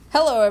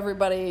Hello,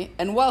 everybody,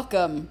 and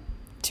welcome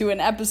to an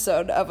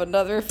episode of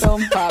Another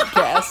Film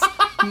Podcast.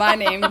 My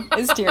name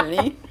is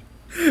Tierney.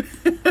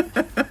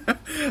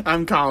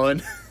 I'm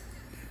Colin.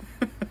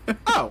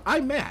 Oh,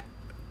 I'm Matt.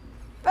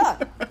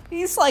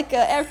 He's like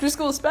an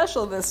after-school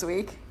special this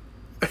week.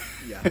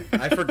 Yeah,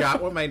 I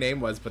forgot what my name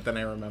was, but then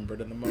I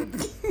remembered in the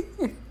moment.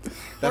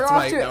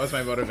 That was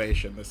my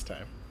motivation this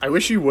time. I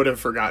wish you would have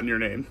forgotten your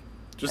name.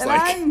 Just Who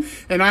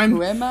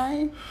am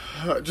I?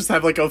 Just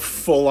have like a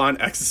full-on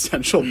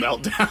existential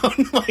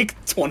meltdown, like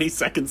 20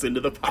 seconds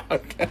into the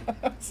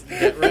podcast.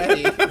 Get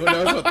ready. Who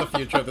knows what the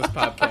future of this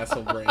podcast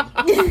will bring?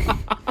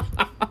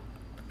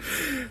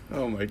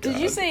 Oh my god. Did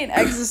you say an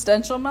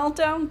existential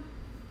meltdown?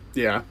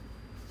 Yeah.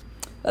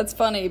 That's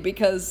funny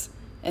because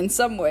in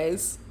some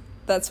ways,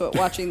 that's what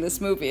watching this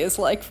movie is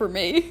like for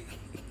me.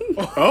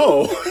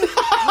 Oh.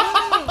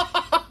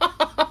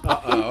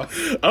 Uh-oh.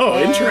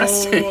 Oh,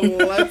 interesting.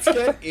 Let's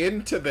get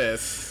into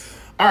this.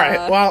 All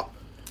right, well,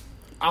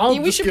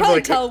 We should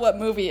probably tell what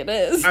movie it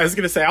is. I was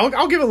going to say,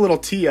 I'll give a little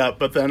tee up,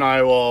 but then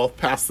I will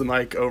pass the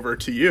mic over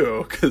to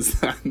you, because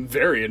I'm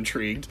very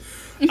intrigued.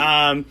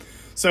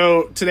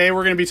 So today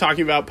we're going to be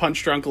talking about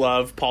Punch Drunk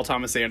Love, Paul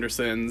Thomas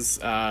Anderson's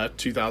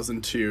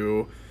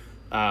 2002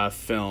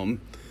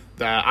 film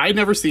that I'd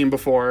never seen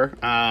before.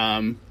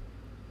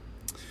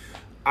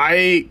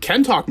 I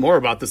can talk more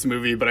about this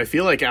movie, but I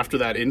feel like after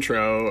that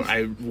intro,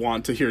 I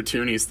want to hear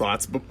Tierney's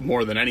thoughts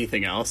more than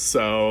anything else.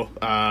 So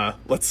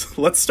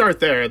let's start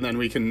there, and then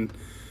we can,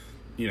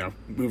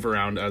 move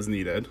around as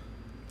needed.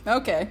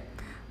 Okay.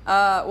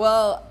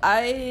 Well,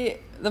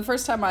 the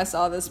first time I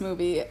saw this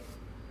movie,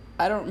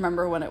 I don't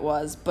remember when it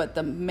was, but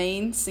the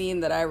main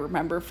scene that I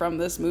remember from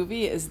this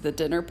movie is the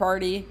dinner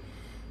party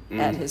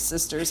at his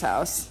sister's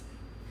house.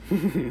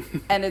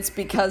 And it's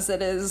because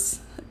it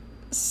is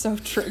so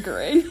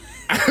triggering.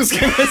 I was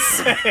going to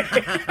say.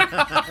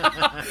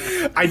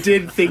 I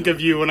did think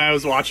of you when I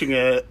was watching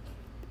it,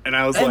 and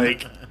I was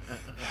like...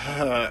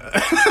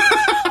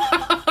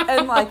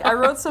 And I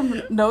wrote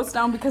some notes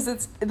down because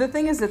it's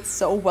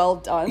so well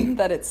done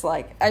that it's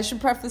like, I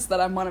should preface that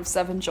I'm one of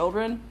 7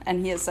 children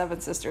and he has 7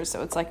 sisters,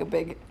 so it's like a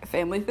big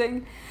family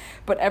thing,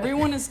 but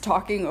everyone is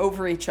talking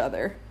over each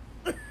other.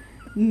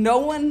 No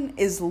one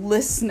is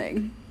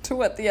listening to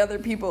what the other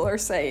people are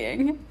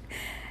saying,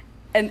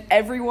 and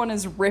everyone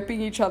is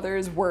ripping each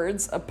other's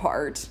words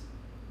apart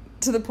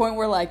to the point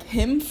where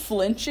him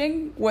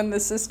flinching when the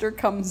sister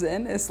comes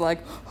in is like,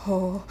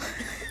 oh,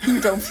 you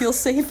don't feel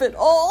safe at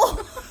all.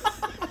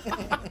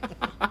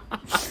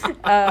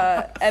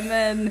 And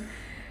then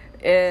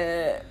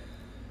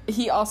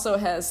he also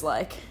has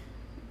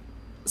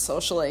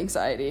social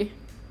anxiety,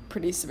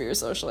 pretty severe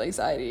social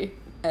anxiety,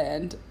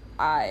 and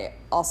I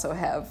also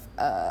have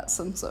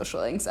some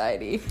social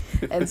anxiety,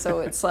 and so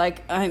it's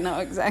like, I know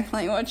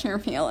exactly what you're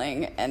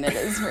feeling, and it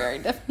is very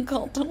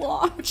difficult to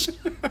watch.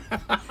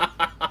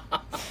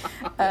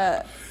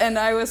 And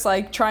I was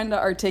trying to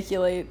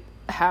articulate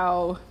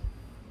how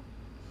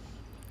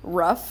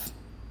rough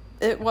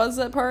it was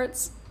at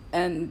parts,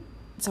 and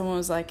someone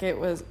was like, it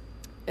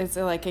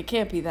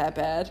can't be that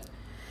bad.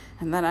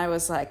 And then I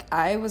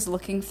was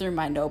looking through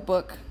my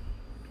notebook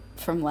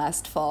from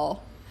last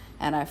fall,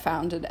 and I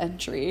found an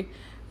entry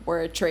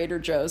where a Trader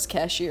Joe's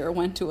cashier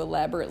went to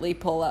elaborately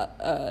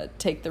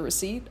take the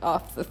receipt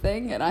off the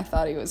thing, and I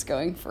thought he was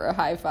going for a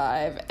high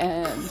five,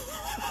 and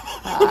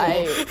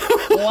I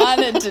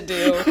wanted to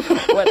do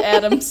what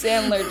Adam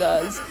Sandler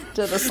does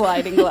to the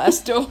sliding glass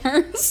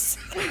doors.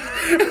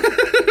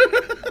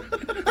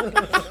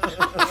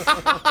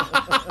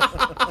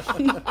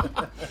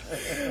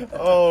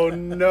 Oh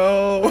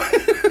no.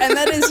 And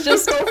that is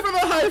just... Go for the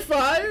high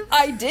five?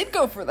 I did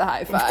go for the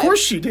high five. Of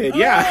course she did,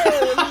 yeah.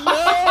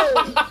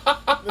 Oh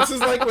no. This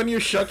is like when you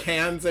shook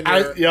hands and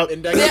your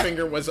index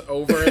finger was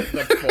over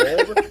the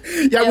fold.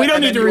 Yeah, we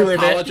don't need to relive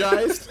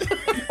apologized.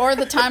 Or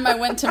the time I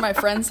went to my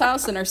friend's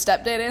house and her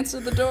stepdad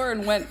answered the door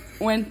and went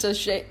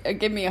to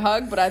give me a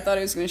hug, but I thought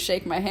he was going to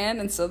shake my hand,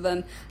 and so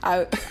then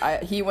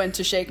he went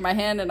to shake my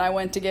hand and I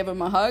went to give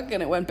him a hug,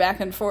 and it went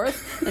back and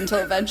forth until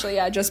eventually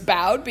I just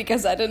bowed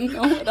because I didn't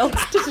know what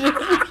else to do.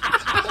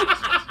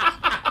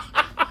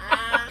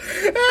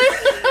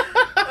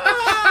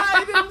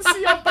 I didn't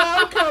see a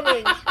bow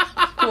coming.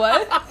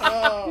 What?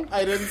 Oh,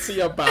 I didn't see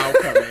a bow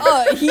coming.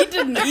 Oh, he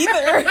didn't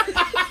either.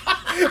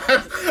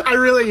 I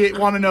really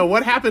want to know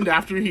what happened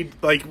after he,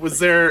 was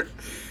there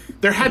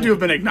had to have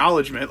been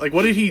acknowledgement.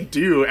 What did he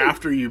do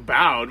after you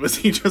bowed? Was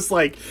he just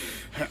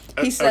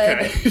he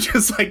said, okay,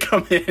 just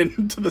come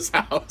in to this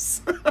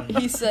house?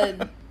 He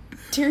said,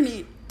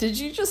 Tierney, did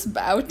you just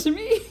bow to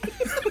me?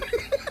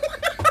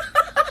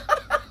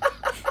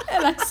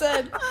 And I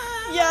said,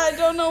 yeah, I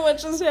don't know what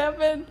just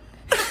happened.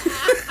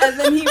 And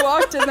then he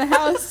walked in the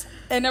house,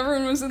 and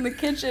everyone was in the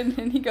kitchen,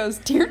 and he goes,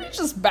 Tierney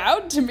just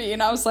bowed to me.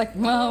 And I was like,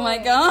 oh my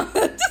God.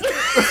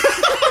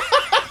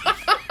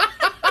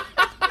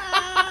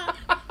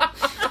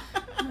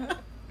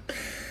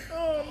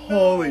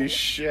 Holy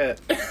shit.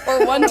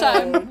 Or one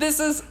time,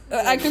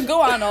 I could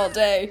go on all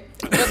day,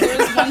 but there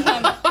was one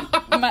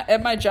time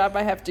at my job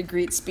I have to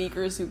greet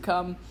speakers who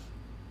come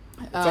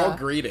It's all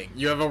greeting.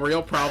 You have a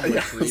real problem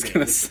with greeting.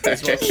 That's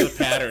what the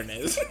pattern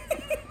is.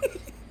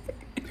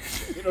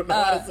 You don't know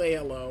how to say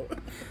hello.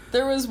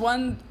 There was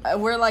one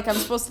where, like, I'm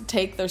supposed to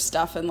take their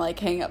stuff and, like,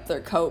 hang up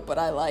their coat, but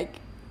I, like,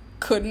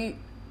 couldn't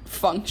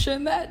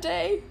function that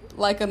day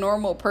like a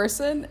normal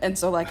person. And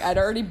so, like, I'd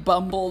already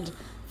bumbled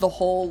the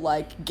whole,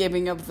 like,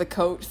 giving of the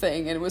coat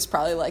thing, and it was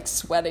probably, like,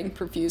 sweating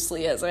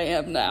profusely as I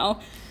am now.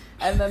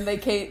 And then they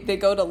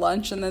go to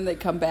lunch, and then they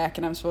come back,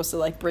 and I'm supposed to,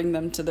 like, bring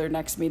them to their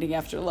next meeting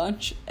after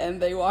lunch.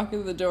 And they walk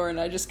in the door, and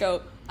I just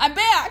go, "I'm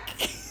back!"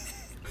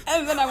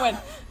 And then I went,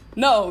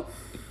 "No,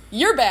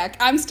 you're back.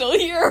 I'm still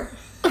here."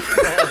 Oh,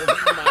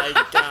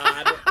 my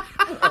God.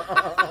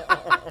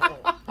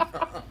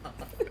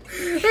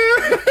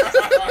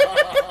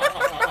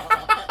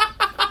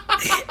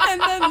 And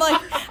then, like,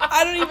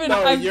 I don't even...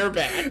 No, you're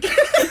back. And then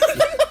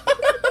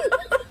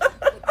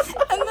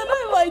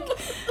I, like,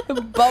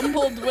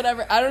 bumbled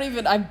whatever.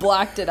 I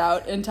blocked it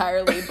out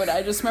entirely, but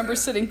I just remember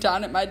sitting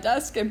down at my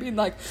desk and being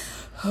like...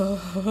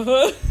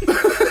 My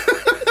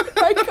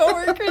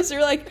coworkers are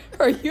like,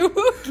 "Are you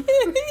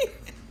okay?"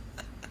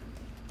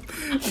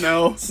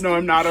 No,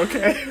 I'm not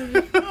okay.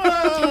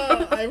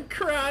 I'm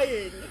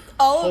crying.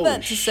 All of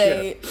that to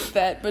say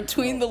that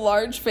between the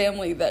large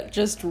family that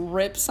just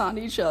rips on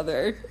each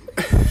other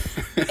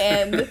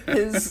and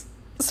his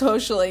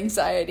social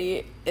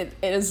anxiety, it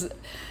is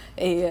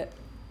a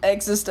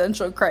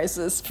existential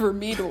crisis for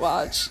me to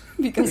watch,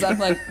 because I'm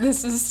like,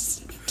 this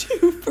is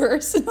too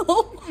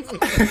personal.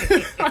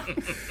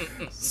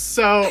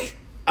 So,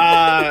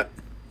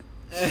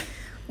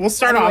 we'll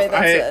start Anyway, off.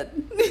 That's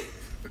it.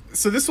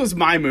 So this was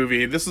my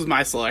movie. This was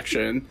my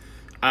selection.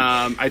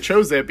 I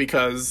chose it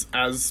because,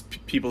 as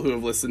people who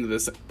have listened to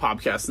this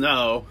podcast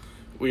know,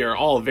 we are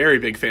all very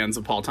big fans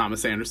of Paul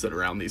Thomas Anderson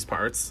around these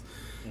parts.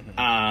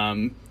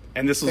 And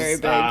this was Very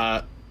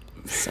big.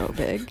 So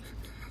big.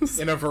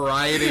 In a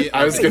variety of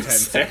I was going to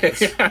say,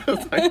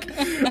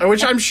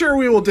 which I'm sure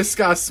we will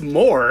discuss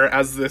more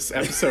as this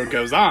episode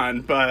goes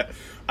on, but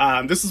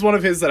this is one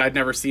of his that I'd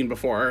never seen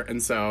before,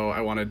 and so I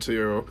wanted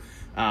to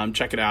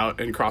check it out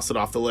and cross it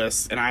off the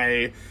list. And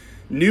I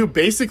knew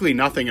basically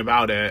nothing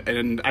about it,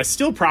 and I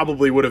still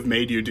probably would have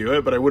made you do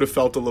it, but I would have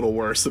felt a little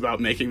worse about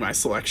making my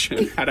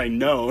selection had I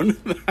known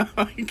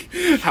like,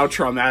 how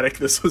traumatic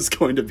this was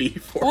going to be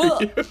for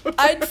you.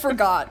 I'd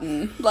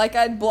forgotten. Like,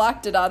 I'd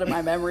blocked it out of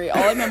my memory.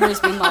 All I remember is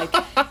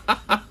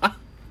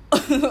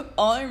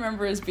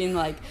being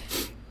like,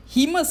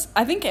 he must...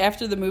 I think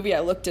after the movie I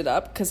looked it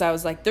up, because I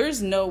was like,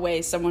 there's no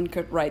way someone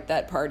could write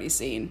that party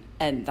scene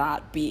and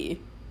not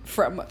be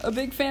from a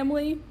big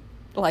family.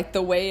 Like,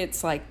 the way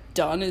it's, like,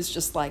 done is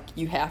just like,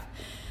 you have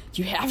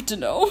to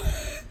know.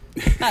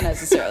 Not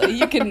necessarily.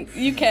 You can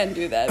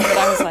do that, but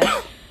I was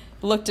like,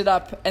 looked it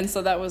up, and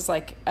so that was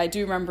like, I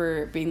do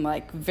remember being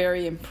like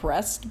very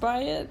impressed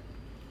by it,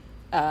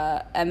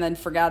 and then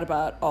forgot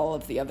about all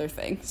of the other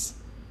things.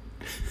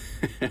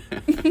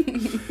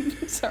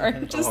 Sorry,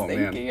 I'm just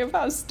thinking of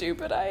how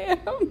stupid I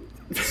am.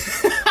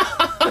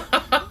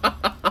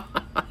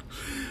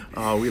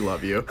 Oh, we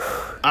love you.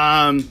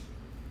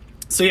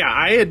 So yeah,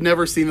 I had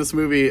never seen this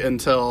movie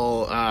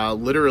until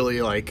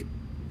literally like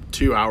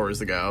 2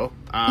 hours ago.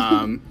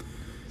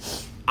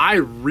 I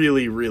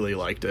really, really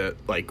liked it,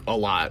 like, a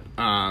lot.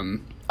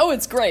 Oh,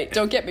 it's great.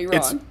 Don't get me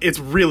wrong. It's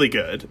really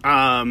good.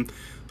 I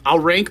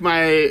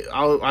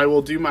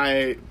will do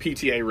my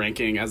PTA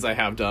ranking as I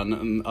have done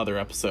in other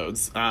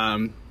episodes.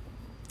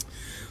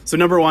 So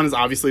number one is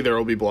obviously There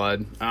Will Be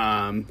Blood.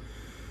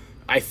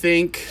 I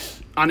think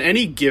on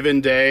any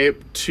given day,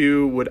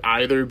 2 would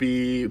either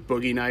be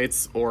Boogie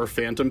Nights or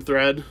Phantom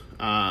Thread.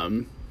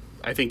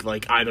 I think,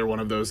 like, either one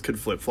of those could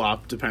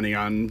flip-flop depending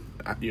on,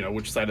 you know,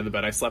 which side of the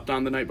bed I slept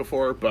on the night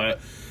before.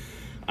 But,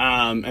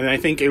 and I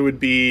think it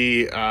would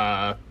be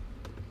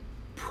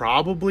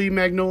probably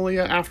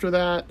Magnolia after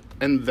that,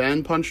 and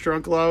then Punch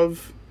Drunk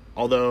Love.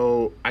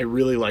 Although I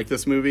really like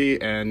this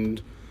movie,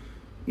 and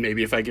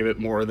maybe if I give it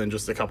more than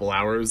just a couple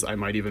hours, I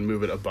might even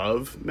move it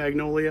above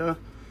Magnolia.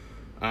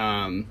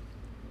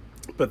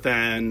 But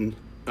then,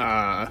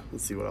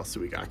 let's see, what else do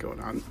we got going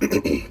on?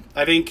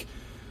 I think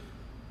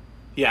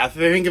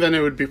then it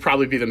would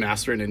probably be The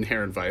Master and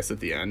Inherent Vice at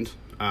the end.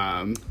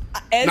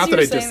 As not you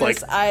were saying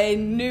this, I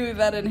knew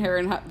that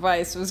Inherent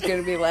Vice was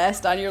going to be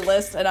last on your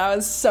list, and I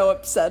was so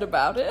upset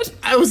about it.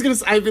 I was going to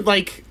say, I would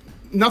like,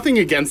 nothing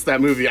against that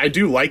movie. I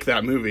do like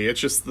that movie. It's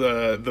just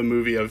the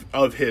movie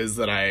of his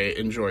that I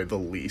enjoy the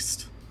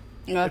least.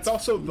 It's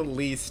also the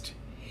least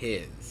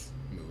his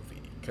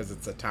movie, because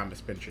it's a Thomas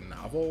Pynchon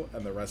novel,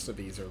 and the rest of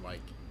these are,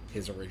 like,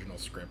 his original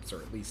scripts, or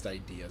at least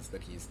ideas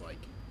that he's, like,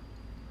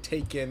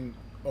 taken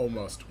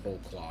almost whole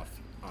cloth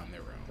on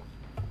their own.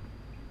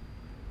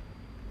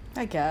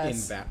 I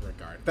guess. In that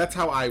regard. That's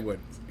how I would,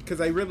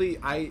 because I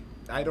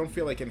don't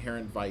feel like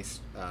Inherent Vice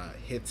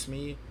hits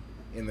me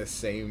in the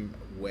same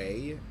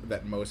way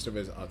that most of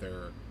his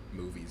other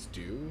movies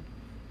do.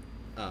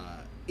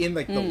 In,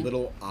 like, the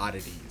little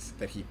oddities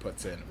that he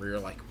puts in, where you're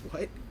like,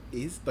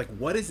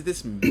 what does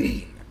this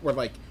mean? Or,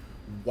 like,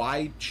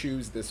 why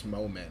choose this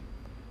moment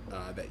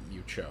that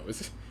you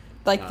chose?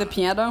 Like the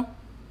piano?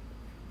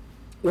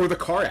 Or the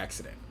car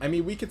accident. I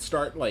mean, we could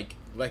start, like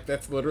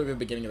that's literally the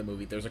beginning of the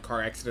movie. There's a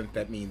car accident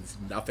that means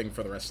nothing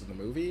for the rest of the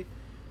movie.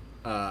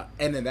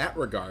 And in that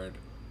regard,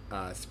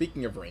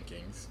 speaking of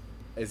rankings,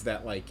 is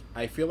that, like,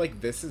 I feel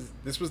like this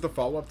was the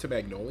follow-up to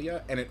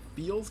Magnolia, and it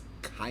feels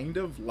kind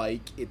of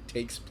like it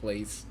takes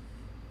place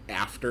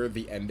after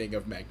the ending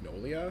of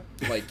Magnolia.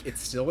 Like,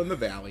 it's still in the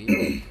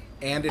valley,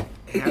 and it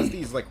has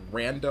these, like,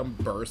 random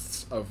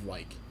bursts of,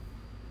 like,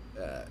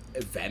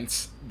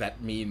 events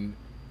that mean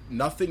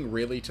nothing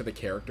really to the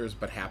characters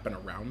but happen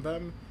around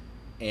them,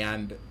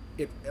 and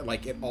it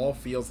all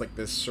feels like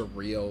this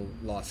surreal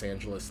Los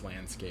Angeles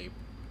landscape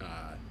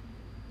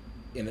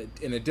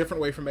in a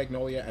different way from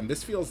Magnolia, and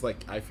this feels like,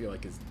 I feel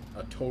like, is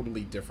a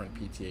totally different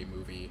PTA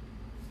movie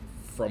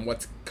from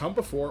what's come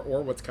before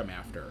or what's come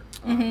after.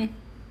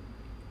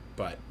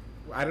 But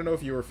I don't know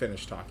if you were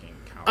finished talking,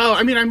 Cal. Oh,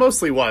 I mean, I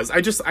mostly was.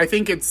 I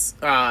think it's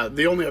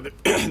the only other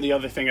the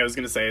other thing I was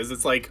going to say is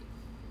it's like,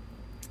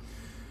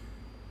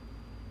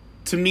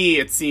 to me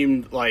it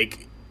seemed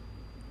like,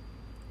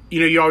 you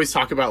know, you always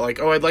talk about,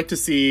 like, oh, I'd like to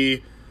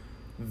see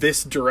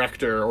this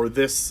director or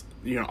this,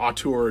 you know,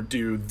 auteur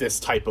do this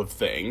type of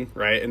thing,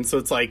 right? And so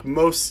it's like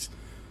most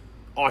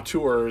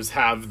auteurs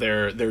have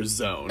their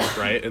zone,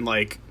 right? And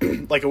like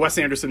a Wes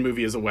Anderson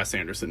movie is a Wes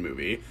Anderson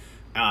movie,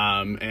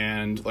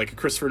 and like a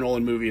Christopher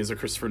Nolan movie is a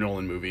Christopher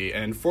Nolan movie,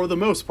 and for the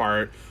most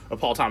part a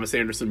Paul Thomas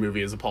Anderson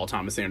movie is a Paul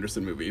Thomas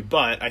Anderson movie.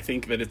 But I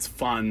think that it's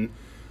fun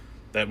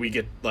that we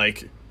get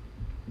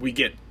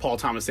Paul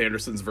Thomas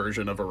Anderson's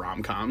version of a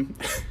rom-com.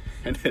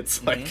 And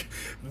it's like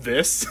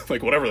this,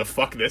 like, whatever the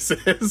fuck this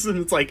is. And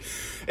it's like,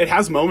 it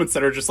has moments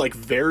that are just, like,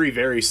 very,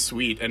 very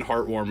sweet and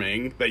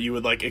heartwarming that you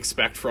would, like,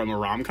 expect from a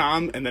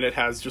rom-com. And then it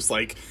has just,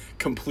 like,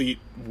 complete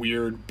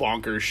weird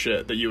bonkers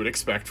shit that you would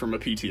expect from a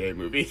PTA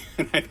movie.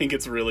 And I think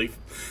it's really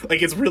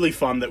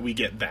fun that we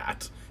get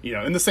that, you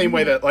know, in the same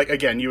way that, like,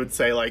 again, you would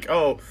say, like,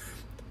 oh,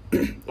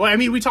 well, I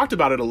mean, we talked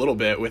about it a little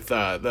bit with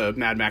the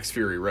Mad Max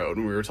Fury Road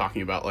when we were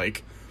talking about,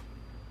 like,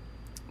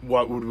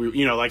 what would we,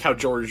 you know, like how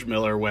George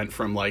Miller went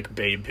from, like,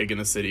 Babe, Pig in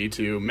the City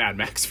to Mad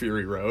Max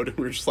Fury Road.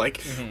 We're just like,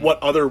 what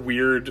other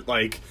weird,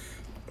 like,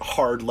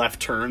 hard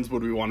left turns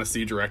would we want to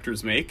see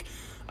directors make?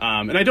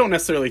 And I don't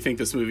necessarily think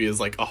this movie is,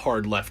 like, a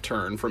hard left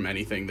turn from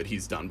anything that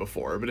he's done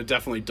before, but it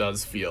definitely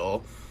does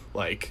feel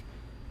like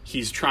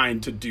he's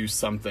trying to do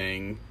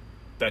something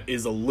that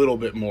is a little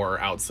bit more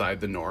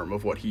outside the norm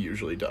of what he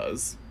usually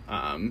does.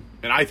 And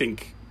I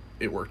think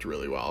it worked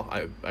really well.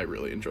 I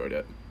really enjoyed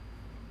it.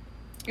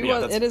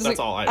 That's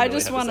all I really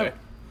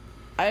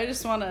I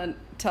just want to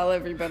tell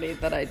everybody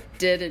that I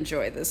did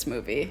enjoy this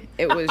movie.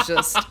 It was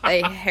just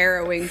a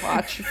harrowing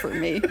watch for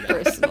me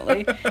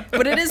personally,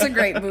 but it is a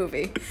great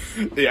movie.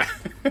 Yeah.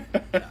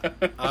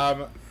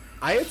 I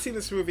had seen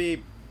this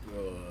movie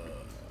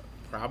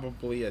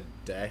probably a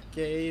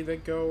decade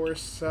ago or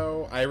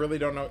so. I really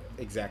don't know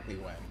exactly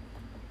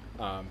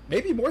when.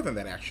 Maybe more than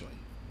that, actually.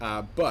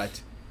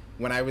 But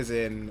when I was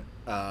in,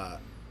 I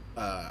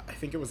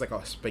think it was like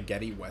a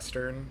spaghetti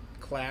western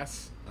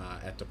class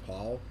at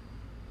DePaul,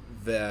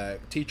 the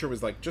teacher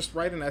was like, just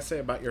write an essay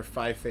about your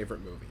 5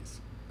 favorite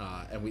movies.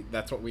 And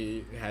that's what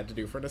we had to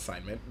do for an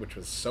assignment, which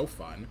was so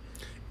fun.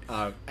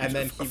 And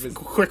then he was...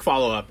 Quick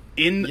follow-up.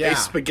 In a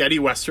spaghetti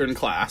western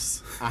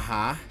class,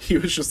 he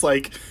was just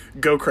like,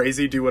 go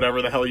crazy, do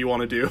whatever the hell you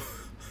want to do.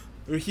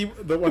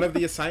 One of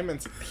the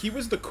assignments, he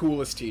was the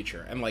coolest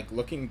teacher, and, like,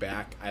 looking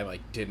back, I,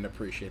 like, didn't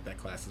appreciate that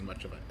class as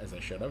much as I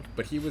should have.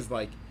 But he was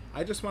like,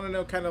 I just want to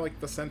know kind of,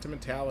 like, the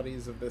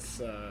sentimentalities of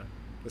this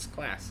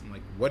class. I'm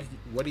like, what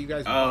do you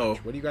guys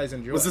watch? What do you guys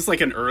enjoy? Was this like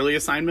an early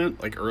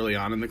assignment, like early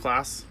on in the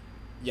class?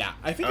 Yeah,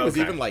 I think it was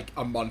even like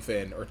a month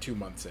in or 2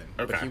 months in.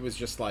 Okay. But he was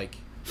just like,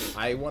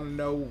 I want to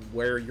know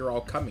where you're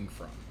all coming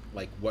from,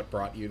 like what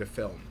brought you to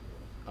film.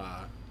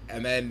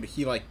 And then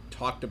he, like,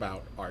 talked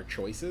about our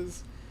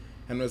choices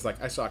and was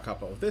like, I saw a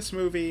couple of this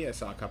movie, I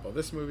saw a couple of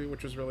this movie,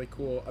 which was really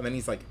cool. And then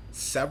he's like,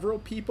 several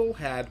people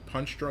had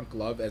Punch Drunk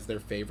Love as their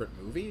favorite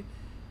movie,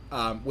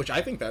 which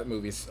I think that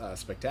movie's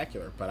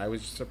spectacular. But I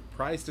was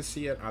surprised to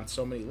see it on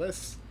so many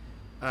lists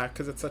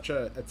because it's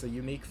a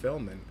unique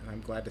film, and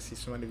I'm glad to see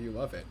so many of you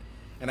love it.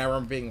 And I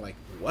remember being like,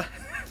 what?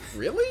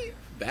 Really?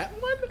 That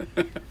one?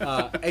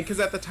 And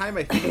because at the time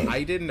I think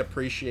I didn't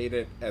appreciate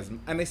it and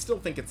I still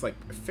think it's, like,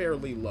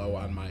 fairly low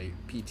on my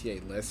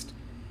PTA list.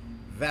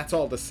 That's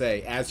all to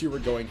say, as you were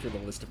going through the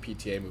list of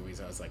PTA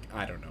movies, I was like,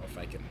 I don't know if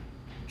I can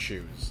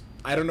choose.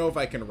 I don't know if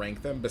I can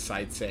rank them,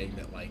 besides saying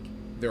that, like,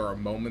 there are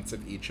moments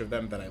of each of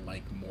them that I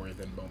like more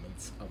than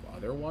moments of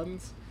other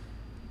ones.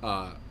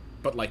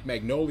 But, like,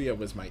 Magnolia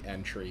was my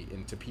entry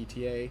into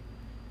PTA,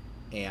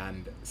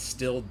 and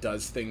still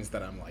does things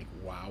that I'm, like,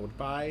 wowed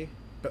by.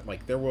 But,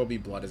 like, There Will Be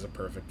Blood is a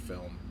perfect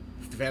film.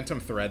 Phantom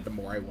Thread, the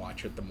more I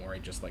watch it, the more I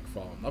just, like,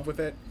 fall in love with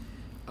it.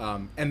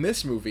 And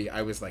this movie,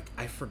 I was like,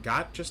 I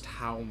forgot just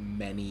how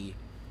many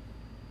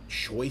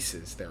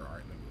choices there are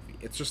in the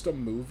movie. It's just a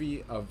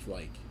movie of,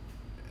 like,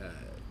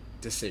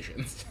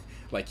 decisions.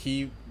 Like,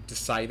 he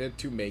decided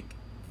to make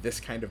this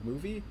kind of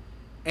movie,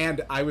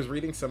 And I was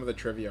reading some of the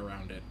trivia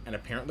around it, and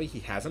apparently he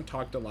hasn't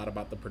talked a lot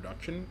about the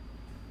production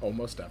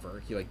almost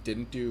ever. He like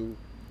didn't do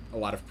a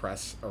lot of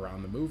press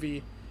around the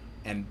movie,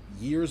 and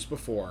years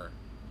before,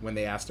 when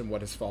they asked him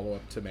what his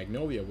follow-up to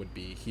Magnolia would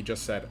be, he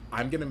just said,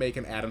 I'm going to make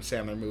an Adam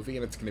Sandler movie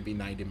and it's going to be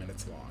 90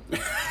 minutes long.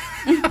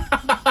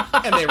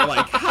 And they were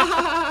like, ha, ha,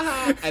 ha,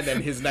 ha. And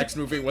then his next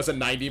movie was a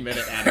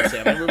 90-minute Adam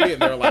Sandler movie,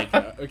 and they were like,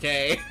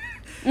 okay.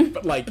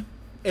 But like,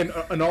 in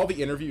all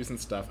the interviews and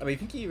stuff, and I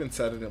think he even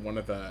said it in one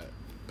of the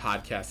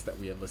podcasts that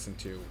we had listened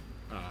to,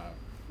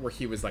 where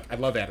he was like, I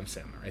love Adam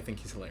Sandler. I think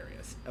he's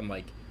hilarious. And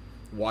like,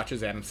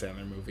 watches Adam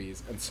Sandler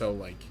movies. And so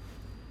like,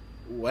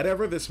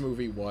 whatever this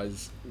movie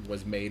was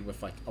made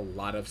with like a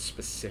lot of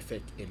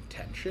specific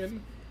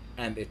intention,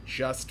 and it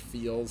just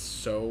feels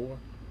so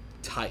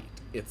tight.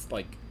 It's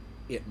like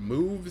it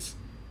moves.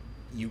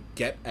 You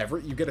get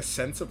a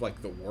sense of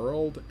like the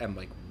world and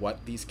like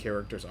what these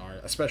characters are,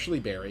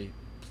 especially Barry,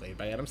 played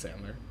by Adam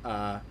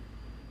Sandler.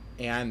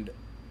 And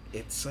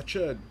it's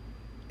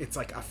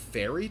like a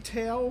fairy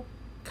tale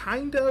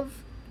kind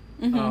of,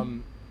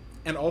 and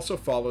also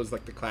follows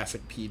like the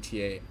classic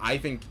PTA. I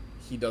think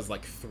he does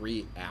like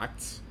 3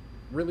 acts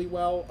really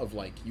well, of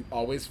like, you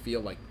always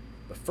feel like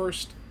the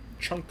first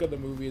chunk of the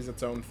movie is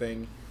its own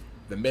thing,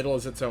 the middle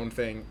is its own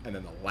thing, and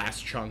then the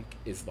last chunk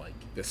is like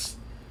this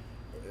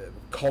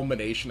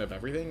culmination of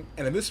everything.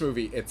 And in this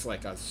movie, it's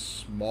like a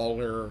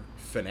smaller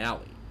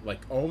finale. Like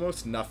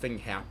almost nothing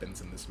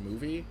happens in this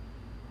movie,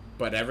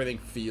 but everything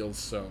feels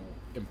so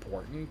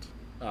important,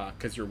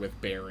 because you're with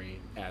Barry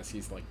as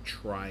he's like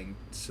trying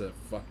to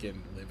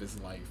fucking live his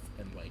life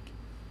and like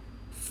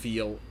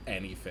feel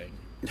anything.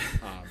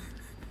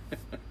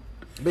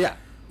 But yeah,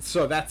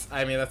 so that's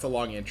a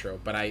long intro,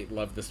 but I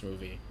love this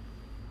movie.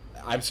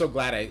 I'm so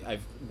glad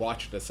I've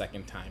watched it a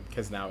second time,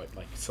 because now it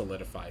like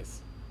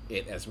solidifies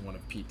it as one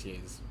of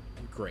PTA's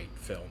great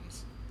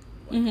films.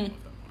 Like all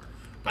of them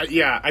are.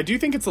 Yeah, I do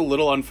think it's a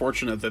little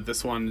unfortunate that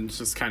this one is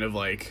just kind of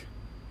like,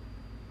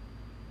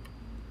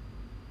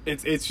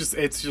 it's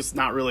just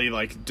not really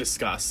like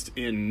discussed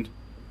in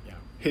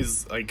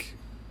his like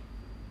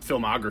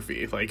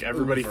filmography. Like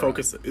everybody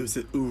focuses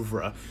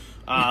oeuvre.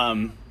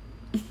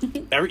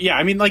 Yeah,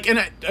 I mean, like,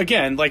 and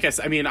again, like I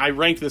said, I mean, I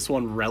rank this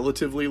one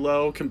relatively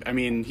low. I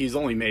mean, he's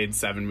only made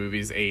 7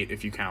 movies, 8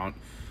 if you count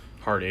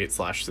Hard 8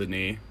 /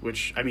 Sydney,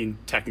 which, I mean,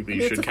 technically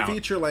you should count. It's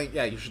a feature length,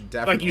 yeah, you should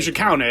definitely. Like, you should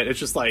count it. It's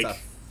just like, it's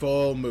a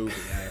full movie.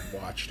 I have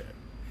watched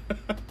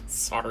it.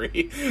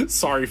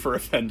 Sorry for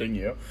offending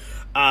you.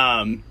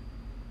 And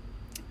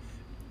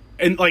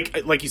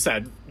like you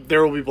said,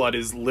 There Will Be Blood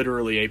is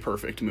literally a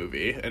perfect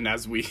movie, and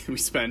as we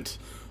spent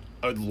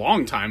a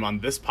long time on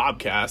this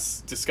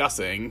podcast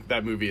discussing,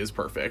 that movie is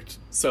perfect.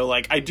 So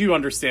like, I do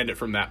understand it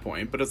from that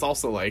point, but it's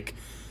also like,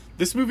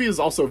 this movie is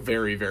also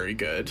very, very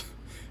good,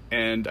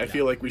 and I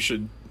feel like we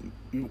should,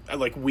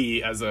 like,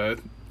 we as a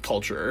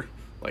culture,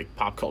 like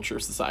pop culture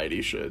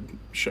society, should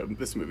show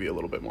this movie a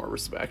little bit more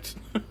respect.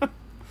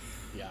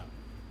 Yeah.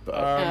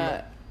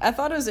 But I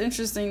thought it was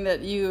interesting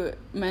that you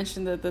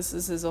mentioned that this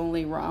is his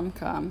only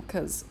rom-com,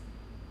 because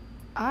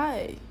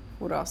I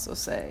would also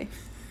say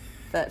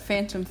that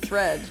Phantom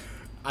Thread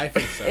I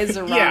think so. is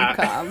a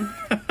rom-com.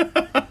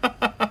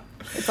 Yeah.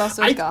 It's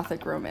also a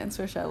gothic romance,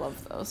 which I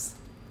love those.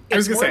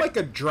 It's more like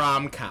a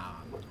drom-com.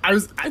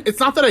 It's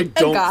not that I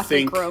don't a gothic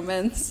think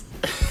romance.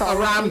 A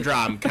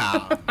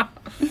rom-drom-com.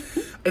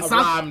 It's a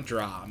not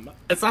rom-drom.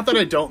 It's not that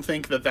I don't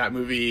think that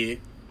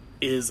movie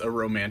is a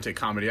romantic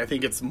comedy. I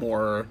think it's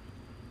more.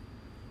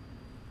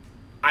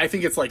 I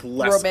think it's like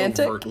less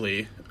romantic?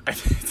 overtly. I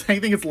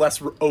think it's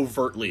less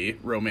overtly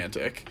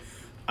romantic.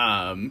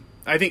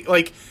 I think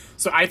like,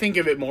 so I think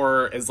of it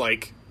more as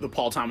like the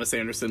Paul Thomas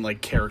Anderson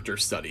like character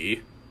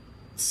study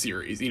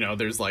series. You know,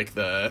 there's like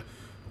the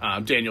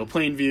Daniel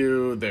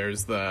Plainview.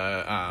 There's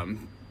the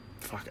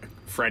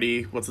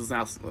Freddie. What's his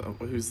name?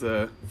 Who's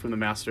from The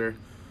Master?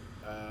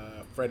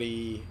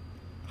 Freddie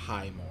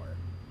Highmore.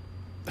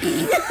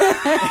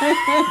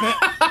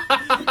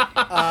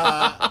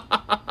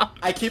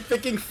 I keep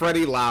thinking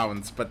Freddie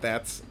Lowndes, but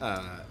that's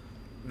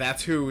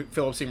who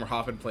Philip Seymour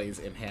Hoffman plays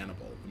in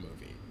Hannibal, the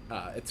movie.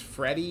 It's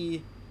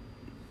Freddie.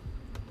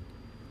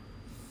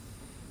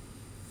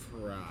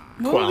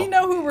 Well, we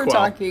know who we're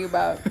talking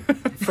about.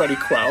 Freddie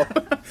Quell.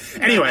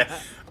 Anyway,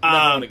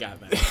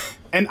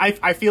 and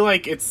I feel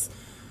like it's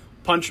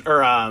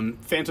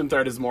Phantom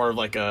Thread is more of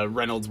like a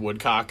Reynolds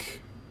Woodcock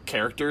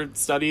character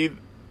study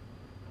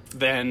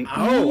than.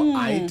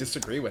 I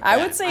disagree with that. I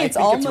would say it's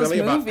Alma's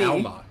really movie. About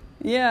Alma.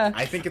 Yeah,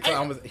 I think it's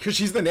Alma's, because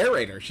she's the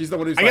narrator. She's the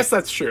one who's. I guess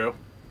that's true.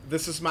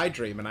 This is my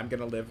dream, and I'm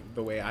going to live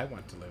the way I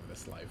want to live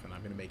this life, and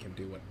I'm going to make him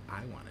do what I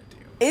want to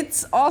do.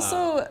 It's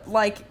also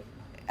like,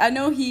 I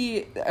know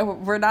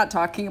we're not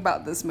talking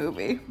about this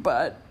movie,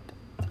 but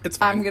it's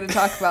fine. I'm going to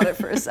talk about it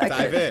for a second.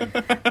 Dive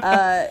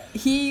in.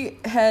 He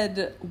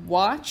had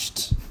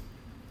watched,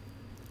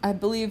 I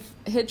believe,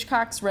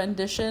 Hitchcock's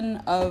rendition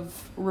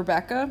of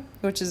Rebecca,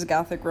 which is a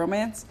gothic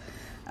romance,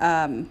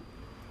 and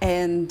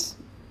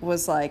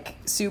was like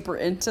super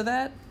into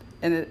that,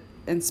 and it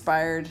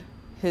inspired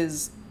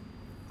his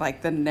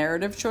like the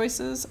narrative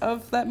choices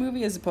of that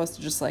movie as opposed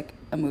to just like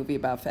a movie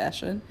about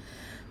fashion.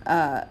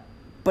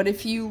 But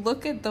if you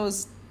look at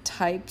those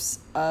types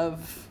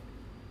of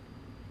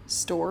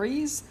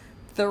stories,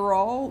 they're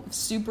all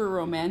super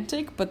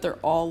romantic, but they're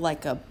all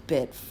like a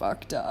bit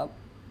fucked up.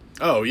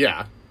 Oh,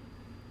 yeah.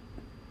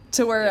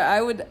 To where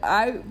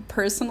I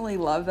personally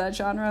love that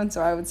genre, and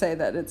so I would say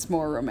that it's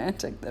more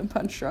romantic than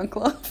Punch Drunk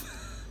Love.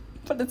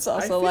 But it's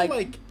also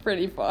like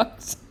pretty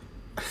fucked.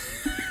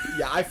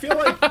 Yeah, I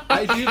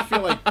do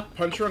feel like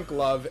Punch Drunk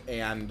Love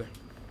and...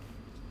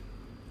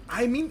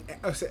 I mean,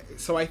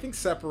 so I think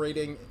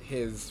separating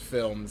his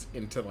films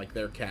into, like,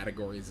 their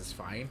categories is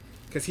fine.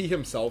 Because he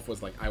himself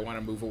was like, I want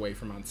to move away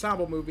from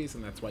ensemble movies,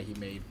 and that's why he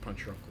made Punch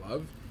Drunk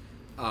Love.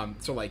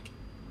 So, like,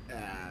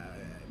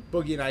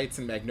 Boogie Nights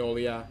and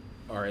Magnolia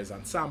are his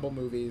ensemble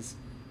movies.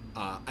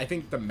 I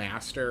think The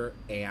Master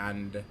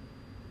and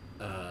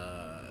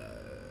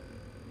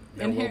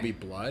There Will Be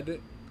Blood.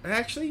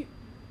 Actually,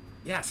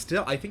 yeah,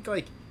 still, I think,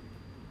 like,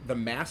 The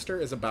Master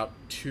is about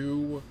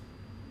two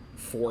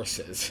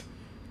forces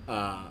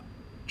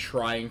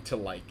trying to,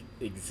 like,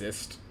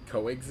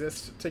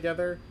 coexist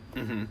together.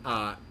 Mm-hmm.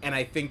 And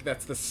I think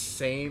that's the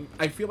same.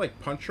 I feel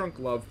like Punch Drunk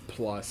Love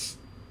plus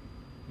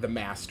The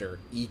Master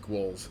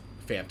equals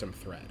Phantom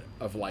Thread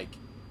of, like,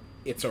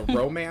 it's a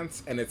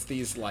romance and it's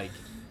these, like,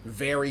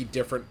 very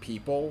different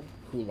people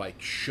who,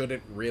 like,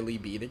 shouldn't really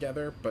be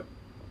together, but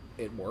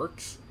it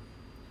works.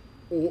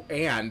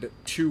 And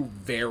two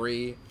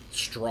very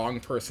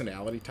strong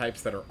personality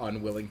types that are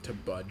unwilling to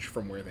budge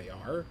from where they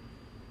are.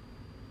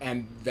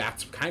 And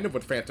that's kind of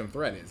what Phantom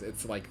Thread is.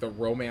 It's like the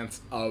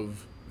romance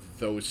of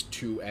those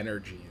two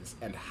energies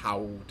and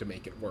how to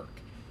make it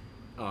work.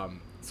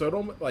 So it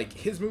almost, like,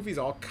 his movies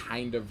all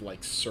kind of,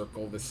 like,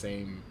 circle the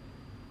same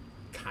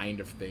kind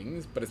of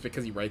things, but it's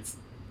because he writes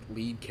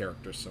lead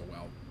characters so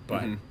well.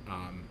 But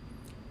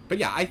but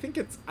yeah, I think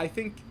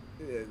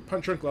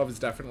Punch Drunk Love is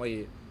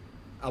definitely,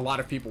 a lot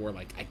of people were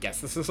like, I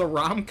guess this is a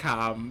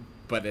rom-com,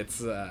 but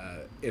it's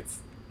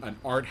an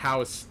art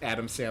house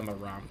Adam Sandler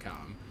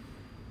rom-com.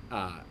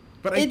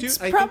 But it's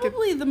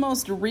probably the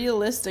most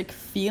realistic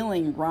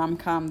feeling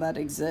rom-com that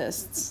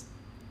exists.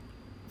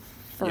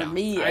 For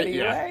me,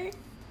 anyway.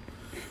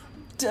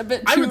 A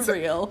bit too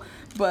real,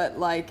 but,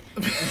 like,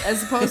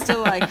 as opposed to,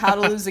 like, How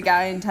to Lose a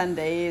Guy in 10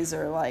 Days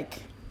or, like,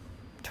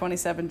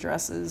 27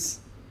 Dresses.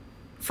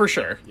 For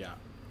sure. Yeah.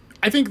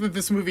 I think that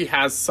this movie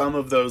has some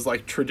of those,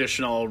 like,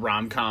 traditional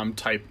rom-com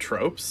type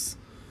tropes,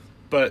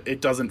 but it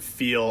doesn't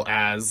feel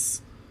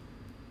as,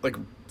 like,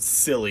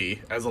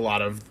 silly as a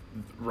lot of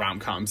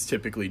rom-coms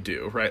typically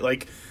do, right?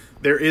 Like,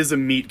 there is a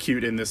meet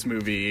cute in this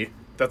movie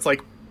that's,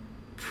 like,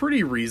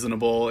 pretty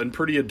reasonable and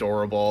pretty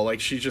adorable.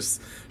 Like, she's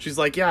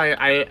like, yeah,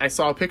 I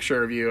saw a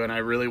picture of you and I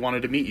really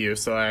wanted to meet you,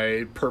 so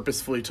I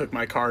purposefully took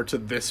my car to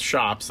this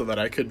shop so that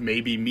I could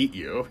maybe meet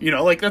you. You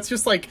know, like, that's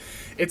just, like,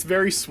 it's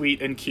very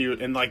sweet and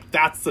cute, and, like,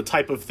 that's the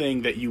type of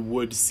thing that you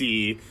would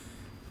see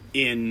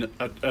in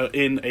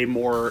a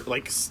more,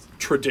 like,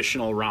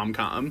 traditional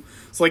rom-com.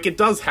 So, like, it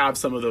does have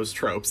some of those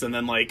tropes, and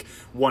then, like,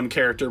 one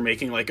character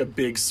making, like, a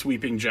big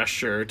sweeping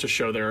gesture to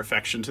show their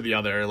affection to the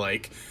other,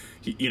 like,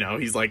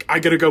 he's like, I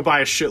gotta go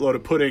buy a shitload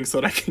of pudding so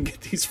that I can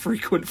get these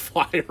frequent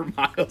flyer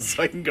miles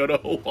so I can go to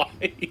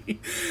Hawaii.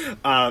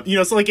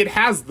 So, like, it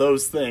has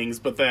those things,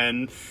 but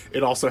then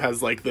it also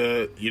has, like,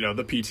 the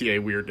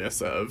PTA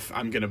weirdness of,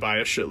 I'm gonna buy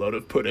a shitload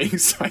of pudding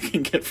so I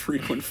can get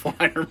frequent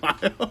flyer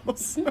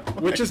miles.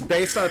 Which is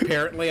based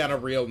apparently on a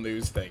real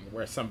news thing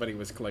where somebody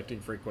was collecting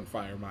frequent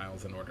flyer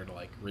miles in order to,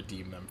 like,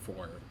 redeem them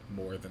for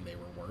more than they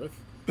were worth.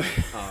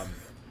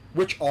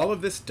 Which all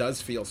of this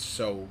does feel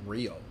so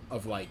real,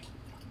 of, like,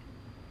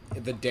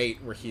 the date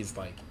where he's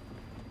like,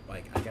 I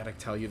gotta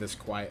tell you this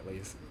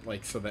quietly,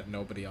 like, so that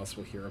nobody else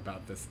will hear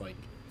about this, like,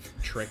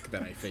 trick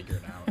that I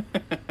figured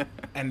out.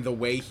 And the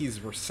way he's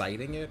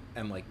reciting it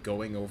and, like,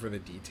 going over the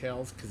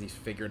details because he's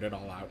figured it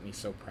all out and he's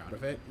so proud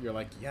of it, you're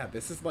like, yeah,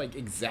 this is, like,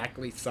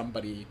 exactly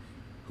somebody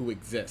who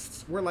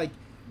exists. Where, like,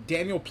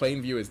 Daniel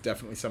Plainview is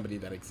definitely somebody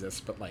that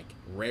exists, but, like,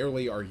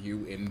 rarely are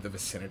you in the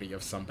vicinity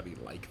of somebody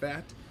like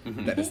that,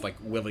 that is, like,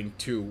 willing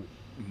to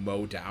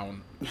mow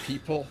down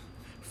people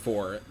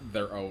for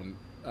their own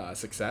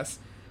success.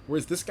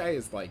 Whereas this guy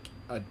is, like,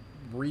 a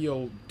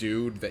real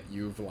dude that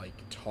you've, like,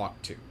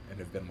 talked to and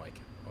have been like,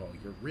 oh,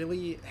 you're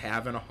really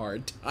having a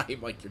hard time.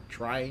 Like, you're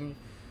trying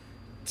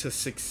to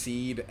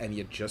succeed and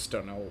you just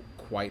don't know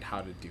quite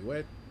how to do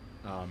it.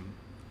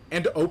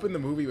 And to open the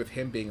movie with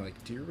him being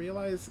like, do you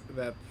realize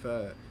that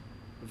the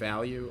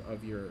value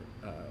of your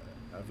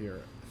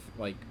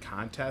like,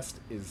 contest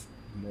is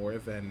more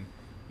than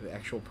the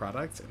actual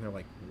products? And they're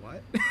like,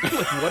 what?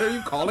 Like, what are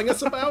you calling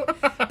us about?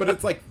 But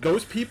it's like,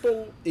 those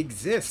people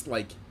exist,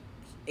 like,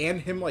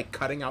 and him, like,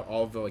 cutting out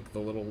all the, like, the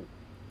little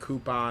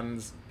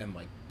coupons and,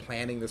 like,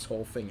 planning this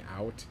whole thing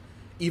out,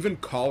 even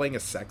calling a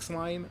sex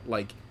line,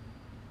 like,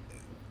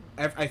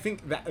 I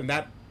think that in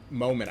that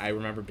moment I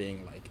remember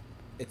being like,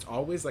 it's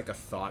always, like, a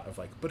thought of,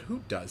 like, but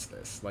who does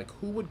this? Like,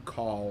 who would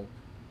call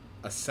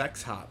a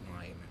sex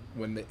hotline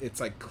when it's,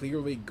 like,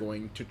 clearly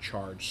going to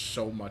charge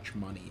so much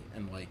money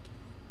and, like,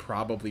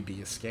 probably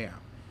be a scam.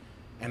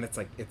 And it's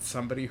like, it's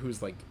somebody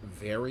who's like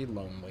very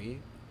lonely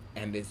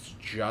and is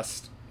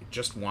just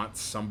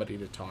wants somebody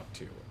to talk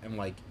to. And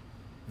like,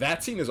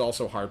 that scene is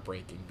also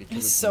heartbreaking because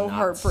it's so not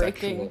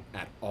heartbreaking sexual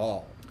at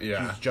all.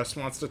 Yeah. He just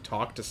wants to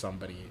talk to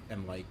somebody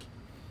and like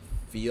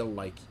feel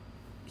like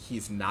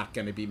he's not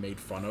going to be made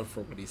fun of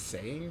for what he's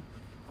saying.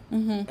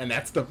 And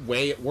that's the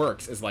way it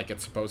works, is like,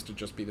 it's supposed to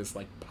just be this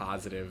like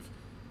positive,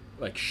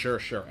 like,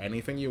 sure,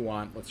 anything you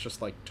want, let's just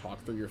like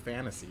talk through your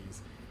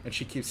fantasies. And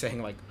she keeps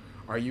saying like,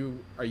 are you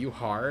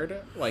hard,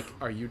 like,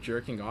 are you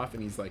jerking off?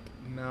 And he's like,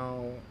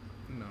 no.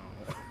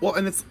 Well,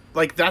 and it's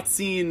like that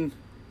scene,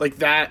 like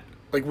that,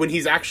 like when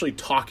he's actually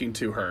talking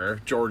to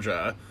her,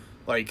 Georgia,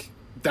 like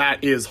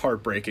that is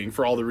heartbreaking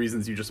for all the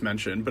reasons you just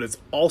mentioned, but it's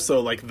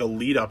also like the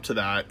lead up to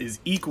that is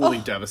equally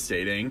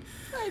devastating.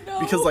 I know.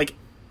 Because like,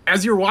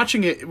 as you're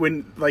watching it,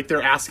 when like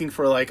they're asking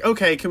for like,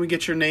 okay, can we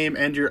get your name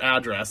and your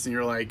address? And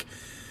you're like,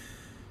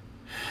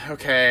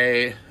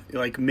 okay,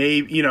 like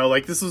maybe, you know,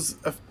 like this was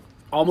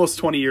almost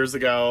 20 years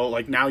ago.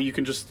 Like now you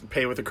can just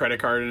pay with a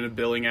credit card and a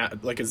billing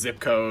at like a zip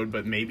code,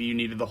 but maybe you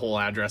needed the whole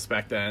address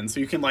back then.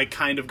 So you can like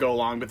kind of go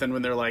along. But then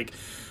when they're like,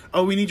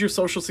 oh, we need your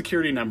social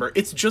security number,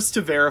 it's just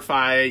to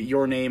verify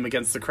your name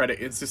against the credit.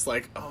 It's just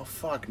like, oh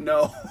fuck,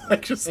 no.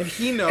 Like just, and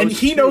he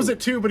knows, knows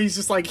it too, but he's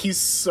just like, he's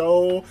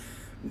so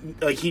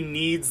like, he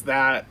needs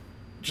that,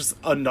 just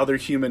another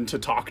human to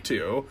talk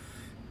to,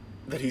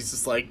 that he's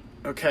just like,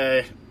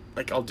 okay,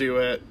 like I'll do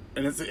it.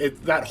 And it's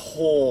that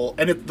whole,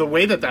 and the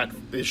way that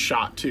is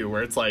shot too,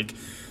 where it's like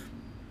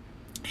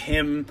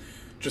him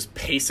just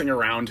pacing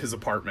around his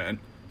apartment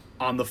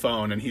on the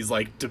phone, and he's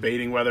like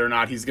debating whether or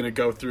not he's going to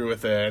go through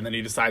with it, and then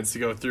he decides to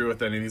go through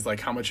with it, and he's like,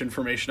 how much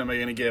information am I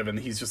going to give? And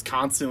he's just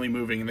constantly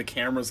moving, and the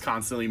camera's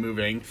constantly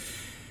moving.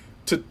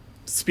 To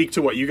speak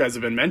to what you guys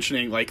have been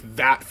mentioning, like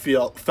that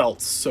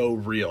felt so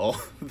real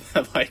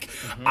that like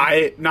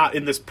I, not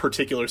in this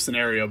particular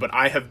scenario, but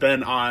I have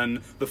been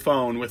on the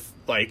phone with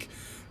like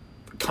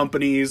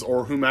companies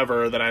or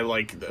whomever that I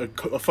like,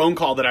 a phone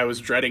call that I was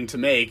dreading to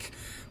make,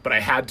 but I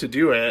had to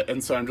do it,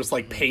 and so I'm just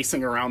like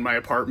pacing around my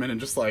apartment and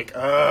just like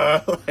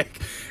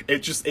like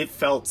it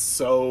felt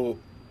so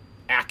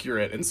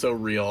accurate and so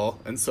real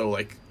and so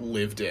like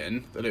lived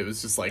in, that it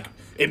was just like,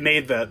 it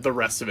made the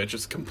rest of it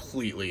just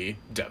completely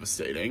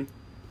devastating.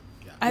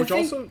 Which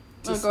also,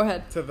 go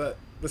ahead. To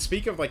the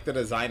speak of like the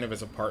design of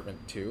his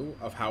apartment too,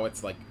 of how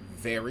it's like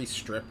very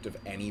stripped of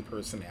any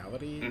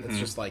personality. It's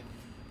just like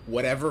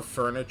whatever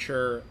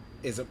furniture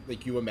is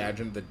like you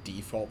imagine the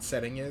default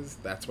setting is,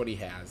 that's what he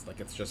has. Like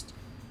it's just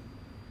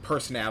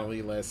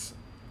personalityless,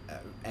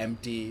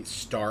 empty,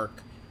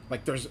 stark.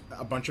 Like there's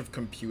a bunch of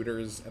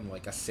computers and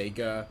like a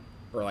Sega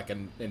or like a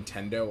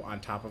Nintendo on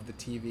top of the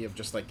TV, of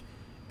just like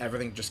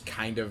everything just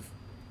kind of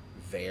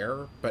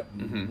there, but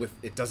with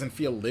it doesn't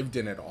feel lived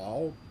in at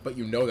all, but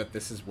you know that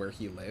this is where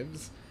he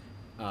lives.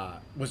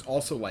 Was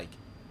also like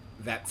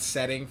that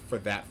setting for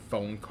that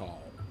phone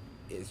call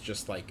is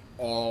just like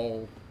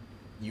all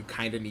you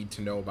kind of need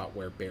to know about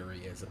where Barry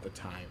is at the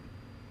time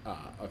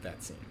of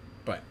that scene.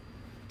 But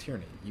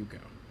Tierney, you go.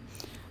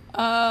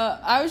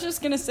 I was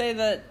just gonna say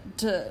that,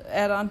 to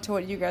add on to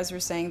what you guys were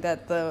saying,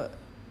 that the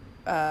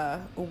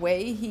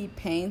way he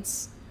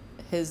paints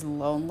his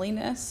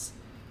loneliness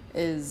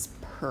is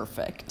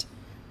perfect.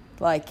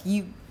 Like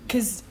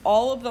because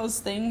all of those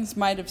things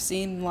might have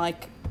seemed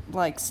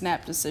like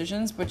snap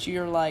decisions, but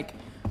you're like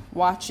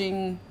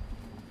watching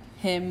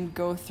him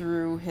go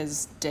through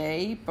his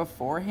day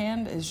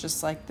beforehand is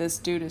just like, this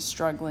dude is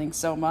struggling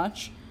so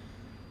much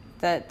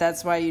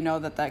that's why you know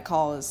that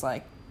call is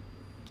like,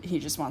 he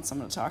just wants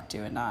someone to talk to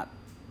and not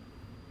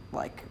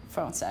like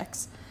phone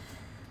sex.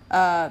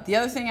 The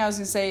other thing I was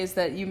going to say is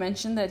that you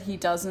mentioned that he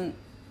doesn't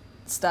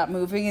stop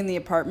moving in the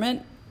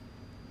apartment,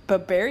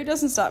 but Barry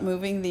doesn't stop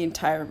moving the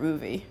entire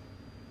movie.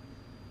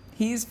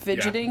 He's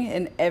fidgeting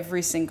in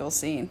every single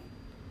scene.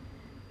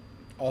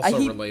 Also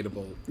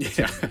relatable.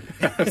 Yeah.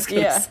 I was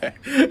gonna say.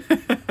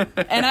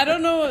 And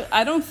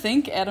I don't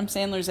think Adam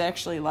Sandler's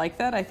actually like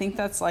that. I think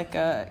that's like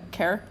a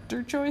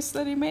character choice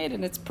that he made,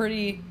 and it's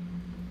pretty,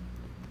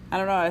 I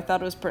don't know, I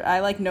thought it was I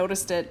like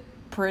noticed it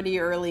pretty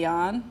early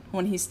on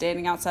when he's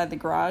standing outside the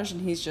garage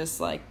and he's just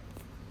like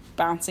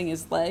bouncing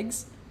his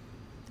legs,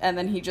 and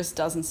then he just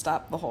doesn't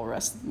stop the whole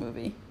rest of the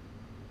movie.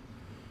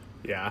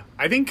 Yeah.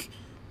 I think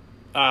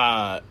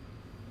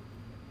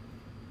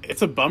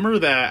it's a bummer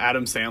that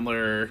Adam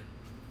Sandler,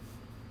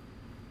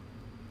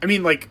 I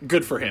mean, like,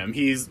 good for him.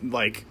 He's,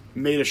 like,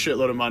 made a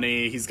shitload of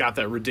money. He's got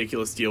that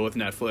ridiculous deal with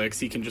Netflix.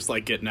 He can just,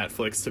 like, get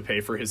Netflix to pay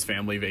for his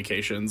family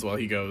vacations while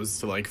he goes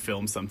to, like,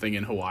 film something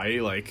in Hawaii.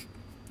 Like,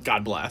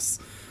 God bless.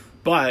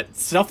 But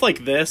stuff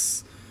like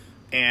this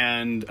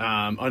and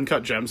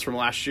Uncut Gems from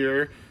last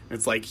year,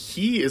 it's like,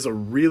 he is a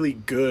really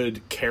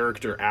good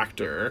character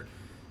actor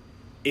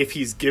if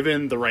he's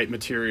given the right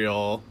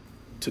material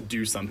to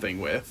do something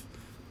with.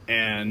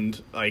 And,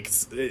 like,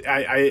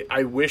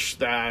 I wish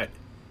that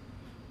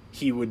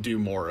he would do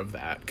more of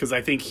that, because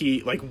I think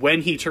he, like,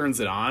 when he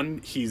turns it on,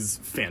 he's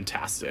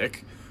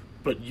fantastic,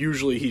 but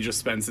usually he just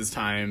spends his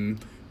time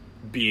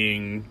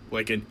being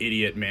like an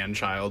idiot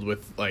man-child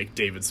with like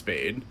David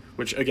Spade,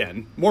 which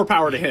again, more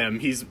power to him.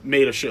 He's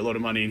made a shitload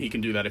of money and he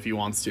can do that if he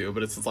wants to,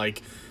 but it's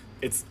like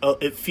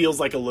it feels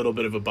like a little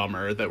bit of a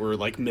bummer that we're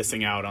like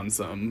missing out on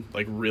some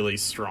like really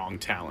strong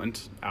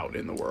talent out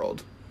in the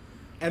world.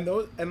 And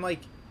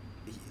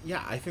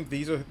I think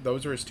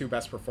those are his two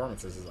best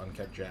performances, is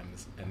Uncut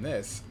Gems and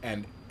this.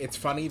 And it's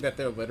funny that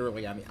they're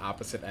literally on the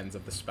opposite ends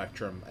of the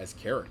spectrum as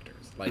characters.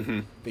 Like,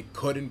 they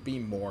couldn't be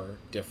more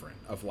different.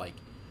 Of like,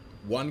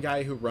 one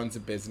guy who runs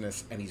a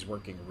business and he's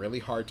working really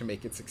hard to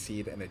make it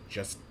succeed, and it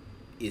just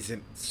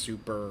isn't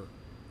super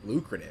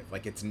lucrative.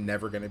 Like, it's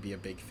never going to be a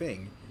big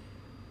thing.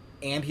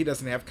 And he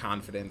doesn't have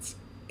confidence,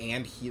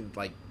 and he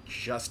like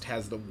just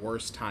has the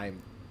worst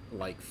time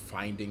like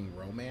finding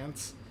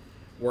romance.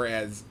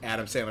 Whereas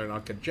Adam Sandler in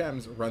Uncut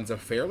Gems runs a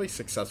fairly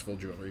successful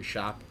jewelry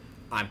shop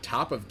on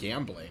top of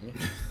gambling,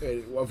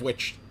 of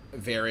which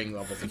varying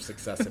levels of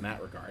success in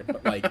that regard.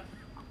 But like,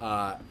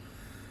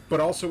 but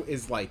also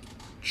is like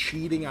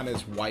cheating on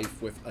his wife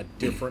with a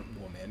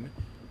different woman,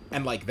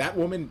 and like that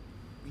woman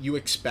you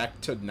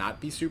expect to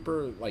not be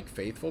super like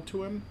faithful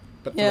to him,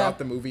 but throughout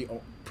the movie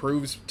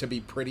proves to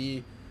be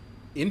pretty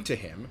into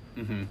him.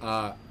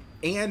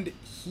 And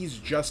he's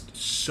just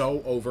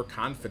so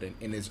overconfident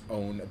in his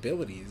own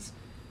abilities.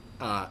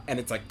 And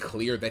it's like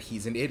clear that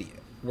he's an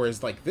idiot.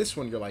 Whereas like this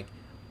one, you're like,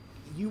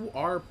 you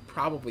are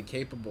probably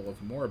capable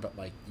of more, but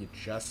like you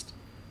just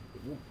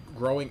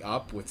growing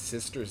up with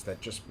sisters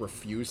that just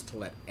refuse to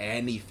let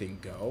anything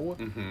go,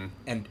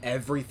 and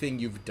everything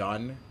you've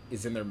done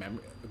is in their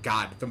memory.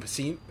 God, the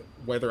scene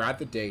where they're at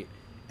the date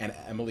and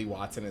Emily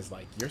Watson is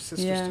like, your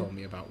sisters told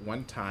me about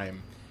one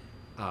time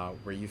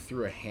where you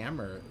threw a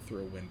hammer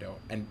through a window,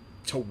 and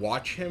to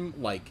watch him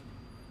like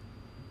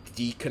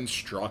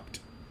deconstruct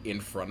in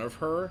front of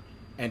her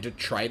and to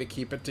try to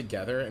keep it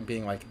together and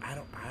being like, I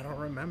don't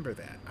remember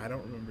that. I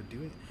don't remember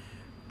doing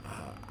it.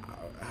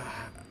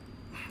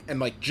 And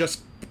like,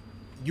 just,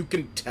 you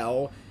can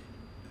tell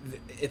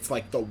it's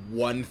like the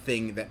one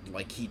thing that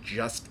like he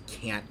just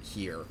can't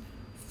hear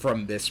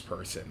from this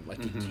person.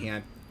 Like, he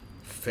can't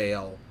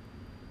fail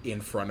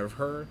in front of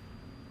her,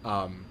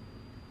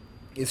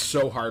 is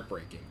so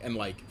heartbreaking. And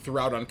like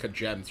throughout Uncut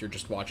Gems, you're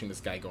just watching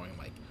this guy going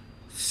like,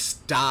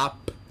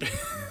 stop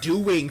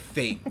doing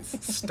things,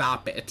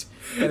 stop it.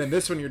 And in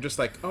this one, you're just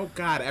like, oh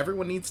God,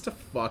 everyone needs to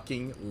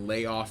fucking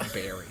lay off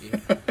Barry.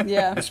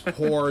 This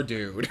poor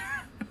dude.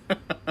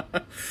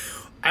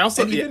 I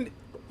also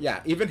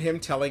even him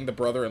telling the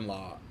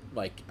brother-in-law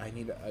like, I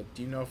need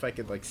do you know if I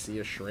could like see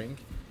a shrink,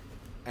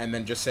 and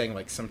then just saying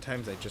like,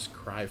 sometimes I just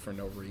cry for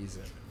no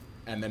reason,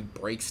 and then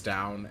breaks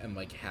down and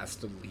like has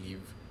to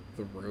leave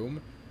the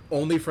room,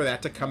 only for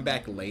that to come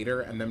back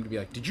later and them to be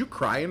like, did you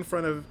cry in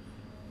front of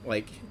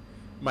like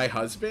my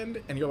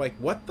husband? And you're like,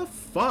 what the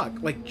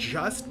fuck? Like,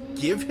 just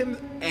give him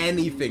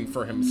anything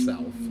for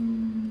himself.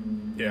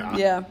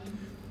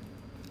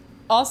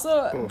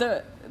 Also,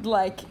 the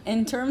like,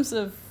 in terms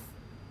of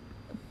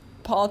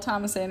Paul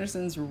Thomas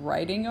Anderson's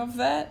writing of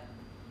that,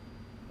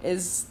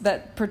 is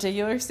that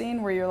particular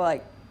scene where you're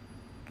like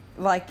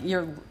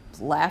you're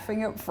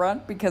laughing up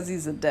front because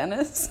he's a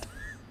dentist.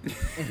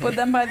 But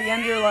then by the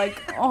end you're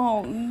like,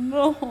 oh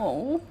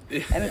no.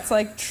 And it's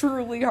like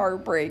truly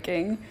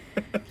heartbreaking.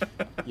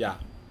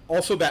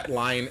 Also, that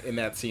line in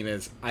that scene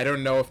is, I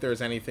don't know if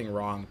there's anything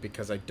wrong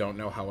because I don't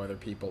know how other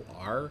people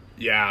are.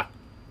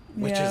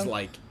 Which is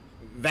like,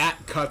 that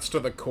cuts to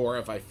the core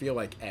of, I feel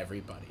like,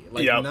 everybody.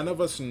 Like, none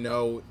of us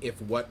know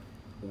if what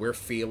we're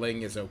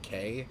feeling is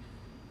okay,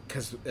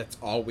 because that's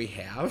all we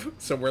have.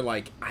 So we're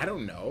like, I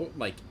don't know.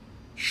 Like,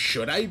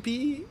 should I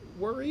be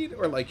worried?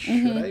 Or like,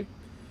 should I?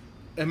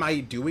 Am I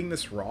doing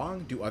this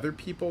wrong? Do other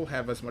people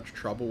have as much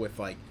trouble with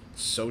like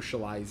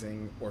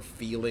socializing or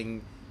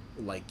feeling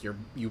like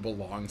you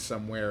belong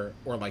somewhere,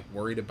 or like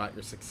worried about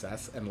your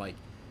success? And like,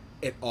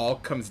 it all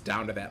comes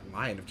down to that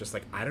line of just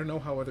like, I don't know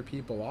how other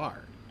people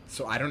are,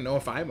 so I don't know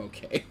if I'm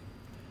okay.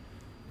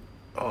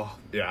 Oh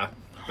yeah,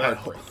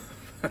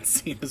 that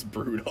scene is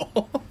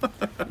brutal.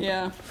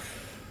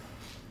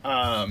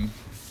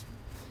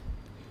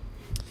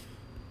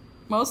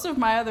 Most of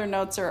my other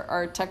notes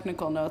are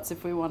technical notes,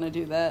 if we want to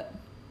do that.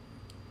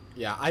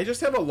 Yeah, I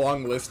just have a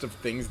long list of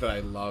things that I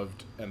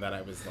loved and that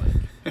I was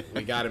like,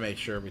 we got to make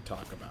sure we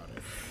talk about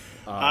it.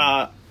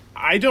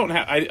 I don't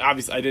have.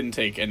 Obviously I didn't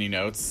take any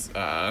notes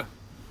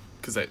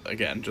because I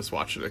again just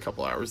watched it a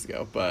couple hours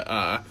ago. But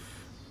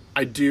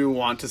I do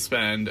want to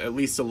spend at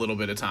least a little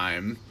bit of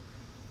time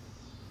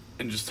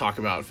and just talk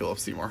about Philip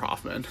Seymour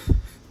Hoffman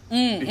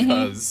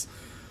because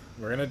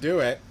we're gonna do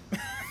it.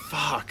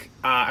 Fuck.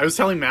 I was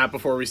telling Matt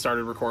before we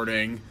started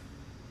recording,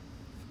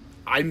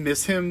 I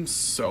miss him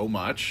so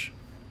much.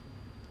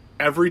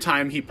 Every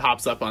time he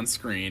pops up on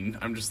screen,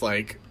 I'm just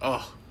like,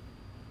 oh,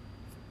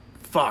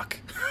 fuck.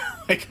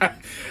 Like,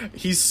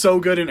 he's so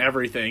good in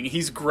everything.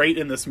 He's great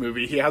in this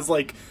movie. He has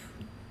like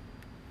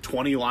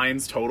 20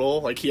 lines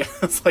total. Like, he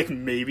has like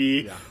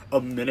maybe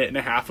a minute and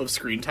a half of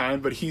screen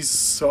time, but he's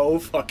so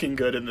fucking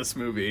good in this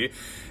movie.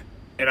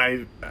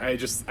 And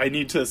I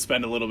need to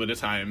spend a little bit of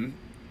time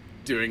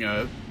doing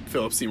a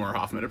Philip Seymour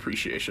Hoffman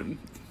appreciation.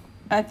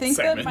 I think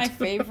segment. that my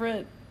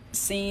favorite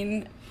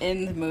scene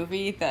in the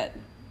movie that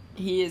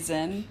he is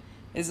in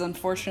is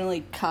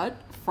unfortunately cut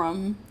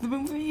from the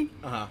movie.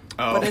 Uh-huh.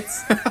 Oh. But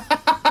it's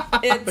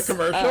The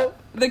commercial?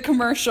 the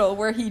commercial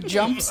where he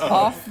jumps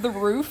off the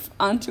roof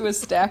onto a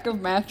stack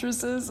of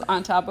mattresses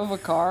on top of a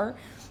car,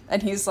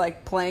 and he's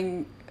like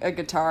playing a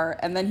guitar,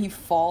 and then he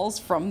falls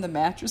from the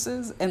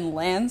mattresses and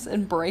lands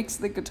and breaks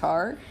the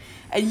guitar,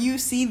 and you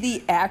see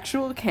the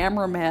actual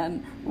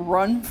cameraman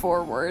run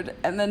forward,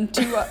 and then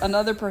to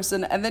another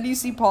person, and then you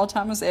see Paul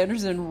Thomas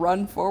Anderson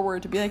run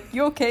forward to be like,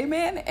 "You okay,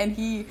 man?" And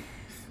he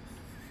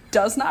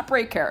does not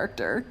break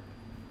character,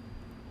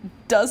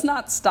 does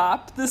not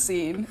stop the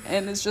scene,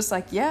 and is just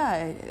like,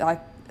 "Yeah, I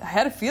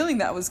had a feeling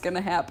that was going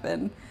to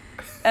happen."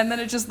 And then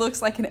it just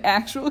looks like an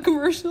actual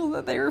commercial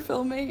that they were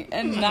filming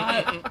and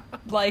not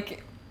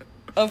like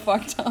a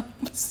fucked up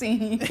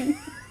scene.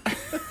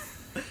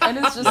 And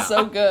it's just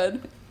so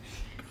good.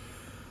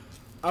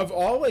 Of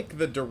all, like,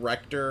 the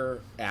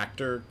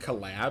director-actor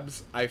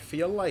collabs, I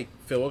feel like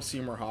Philip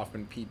Seymour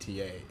Hoffman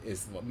PTA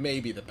is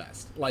maybe the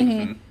best.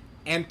 Like,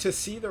 and to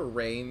see the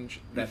range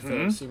that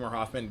Philip Seymour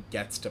Hoffman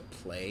gets to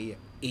play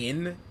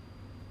in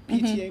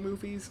PTA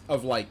movies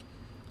of, like,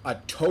 a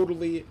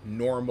totally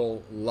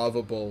normal,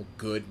 lovable,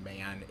 good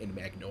man in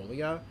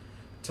Magnolia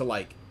to,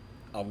 like,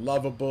 a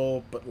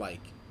lovable but, like,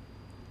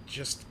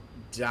 just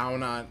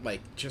down on, like,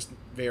 just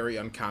very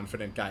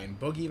unconfident guy in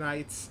Boogie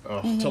Nights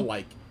to,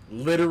 like,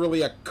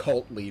 literally a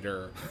cult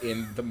leader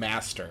in The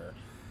Master.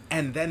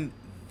 And then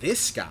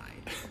this guy,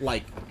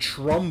 like,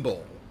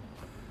 Trumbull,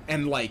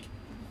 and, like,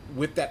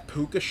 with that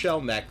puka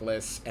shell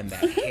necklace and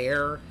that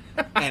hair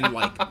and,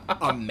 like,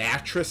 a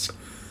mattress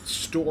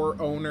store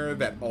owner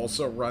that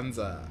also runs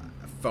a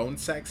phone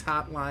sex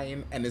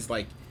hotline and is,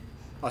 like,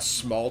 a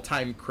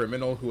small-time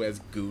criminal who has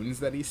goons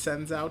that he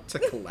sends out to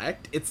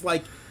collect. It's,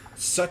 like,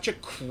 such a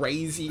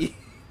crazy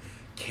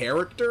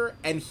character,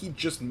 and he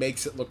just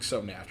makes it look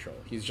so natural.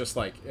 He's just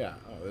like, yeah,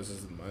 this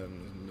is how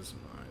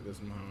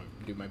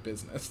I do my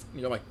business.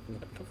 And you're like,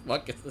 what the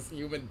fuck is this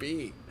human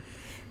being?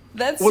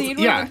 That scene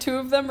where the two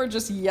of them are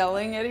just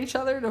yelling at each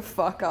other to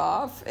fuck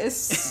off is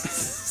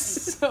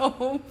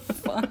so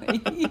funny.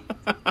 Did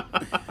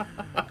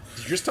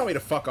you just tell me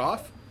to fuck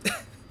off?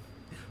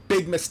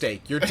 Big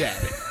mistake. You're dead.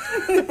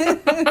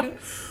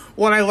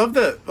 Well, and I love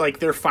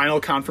their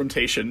final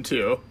confrontation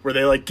too, where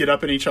they like get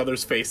up in each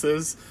other's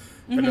faces,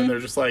 and then they're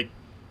just like,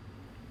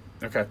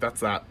 "Okay,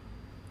 that's that."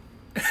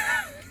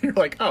 You're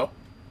like, "Oh,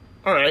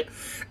 all right."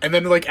 And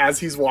then like as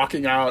he's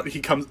walking out,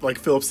 he comes like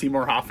Philip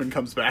Seymour Hoffman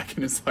comes back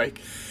and is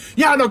like,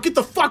 "Yeah, no, get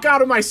the fuck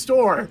out of my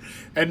store."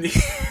 And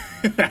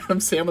Adam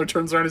Sandler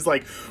turns around and is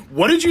like,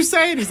 "What did you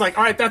say?" And he's like,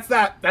 "All right, that's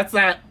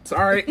that.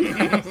 Sorry."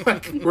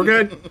 Like, we're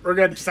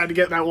good. Just had to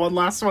get that one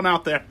last one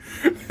out there.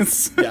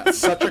 Yeah,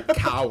 such a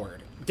coward.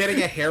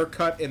 Getting a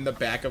haircut in the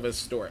back of his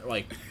store.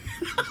 Like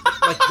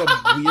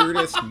the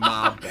weirdest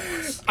mob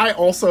boss. I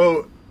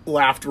also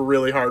laughed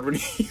really hard when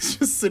he's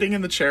just sitting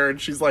in the chair and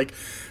she's like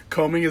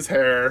combing his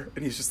hair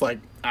and he's just like,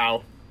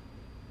 "Ow."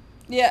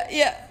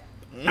 Yeah.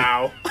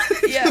 Ow.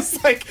 Yeah.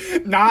 Just like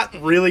not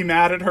really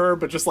mad at her,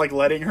 but just like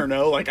letting her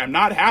know, like, I'm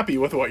not happy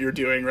with what you're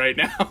doing right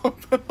now.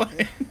 But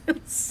like,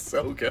 it's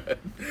so good.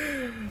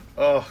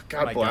 Oh,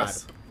 God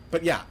bless. God.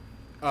 But yeah,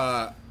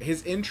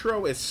 his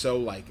intro is so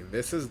like,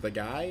 this is the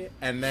guy,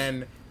 and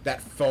then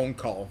that phone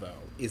call though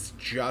is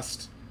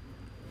just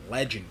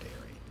legendary.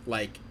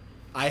 Like,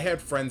 I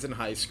had friends in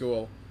high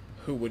school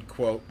who would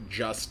quote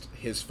just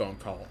his phone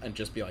call and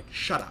just be like,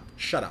 shut up,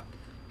 shut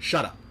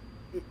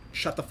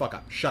the fuck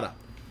up, shut up.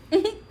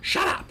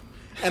 Shut up.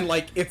 And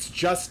like it's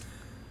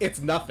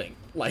nothing.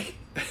 Like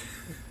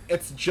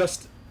it's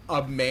just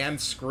a man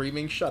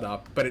screaming shut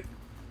up, but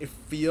it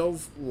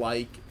feels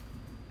like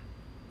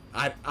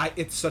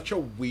it's such a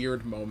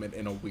weird moment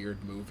in a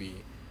weird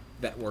movie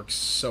that works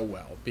so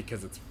well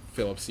because it's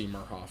Philip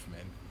Seymour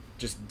Hoffman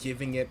just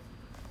giving it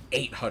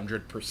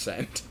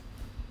 800%.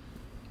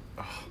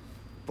 Oh,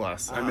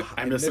 bless. I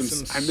miss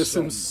him. I miss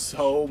him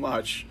so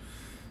much.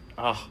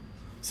 Oh.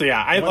 So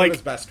yeah, one of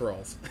his best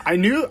roles. I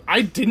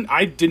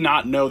did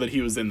not know that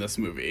he was in this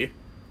movie.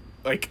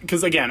 Like,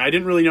 because again, I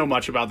didn't really know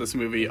much about this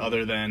movie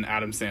other than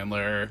Adam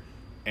Sandler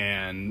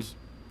and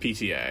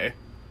PTA.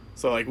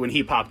 So like when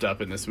he popped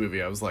up in this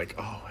movie, I was like,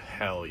 oh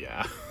hell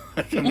yeah!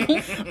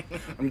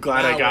 I'm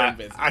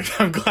glad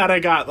I'm glad I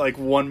got like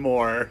one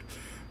more,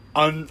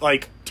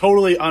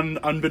 totally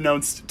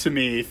unbeknownst to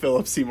me,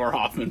 Philip Seymour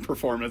Hoffman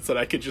performance that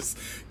I could just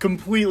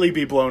completely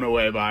be blown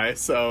away by.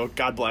 So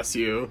God bless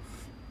you,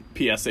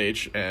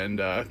 PSH and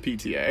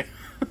PTA.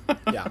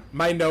 Yeah,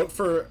 my note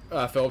for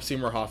Philip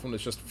Seymour Hoffman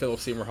is just Philip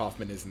Seymour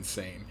Hoffman is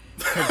insane.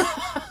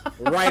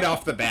 Right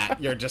off the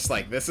bat, you're just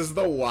like, this is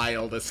the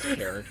wildest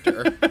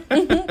character.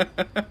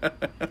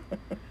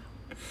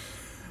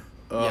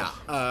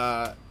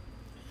 Yeah.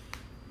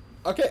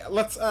 Okay,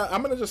 let's.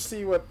 I'm gonna just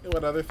see what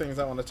other things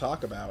I want to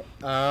talk about.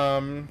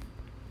 I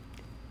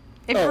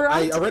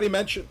already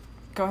mentioned.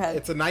 Go ahead.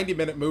 It's a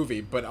 90-minute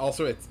movie, but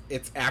also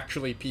it's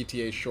actually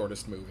PTA's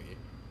shortest movie,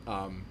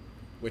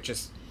 which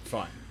is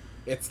fun.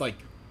 It's like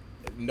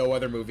no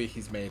other movie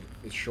he's made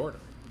is shorter.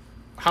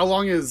 How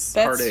long is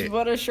Hard That's Eight?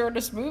 what a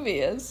shortest movie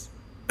is.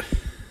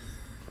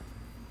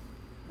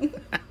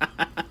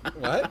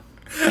 What?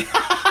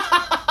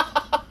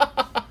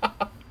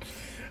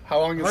 How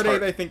long is Hard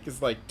Hard Eight, I think,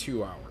 is like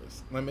 2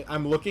 hours.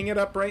 I'm looking it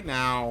up right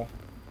now.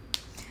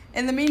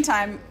 In the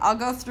meantime, I'll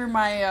go through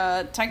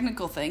my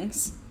technical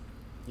things.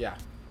 Yeah.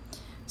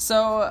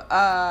 So,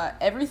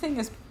 everything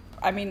is,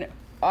 I mean,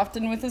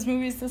 often with his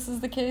movies this is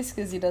the case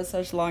because he does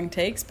such long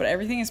takes, but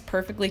everything is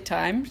perfectly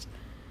timed.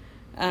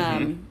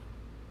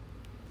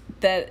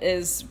 That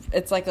is,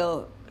 it's like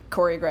a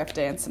choreographed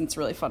dance, and it's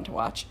really fun to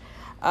watch.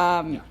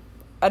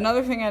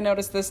 Another thing I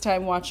noticed this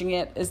time watching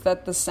it is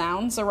that the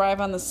sounds arrive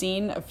on the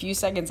scene a few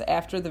seconds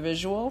after the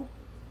visual.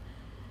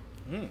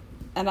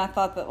 And I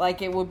thought that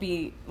like it would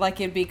be like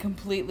it'd be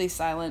completely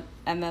silent,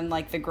 and then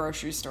like the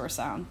grocery store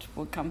sound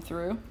would come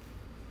through.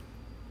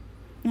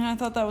 And I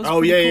thought that was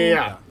pretty cool.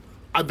 yeah.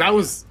 That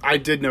was, I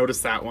did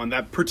notice that one,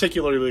 that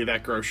particularly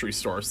that grocery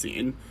store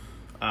scene.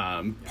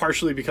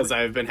 Partially because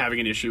I've been having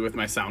an issue with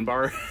my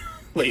soundbar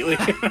lately,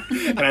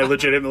 and I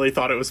legitimately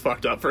thought it was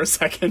fucked up for a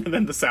second, and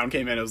then the sound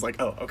came in. It was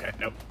like, oh, okay,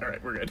 nope, all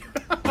right, we're good.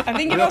 I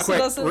think it Real also quick,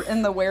 does it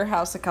in the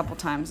warehouse a couple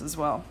times as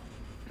well.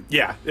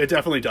 Yeah, it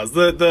definitely does.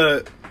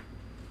 The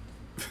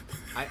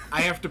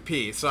I have to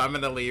pee, so I'm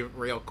gonna leave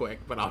real quick,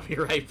 but I'll be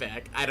right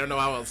back. I don't know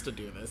how else to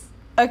do this.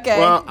 Okay,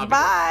 Well, bye.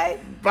 bye.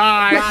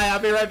 Bye, I'll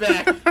be right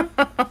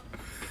back.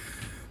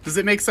 Does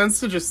it make sense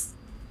to just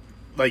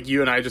like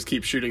you and I just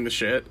keep shooting the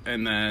shit,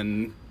 and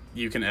then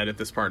you can edit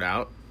this part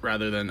out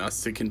rather than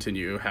us to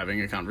continue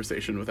having a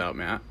conversation without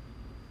Matt?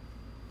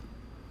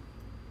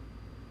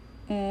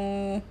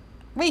 We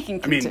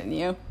can I mean-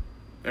 continue.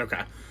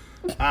 Okay.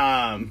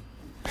 I'll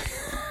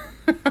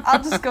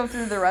just go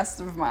through the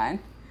rest of mine.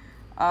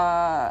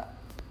 I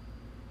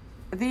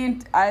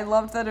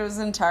loved that it was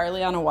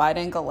entirely on a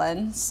wide-angle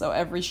lens, so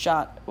every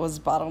shot was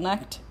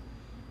bottlenecked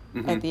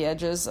at the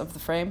edges of the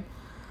frame.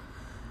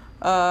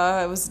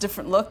 It was a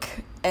different look,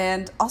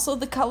 and also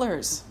the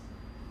colors.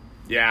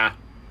 Yeah.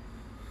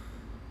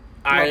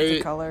 Love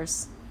the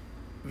colors.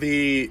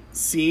 The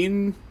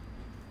scene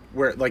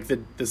where, like,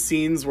 the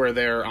scenes where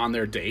they're on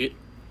their date,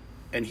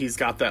 and he's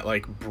got that,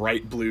 like,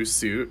 bright blue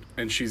suit,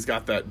 and she's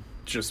got that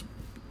just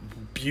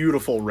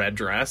beautiful red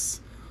dress.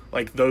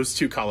 Like, those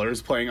two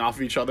colors playing off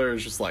of each other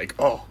is just like,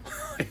 oh.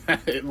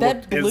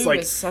 That blue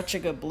like, is such a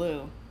good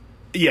blue.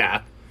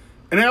 yeah.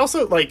 And I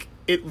also, like,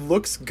 it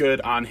looks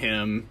good on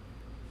him,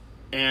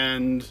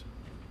 and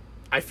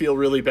I feel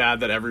really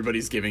bad that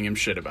everybody's giving him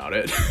shit about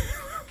it.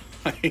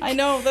 Like, I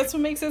know, that's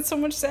what makes it so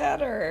much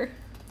sadder.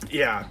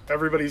 yeah,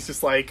 everybody's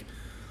just like,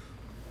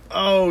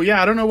 oh,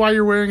 yeah, I don't know why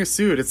you're wearing a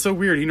suit. It's so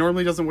weird. He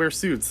normally doesn't wear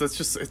suits. That's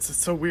just, it's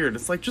so weird.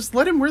 It's like, just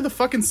let him wear the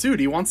fucking suit.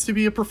 He wants to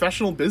be a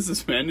professional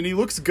businessman, and he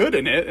looks good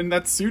in it, and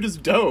that suit is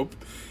dope,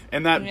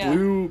 and that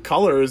blue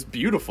color is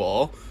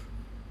beautiful.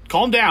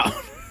 Calm down.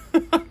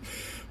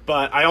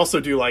 But I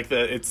also do like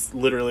that it's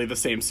literally the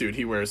same suit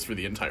he wears for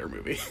the entire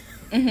movie.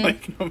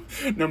 Like,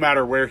 no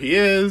matter where he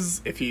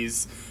is, if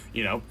he's,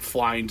 you know,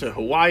 flying to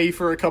Hawaii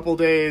for a couple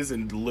days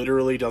and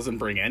literally doesn't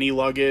bring any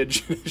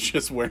luggage, is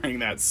just wearing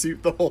that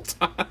suit the whole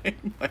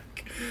time.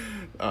 Like,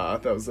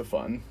 that was a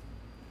fun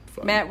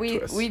Matt,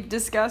 twist. we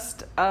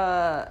discussed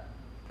that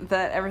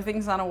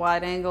everything's on a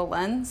wide-angle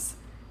lens,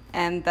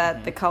 and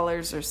that the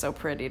colors are so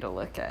pretty to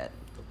look at.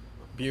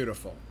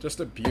 Beautiful. Just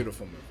a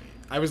beautiful movie.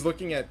 I was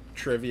looking at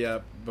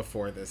trivia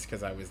before this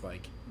because I was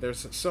like,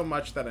 there's so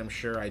much that I'm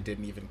sure I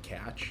didn't even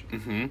catch.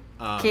 And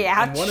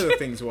one of the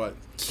things was...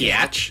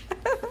 Catch.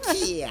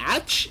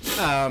 Catch!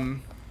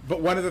 But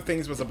one of the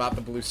things was about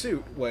the blue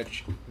suit,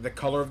 which the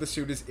color of the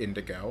suit is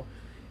indigo.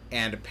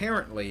 And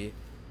apparently,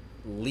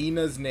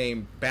 Lena's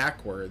name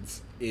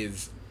backwards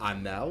is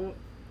Anel,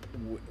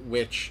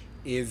 which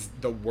is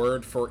the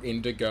word for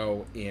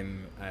indigo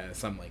in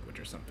some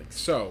language or something.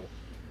 So,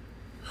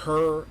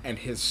 her and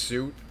his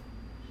suit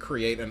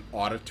create an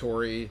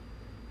auditory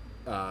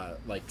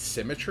like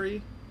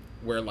symmetry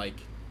where like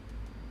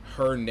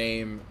her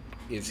name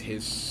is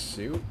his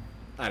suit.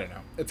 I don't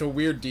know, it's a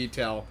weird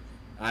detail.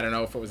 I don't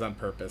know if it was on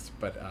purpose,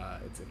 but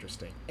it's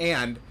interesting.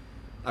 And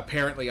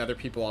apparently other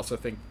people also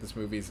think this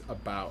movie's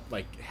about,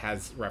 like,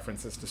 has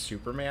references to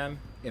Superman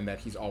in that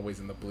he's always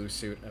in the blue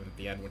suit, and at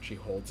the end when she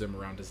holds him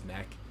around his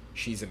neck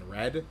she's in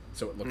red,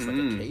 so it looks like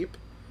a cape.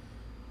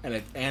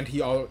 And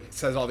he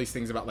says all these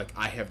things about, like,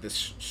 I have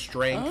this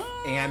strength,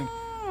 and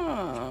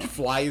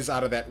flies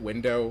out of that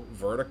window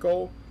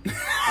vertical,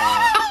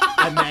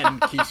 and then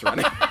keeps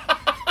running.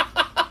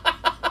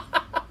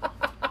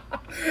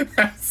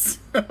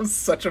 That was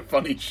such a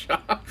funny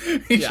shot.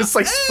 He's just,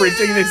 like,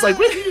 sprinting, and he's like,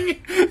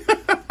 whee!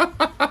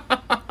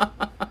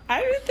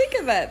 I didn't think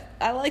of that.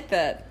 I like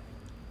that.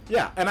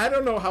 Yeah, and I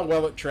don't know how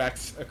well it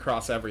tracks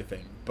across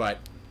everything, but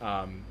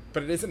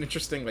it is an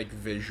interesting, like,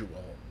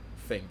 visual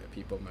thing that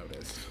people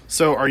notice.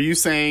 So are you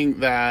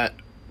saying that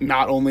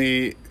not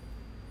only...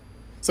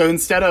 So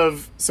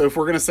if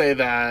we're going to say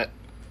that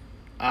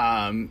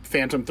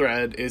Phantom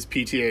Thread is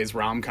PTA's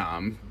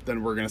rom-com,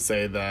 then we're going to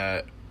say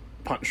that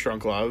Punch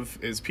Drunk Love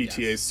is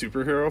PTA's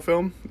superhero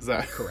film. Is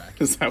that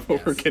correct? Is that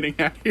what we're getting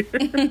at here?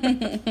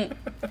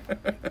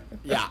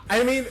 Yeah,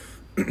 I mean,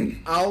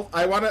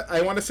 I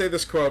want to say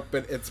this quote,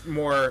 but it's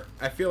more.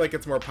 I feel like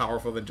it's more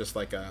powerful than just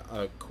like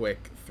a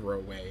quick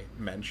throwaway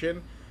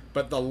mention.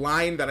 But the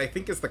line that I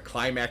think is the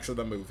climax of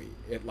the movie,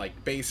 it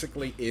like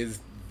basically is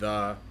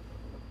the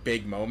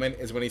big moment,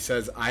 is when he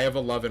says, "I have a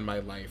love in my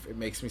life. It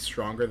makes me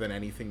stronger than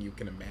anything you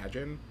can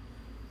imagine,"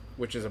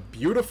 which is a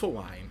beautiful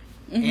line.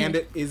 And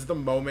it is the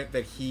moment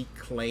that he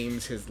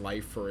claims his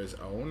life for his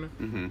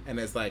own and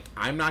is like,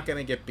 I'm not going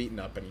to get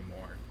beaten up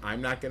anymore.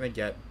 I'm not going to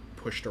get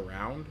pushed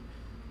around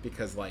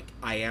because, like,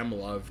 I am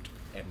loved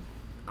and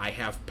I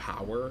have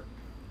power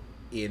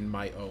in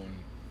my own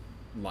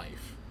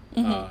life.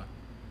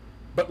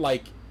 But,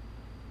 like,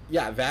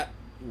 yeah, that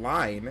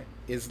line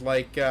is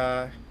like,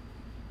 I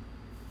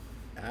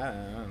don't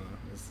know,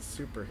 it's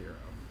a superhero,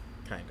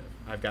 kind of.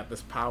 I've got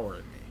this power in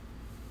me.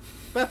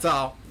 That's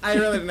all. I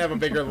really didn't have a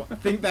bigger... I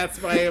think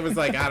that's why it was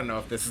like, I don't know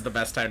if this is the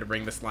best time to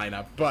bring this line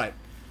up, but,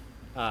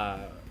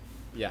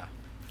 yeah.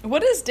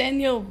 What does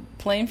Daniel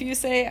Plainview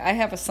say? I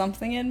have a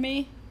something in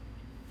me?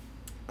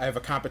 I have a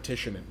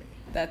competition in me.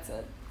 That's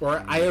it.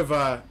 Or I have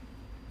a...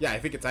 Yeah, I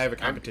think it's I have a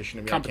competition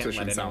in me. Competition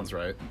I can't let sounds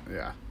right.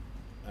 Yeah.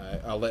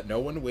 I'll let no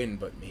one win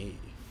but me.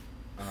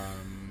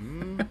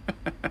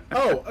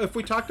 Oh, if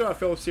we talked about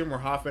Philip Seymour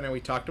Hoffman and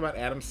we talked about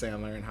Adam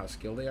Sandler and how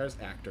skilled they are as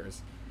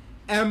actors,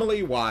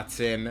 Emily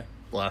Watson...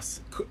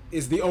 Bless.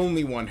 Is the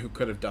only one who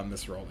could have done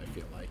this role, I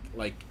feel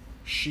like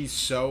she's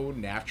so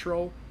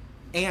natural.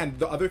 And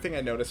the other thing I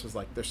noticed was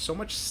like there's so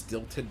much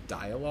stilted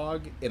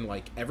dialogue in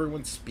like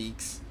everyone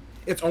speaks.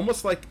 It's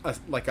almost like a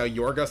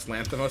Yorgos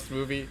Lanthimos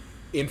movie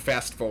in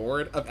Fast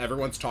Forward of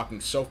everyone's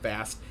talking so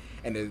fast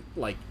and it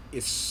like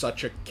is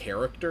such a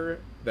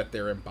character that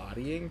they're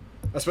embodying,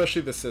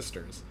 especially the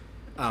sisters.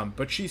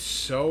 But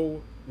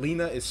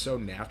Lena is so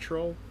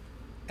natural,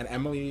 and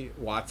Emily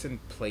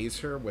Watson plays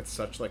her with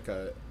such like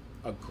a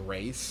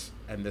grace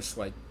and this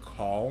like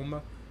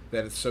calm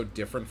that it's so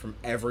different from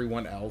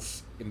everyone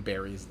else in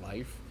Barry's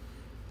life,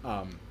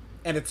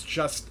 and it's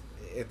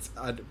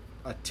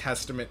a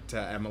testament to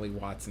Emily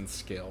Watson's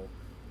skill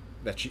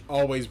that she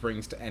always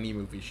brings to any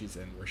movie she's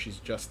in, where she's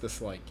just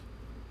this like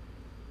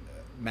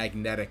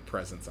magnetic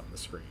presence on the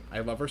screen.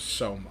 I love her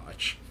so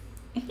much.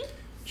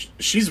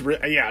 She's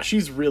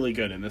really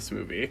good in this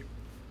movie.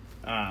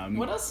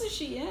 What else is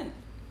she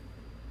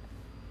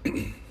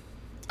in?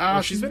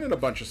 She's been in a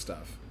bunch of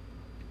stuff.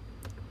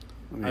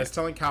 I was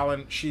telling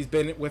Colin she's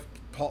been with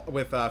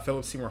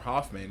Philip Seymour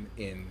Hoffman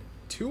in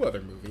 2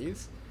 other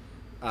movies.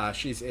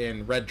 She's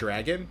in Red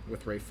Dragon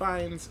with Ralph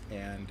Fiennes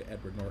and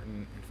Edward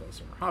Norton and Philip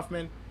Seymour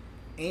Hoffman,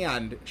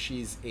 and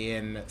she's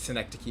in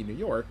Synecdoche, New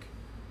York,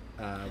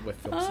 with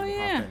Philip Seymour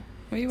Hoffman.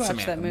 We watched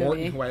Samantha that movie.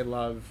 Morton, who I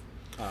love,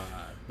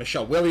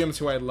 Michelle Williams,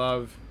 who I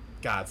love.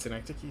 God,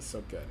 Synecdoche's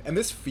so good, and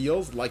this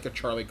feels like a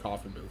Charlie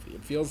Kaufman movie.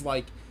 It feels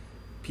like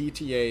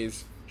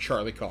PTA's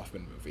Charlie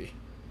Kaufman movie.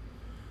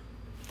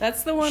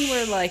 That's the one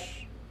where, like,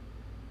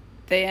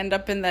 they end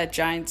up in that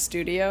giant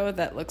studio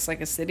that looks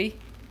like a city?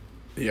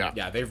 Yeah.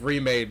 Yeah, they've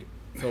remade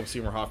Philip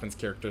Seymour Hoffman's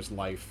character's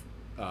life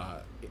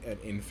an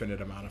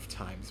infinite amount of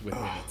times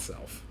within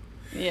itself.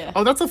 Yeah.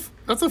 Oh,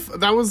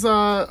 that was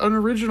an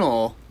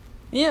original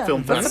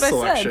film that's fest what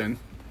selection. I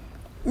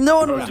said. No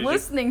one was did you?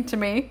 listening to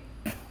me.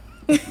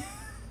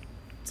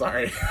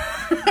 Sorry.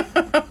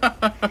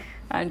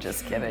 I'm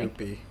just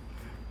kidding.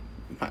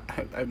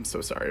 I'm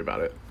so sorry about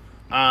it.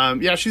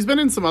 Yeah, she's been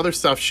in some other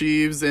stuff.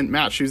 She was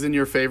in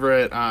your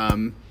favorite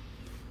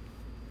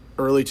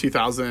early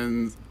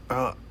 2000s.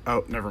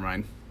 Oh, never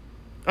mind.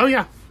 Oh,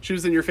 yeah. She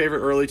was in your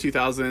favorite early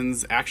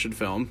 2000s action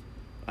film,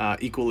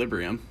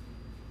 Equilibrium.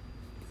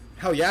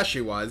 Hell yeah, she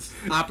was.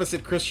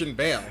 Opposite Christian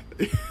Bale.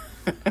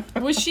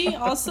 Was she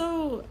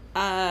also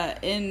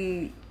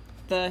in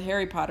the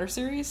Harry Potter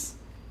series?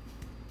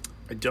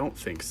 I don't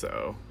think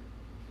so.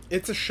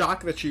 It's a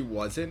shock that she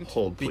wasn't.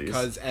 Hold, please.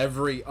 Because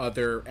every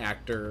other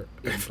actor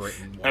in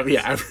Britain was.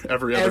 Yeah,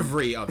 every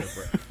other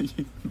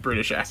Britain.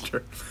 British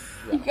actor.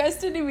 You guys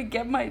didn't even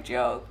get my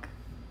joke.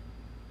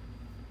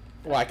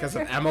 Why? Because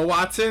of Emma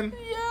Watson?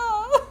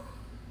 Yeah.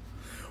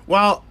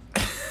 Well,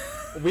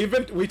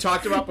 we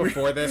talked about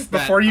before this.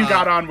 Before you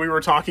got on, we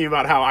were talking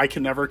about how I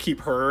can never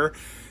keep her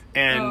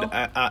and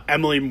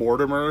Emily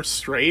Mortimer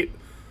straight.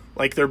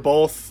 Like, they're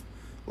both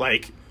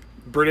like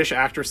British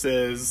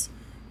actresses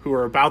who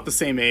are about the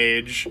same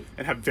age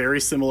and have very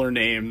similar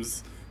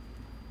names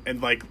and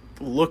like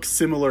look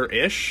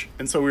similar-ish.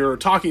 And so we were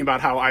talking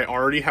about how I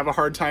already have a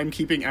hard time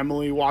keeping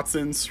Emily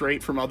Watson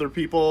straight from other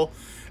people.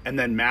 And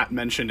then Matt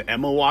mentioned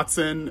Emma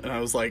Watson, and I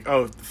was like,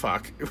 oh,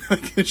 fuck.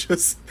 It's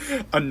just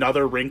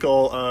another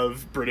wrinkle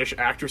of British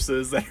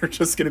actresses that are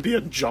just going to be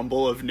a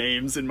jumble of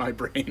names in my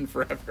brain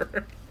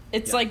forever.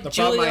 It's like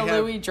Julia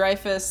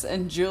Louis-Dreyfus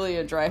and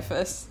Julia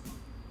Dreyfus.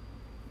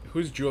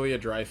 Who's Julia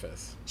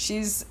Dreyfus?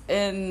 She's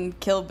in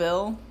Kill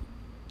Bill.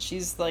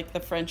 She's like the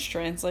French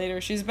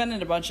translator. She's been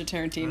in a bunch of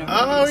Tarantino movies.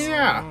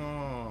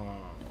 Oh,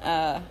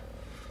 yeah.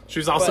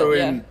 She's also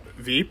in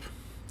Veep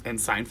and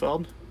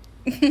Seinfeld.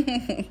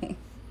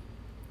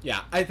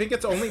 Yeah, I think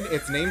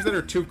it's names that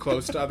are too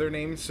close to other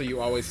names, so you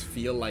always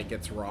feel like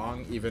it's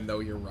wrong, even though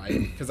you're right.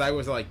 Because I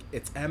was like,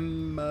 it's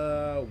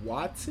Emma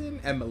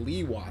Watson,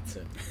 Emily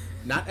Watson,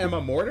 not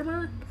Emma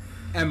Mortimer,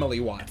 Emily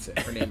Watson.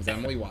 Her name's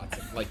Emily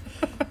Watson. Like,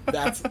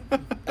 that's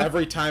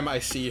every time I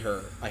see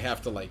her, I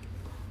have to like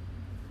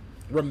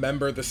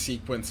remember the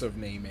sequence of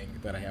naming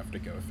that I have to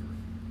go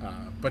through.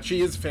 But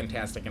she is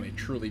fantastic, and I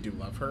truly do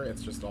love her.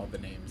 It's just all the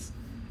names,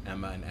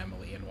 Emma and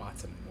Emily and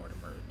Watson and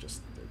Mortimer,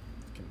 just they're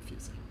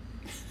confusing.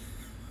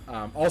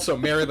 Also,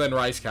 Marilyn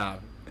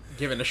Rice-Cobb,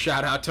 giving a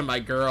shout out to my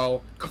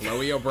girl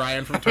Chloe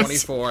O'Brien from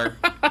 24,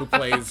 who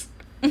plays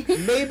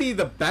maybe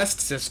the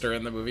best sister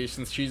in the movie,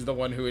 since she's the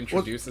one who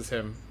introduces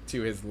him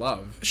to his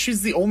love.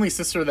 She's the only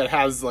sister that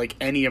has like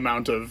any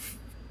amount of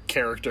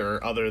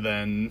character other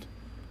than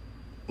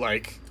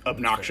like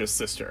obnoxious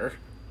sister,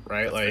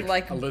 right?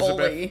 Like Elizabeth.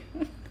 bully.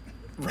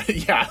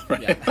 Right, yeah,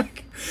 right. Yeah.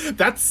 Like,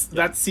 that's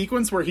that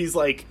sequence where he's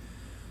like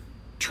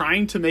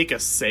trying to make a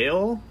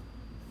sale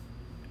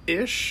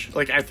ish.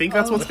 Like, I think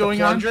that's what's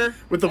going on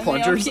with the And they all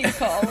plungers. keep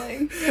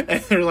calling.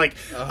 And they're like,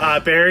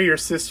 Barry, your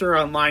sister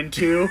on line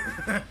 2.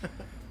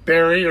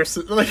 Barry, your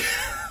like,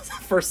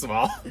 first of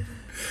all,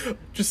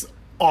 just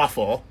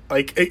awful.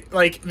 Like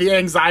the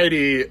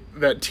anxiety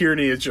that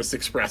Tierney is just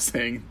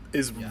expressing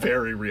is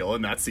very real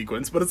in that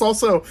sequence. But it's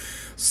also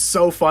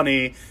so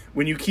funny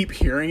when you keep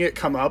hearing it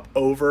come up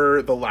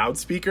over the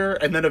loudspeaker,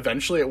 and then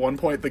eventually at one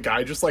point the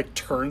guy just like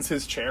turns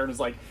his chair and is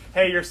like,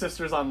 hey, your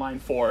sister's on line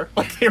 4.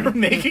 Like, they were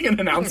making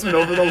an announcement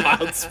over the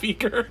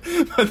loudspeaker,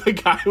 but the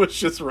guy was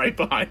just right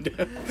behind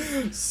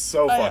him.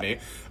 So funny.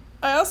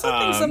 I also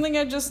think something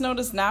I just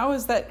noticed now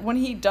is that when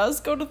he does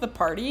go to the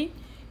party,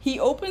 he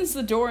opens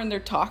the door and they're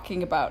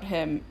talking about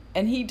him,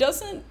 and he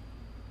doesn't...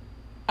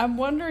 I'm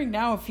wondering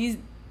now if he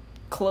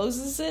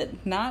closes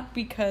it, not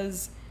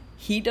because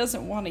he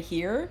doesn't want to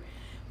hear,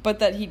 but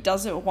that he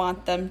doesn't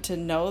want them to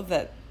know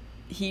that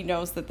he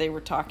knows that they were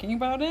talking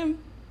about him,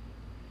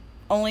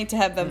 only to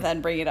have them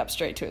then bring it up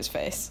straight to his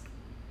face.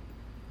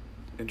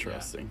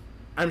 Interesting.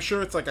 I'm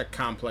sure it's like a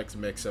complex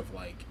mix of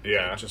like,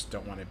 Yeah. I just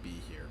don't want to be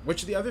here.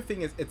 Which the other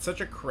thing is, it's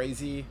such a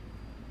crazy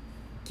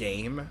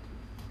game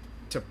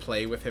to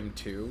play with him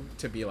too,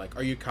 to be like,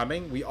 are you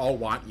coming? We all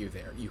want you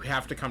there. You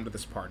have to come to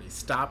this party.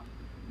 Stop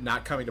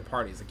not coming to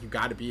parties. Like, you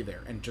got to be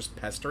there. And just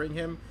pestering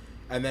him.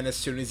 And then as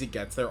soon as he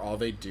gets there, all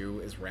they do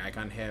is rag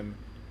on him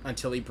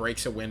until he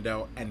breaks a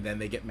window, and then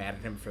they get mad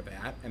at him for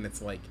that. And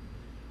it's like,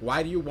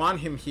 why do you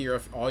want him here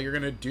if all you're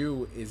going to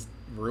do is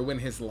ruin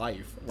his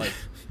life? Like,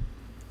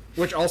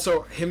 which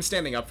also, him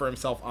standing up for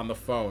himself on the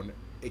phone,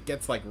 it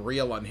gets like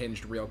real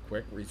unhinged real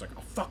quick, where he's like,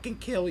 I'll fucking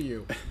kill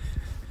you.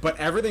 But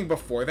everything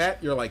before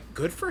that, you're like,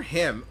 good for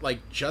him.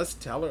 Like,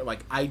 just tell her,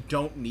 like, I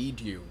don't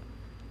need you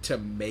to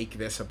make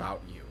this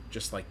about you.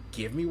 Just like,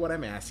 give me what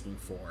I'm asking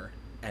for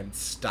and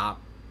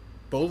stop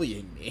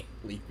bullying me.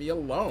 Leave me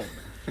alone.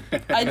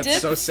 It's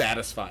so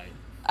satisfying.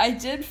 I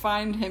did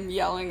find him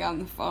yelling on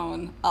the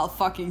phone, I'll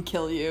fucking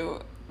kill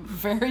you,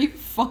 very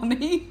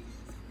funny.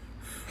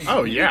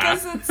 Oh, yeah.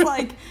 Because it's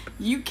like,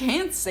 you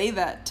can't say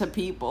that to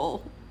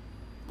people,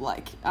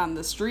 like, on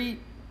the street.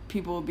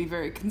 People will be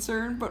very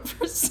concerned, but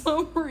for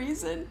some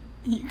reason,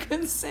 you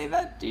can say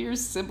that to your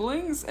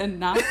siblings and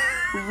not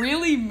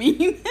really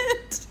mean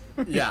it.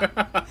 Yeah.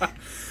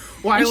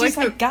 Well, And she's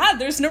like, God,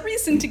 there's no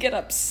reason to get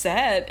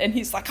upset. And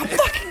he's like, I'll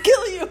fucking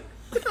kill you.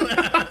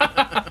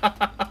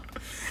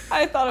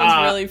 I thought it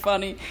was really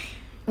funny.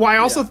 Well, I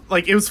also,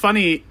 like, it was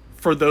funny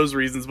for those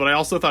reasons, but I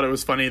also thought it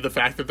was funny the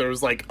fact that there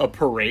was, like, a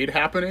parade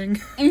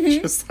happening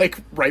just, like,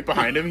 right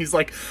behind him. He's,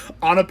 like,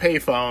 on a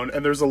payphone,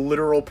 and there's a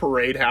literal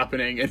parade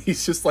happening, and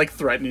he's just, like,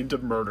 threatening to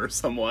murder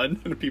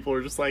someone. And people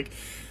are just like,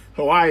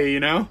 Hawaii, you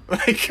know?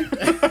 Like...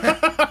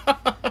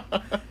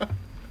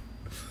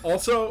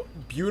 Also,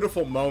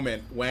 beautiful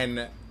moment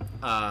when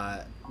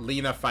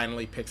Lena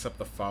finally picks up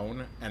the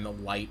phone and the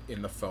light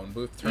in the phone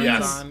booth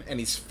turns on, and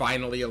he's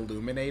finally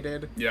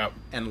illuminated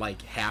and,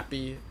 like,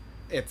 happy.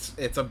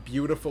 It's a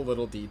beautiful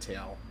little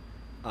detail.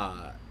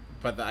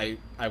 But I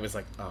was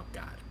like, oh,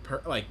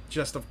 God. Like,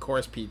 just, of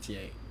course,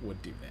 PTA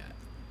would do that.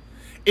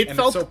 It's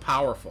so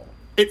powerful.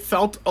 It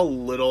felt a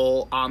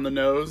little on the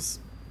nose,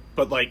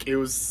 but, like, it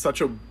was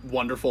such a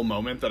wonderful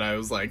moment that I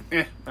was like,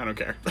 I don't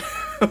care.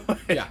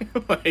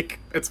 Like,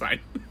 it's fine.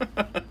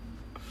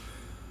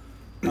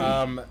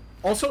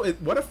 Also,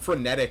 what a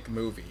frenetic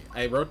movie.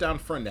 I wrote down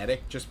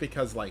frenetic just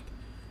because, like,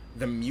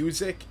 the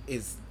music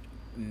is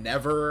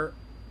never...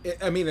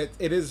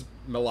 it is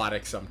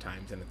melodic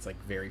sometimes, and it's, like,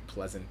 very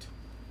pleasant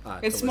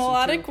It's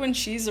melodic when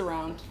she's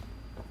around.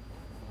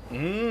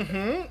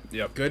 Mm-hmm.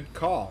 Yep. Good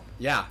call.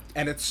 Yeah.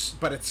 And it's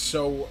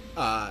so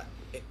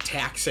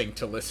taxing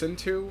to listen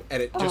to,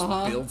 and it just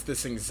builds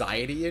this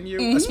anxiety in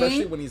you,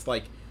 especially when he's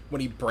like,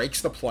 when he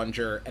breaks the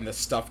plunger and the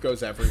stuff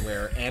goes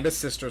everywhere, and his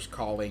sister's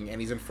calling, and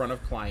he's in front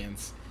of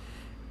clients,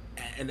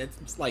 and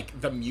it's like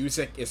the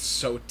music is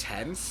so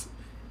tense.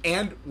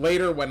 And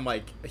later when,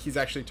 like, he's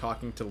actually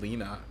talking to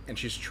Lena and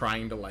she's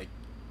trying to, like,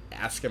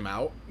 ask him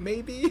out,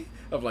 maybe,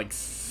 of like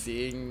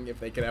seeing if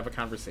they could have a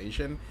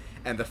conversation.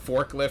 And the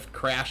forklift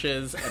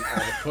crashes, and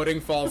all the pudding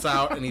falls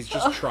out, and he's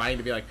just trying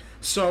to be like,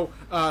 so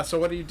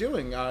what are you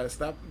doing?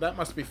 So that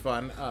must be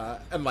fun.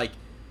 And like,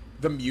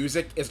 the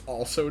music is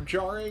also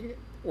jarring,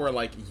 or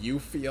like you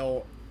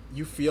feel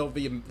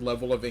the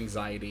level of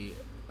anxiety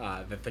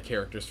that the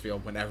characters feel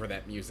whenever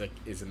that music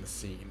is in the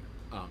scene.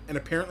 And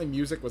apparently,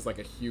 music was like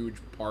a huge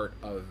part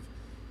of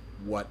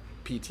what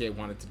PTA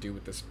wanted to do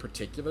with this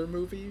particular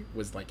movie,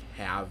 was like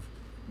have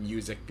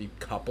music be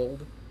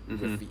coupled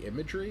with the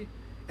imagery.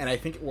 And I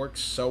think it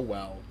works so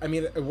well. I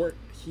mean,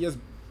 he has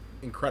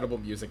incredible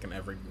music in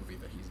every movie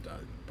that he's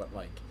done, but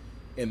like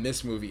in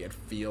this movie, it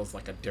feels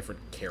like a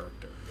different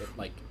character. It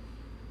like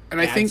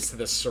adds to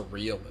the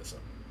surrealism.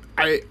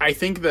 I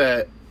think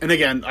that, and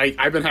again,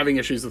 I've been having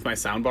issues with my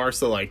soundbar,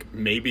 so like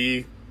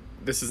maybe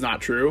this is not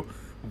true,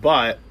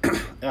 but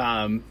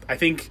I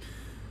think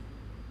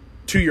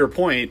to your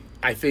point,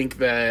 I think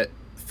that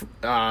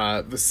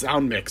the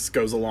sound mix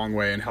goes a long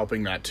way in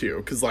helping that too,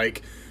 because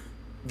like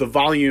the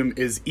volume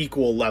is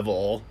equal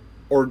level,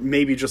 or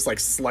maybe just like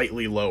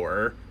slightly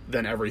lower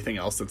than everything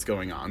else that's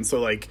going on.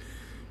 So like,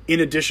 in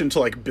addition to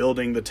like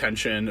building the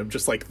tension of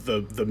just like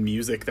the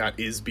music that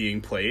is being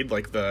played,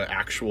 like the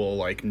actual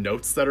like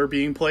notes that are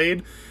being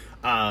played,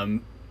 the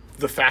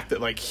fact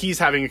that like he's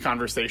having a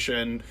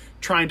conversation,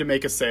 trying to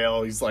make a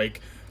sale, he's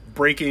like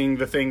breaking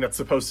the thing that's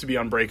supposed to be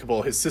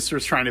unbreakable, his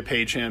sister's trying to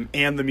page him,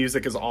 and the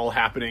music is all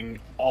happening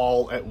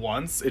all at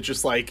once. It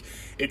just like,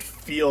 it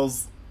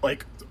feels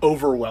like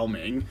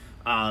overwhelming.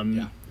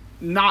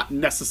 Not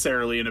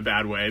necessarily in a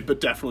bad way,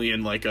 but definitely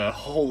in like a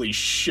holy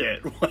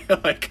shit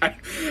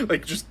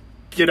like just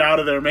get out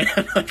of there, man.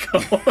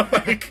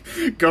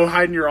 Go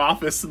hide in your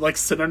office and like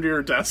sit under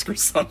your desk or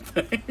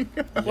something.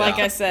 Like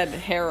I said,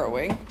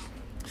 harrowing.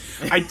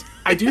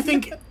 I do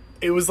think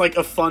it was like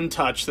a fun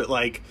touch that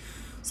like,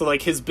 so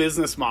like his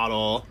business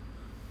model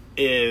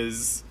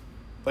is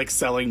like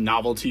selling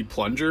novelty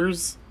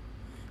plungers,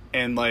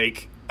 and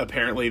like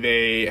apparently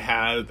they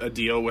had a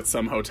deal with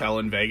some hotel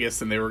in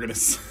Vegas, and they were gonna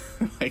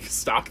like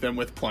stock them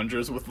with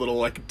plungers with little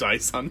like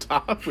dice on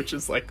top, which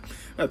is like,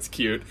 that's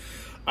cute.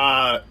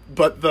 But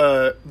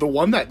the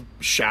one that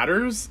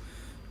shatters,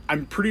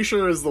 I'm pretty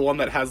sure is the one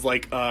that has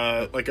like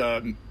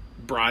a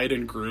bride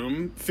and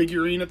groom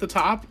figurine at the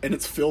top, and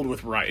it's filled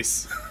with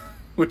rice.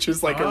 Which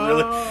is like a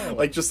really,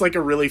 like just like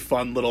a really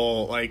fun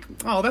little like,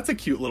 oh, that's a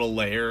cute little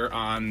layer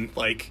on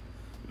like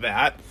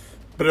that.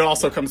 But it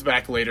also comes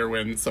back later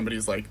when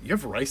somebody's like, you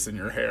have rice in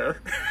your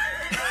hair.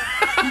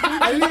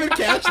 I didn't even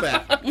catch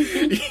that.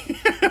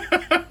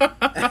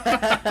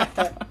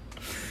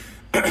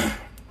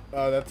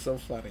 Oh, that's so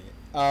funny.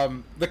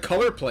 The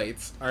color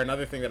plates are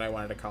another thing that I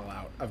wanted to call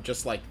out, of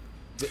just like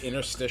the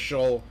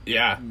interstitial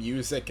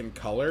music and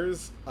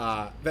colors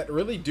that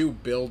really do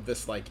build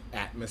this like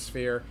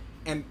atmosphere.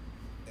 And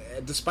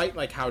despite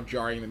like how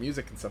jarring the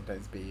music can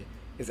sometimes be,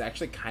 is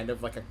actually kind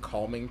of like a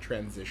calming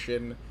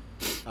transition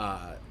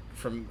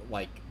from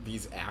like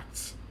these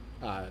acts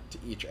to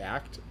each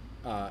act,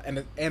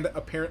 and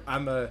apparent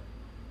on the,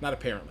 not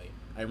apparently,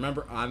 I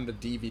remember on the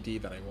DVD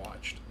that I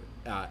watched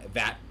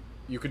that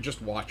you could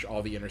just watch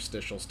all the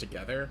interstitials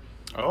together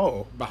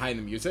behind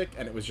the music,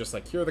 and it was just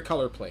like, here are the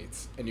color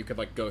plates, and you could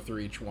like go through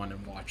each one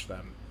and watch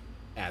them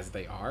as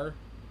they are,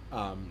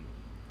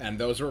 and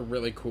those were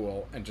really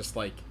cool. And just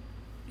like,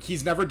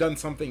 he's never done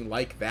something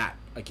like that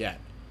again.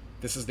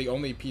 This is the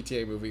only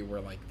PTA movie where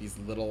like these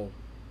little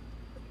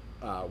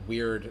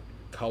weird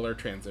color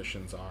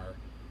transitions are,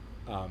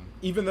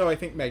 even though I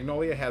think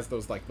Magnolia has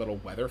those like little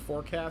weather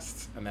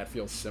forecasts, and that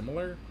feels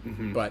similar,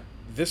 but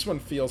this one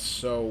feels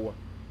so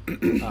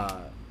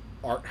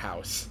art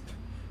house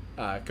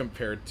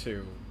compared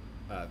to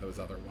those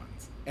other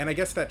ones. And I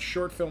guess that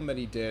short film that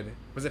he did,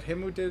 was it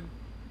him who did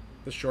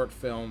the short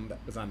film that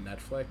was on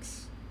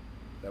Netflix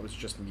that was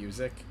just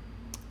music?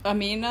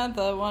 Amina,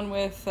 the one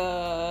with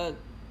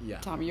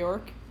Tom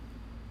York?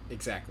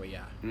 Exactly,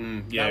 yeah.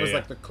 That was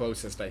like the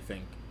closest, I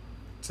think,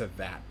 to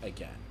that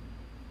again.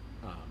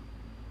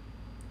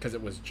 Because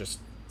it was just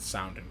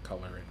sound and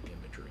color and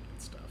imagery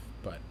and stuff.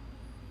 But,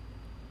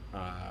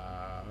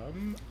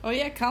 oh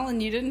yeah,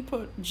 Colin, you didn't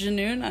put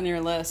Junoon on your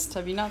list.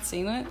 Have you not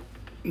seen it?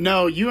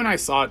 No, you and I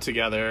saw it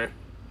together.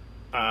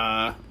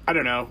 I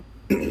don't know.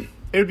 It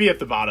would be at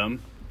the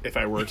bottom if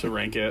I were to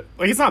rank it.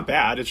 Like, it's not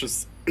bad. It's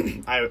just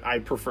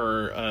I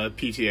prefer a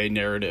PTA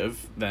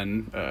narrative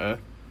than a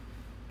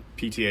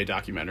PTA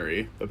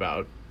documentary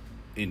about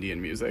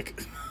Indian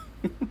music.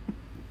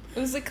 It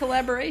was a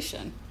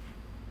collaboration.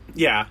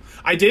 Yeah,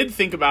 I did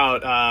think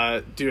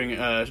about doing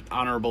an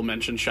honorable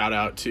mention shout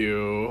out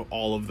to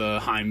all of the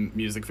Haim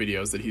music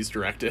videos that he's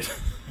directed.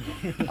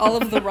 All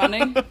of the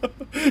running?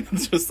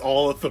 Just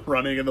all of the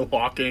running and the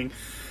walking.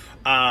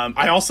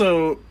 I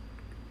also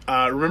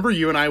remember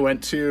you and I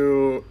went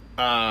to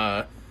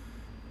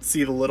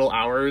see The Little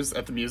Hours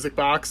at the Music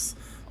Box.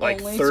 Like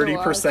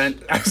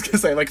 30%, I was gonna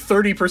say like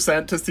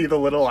 30% to see The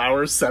Little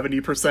Hours,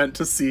 70%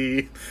 to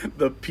see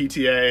the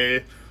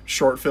PTA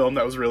short film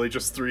that was really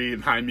just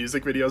 3 Haim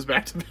music videos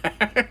back to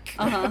back.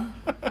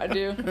 I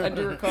do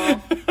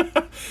recall.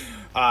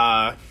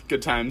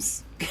 Good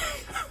times.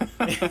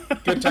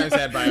 Good times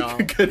had by all.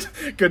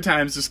 Good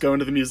times just going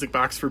to the music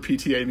box for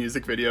PTA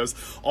music videos.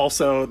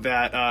 Also,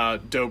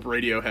 that dope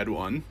Radiohead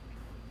one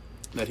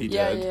that he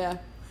did. Yeah.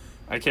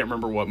 I can't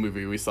remember what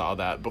movie we saw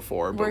that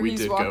before, but Where we he's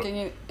did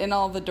walking in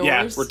all the doors.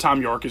 Yeah, where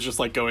Tom York is just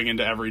like going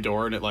into every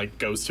door and it like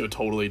goes to a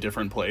totally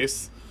different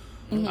place.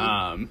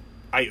 Mm-hmm.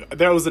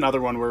 There was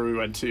another one where we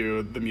went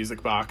to the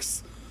music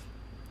box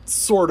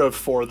sort of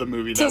for the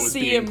movie that was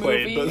being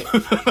played,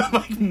 but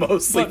like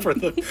mostly for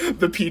the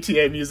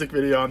PTA music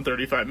video on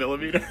 35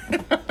 millimeter.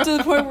 To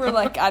the point where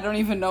like I don't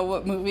even know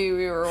what movie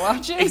we were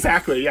watching.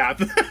 Exactly, yeah.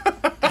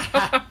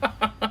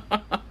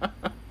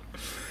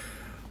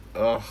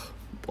 Oh,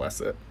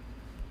 bless it.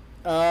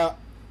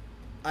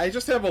 I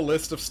just have a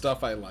list of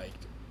stuff I liked.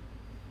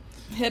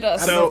 Hit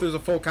us. I don't know if there's a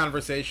full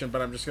conversation,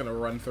 but I'm just going to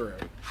run through.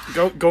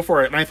 Go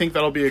for it, and I think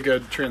that'll be a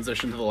good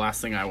transition to the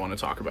last thing I want to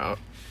talk about.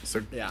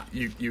 So yeah,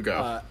 you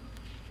go.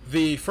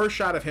 The first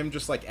shot of him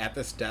just like at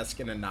this desk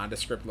in a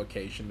nondescript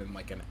location in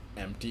like an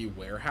empty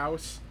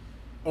warehouse,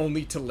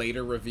 only to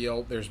later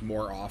reveal there's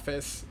more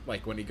office.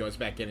 Like when he goes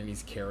back in and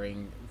he's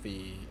carrying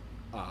the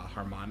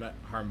harmonium.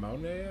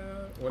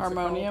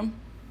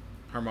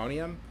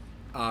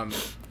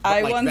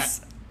 I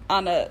once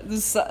on a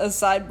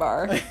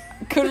sidebar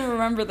couldn't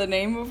remember the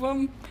name of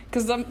them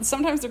because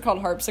sometimes they're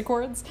called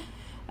harpsichords.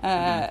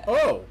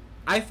 Oh,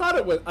 I thought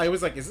it was. I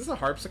was like, "Is this a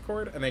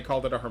harpsichord?" And they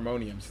called it a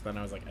harmonium. So then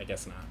I was like, "I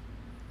guess not."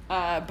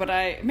 But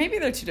maybe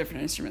they're 2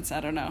 different instruments. I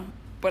don't know.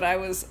 But I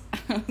was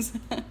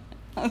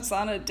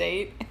on a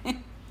date.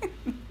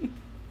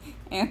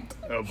 And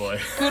oh boy.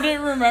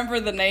 Couldn't remember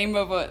the name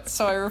of it,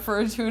 so I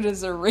referred to it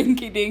as a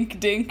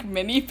rinky-dink-dink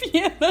mini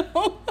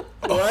piano.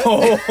 What?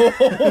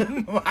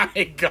 Oh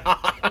my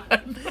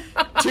god.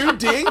 2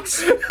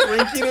 dinks?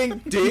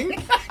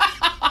 Rinky-dink-dink?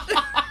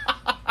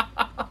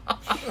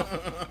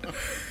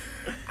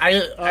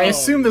 I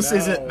assume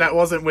that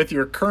wasn't with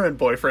your current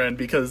boyfriend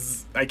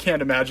because I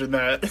can't imagine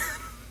that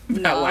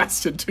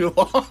lasted too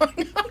long.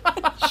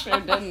 Sure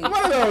didn't.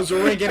 One of those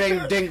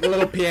rinky-dink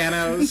little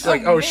pianos.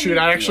 Like, oh shoot,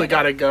 I actually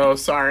gotta go,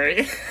 sorry.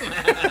 A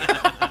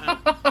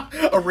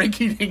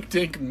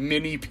rinky-dink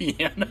mini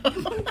piano.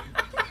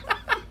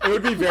 It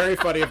would be very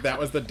funny if that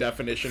was the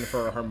definition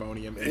for a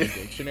harmonium in the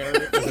dictionary.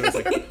 It was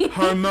like,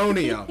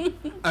 harmonium,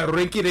 a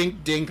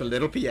rinky-dink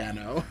little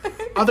piano.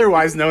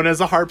 Otherwise known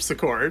as a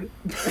harpsichord.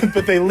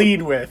 But they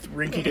lead with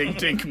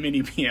rinky-dink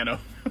mini piano.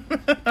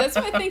 That's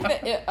why I think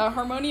that a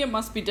harmonium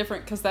must be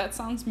different because it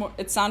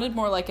sounded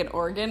more like an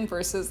organ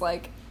versus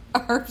like a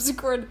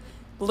harpsichord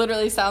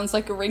literally sounds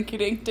like a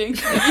rinky-dink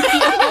mini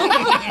piano.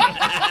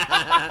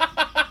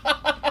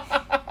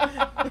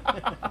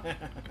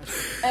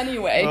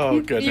 Anyway,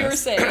 you were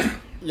saying.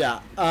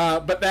 Yeah,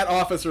 but that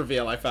office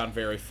reveal I found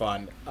very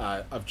fun,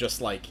 of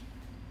just like,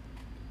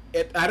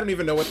 I don't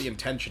even know what the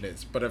intention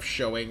is, but of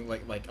showing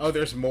like oh,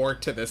 there's more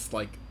to this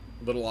like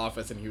little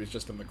office and he was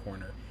just in the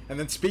corner. And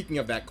then speaking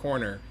of that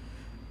corner,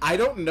 I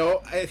don't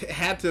know, it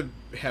had to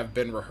have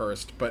been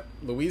rehearsed, but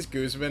Luis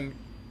Guzman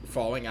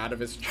falling out of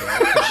his chair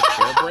because the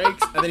chair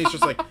breaks, and then he's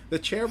just like, the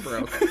chair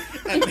broke,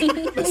 and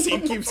the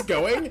scene keeps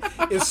going,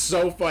 is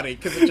so funny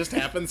because it just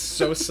happens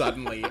so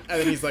suddenly, and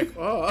then he's like,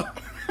 oh,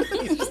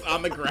 he's just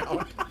on the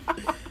ground.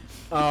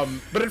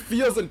 But it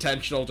feels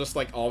intentional, just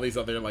like all these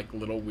other like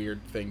little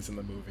weird things in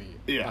the movie.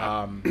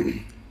 Yeah.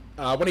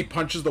 When he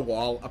punches the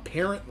wall,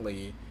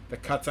 apparently the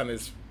cuts on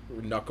his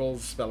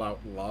knuckles spell out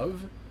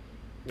love,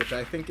 which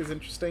I think is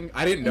interesting.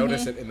 I didn't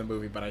notice it in the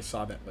movie, but I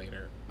saw that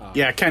later.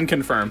 Yeah, can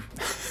confirm.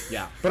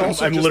 Yeah, but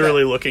also I'm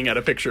literally looking at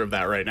a picture of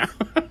that right now.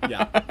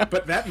 Yeah,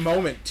 but that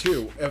moment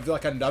too, of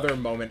like another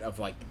moment of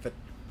like that,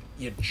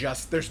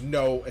 there's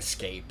no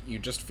escape. You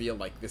just feel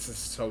like this is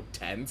so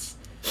tense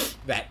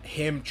that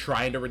him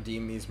trying to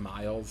redeem these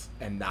miles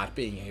and not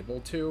being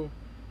able to,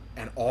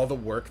 and all the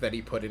work that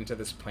he put into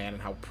this plan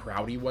and how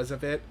proud he was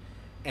of it,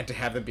 and to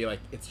have them be like,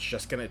 it's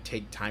just gonna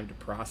take time to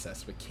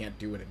process. We can't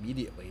do it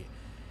immediately.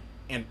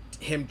 And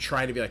him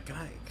trying to be like, can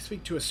I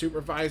speak to a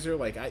supervisor?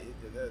 Like,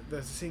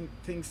 the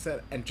things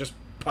that, and just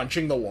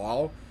punching the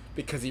wall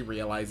because he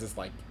realizes,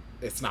 like,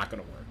 it's not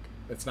going to work.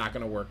 It's not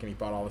going to work, and he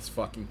bought all this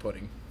fucking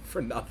pudding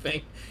for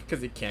nothing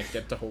because he can't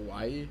get to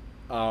Hawaii.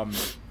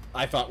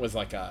 I thought was,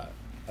 like, a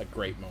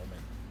great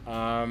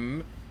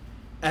moment.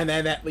 And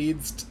then that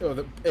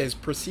is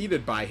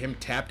preceded by him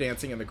tap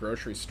dancing in the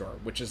grocery store,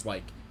 which is,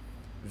 like,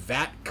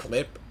 that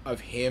clip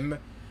of him,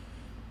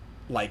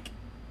 like,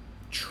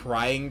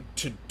 trying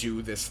to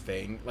do this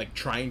thing, like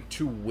trying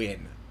to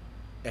win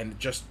and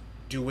just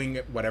doing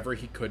whatever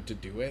he could to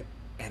do it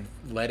and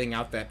letting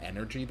out that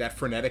energy, that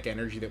frenetic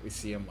energy that we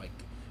see him like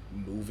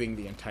moving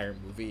the entire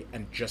movie,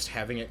 and just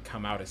having it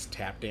come out as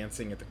tap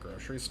dancing at the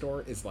grocery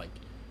store is like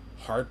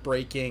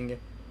heartbreaking,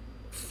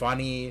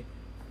 funny,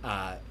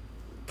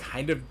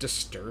 kind of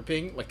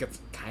disturbing. Like,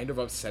 it's kind of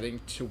upsetting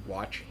to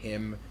watch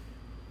him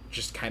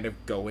just kind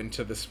of go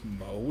into this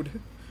mode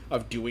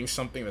of doing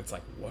something that's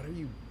like, what are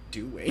you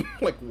doing?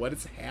 Like, what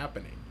is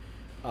happening?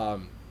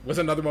 was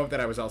another moment that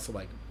I was also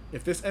like,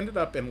 if this ended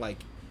up in like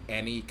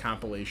any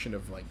compilation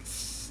of like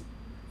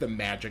the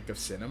magic of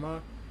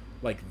cinema,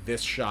 like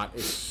this shot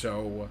is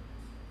so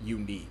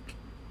unique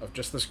of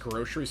just this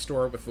grocery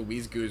store with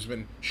Louise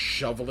Guzman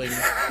shoveling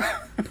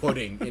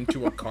pudding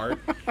into a cart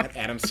and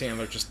Adam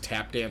Sandler just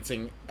tap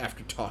dancing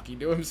after talking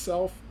to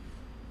himself.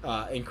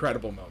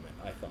 Incredible moment,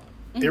 I thought.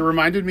 It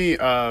reminded me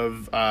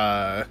of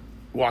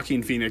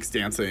Joaquin Phoenix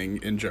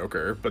dancing in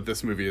Joker, but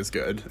this movie is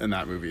good and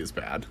that movie is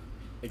bad.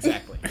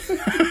 Exactly.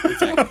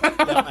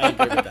 I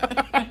agree with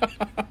that.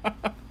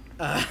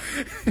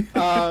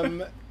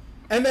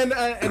 And then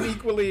an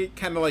equally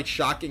kind of like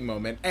shocking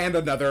moment, and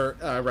another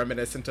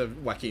reminiscent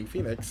of Joaquin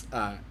Phoenix,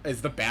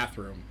 is the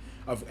bathroom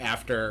of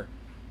after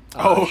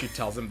she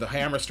tells him the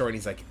Hammer story, and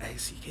he's like, "Hey,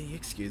 can you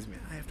excuse me?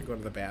 I have to go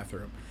to the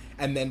bathroom,"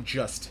 and then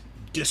just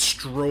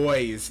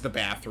destroys the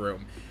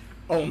bathroom,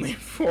 only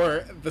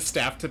for the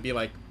staff to be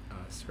like,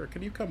 "Sir,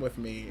 can you come with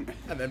me?"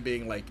 And then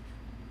being like,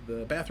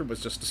 "The bathroom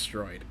was just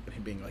destroyed," and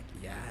him being like,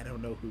 "Yeah, I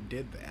don't know who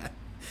did that,"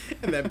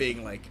 and then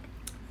being like,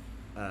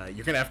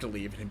 "You're gonna have to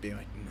leave," and him being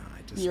like, "No,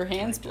 your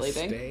hand's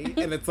bleeding." Stay?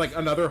 And it's like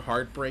another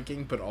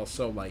heartbreaking, but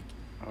also like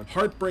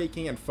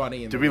heartbreaking and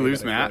funny. Did we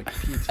lose Matt?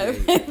 I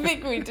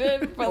think we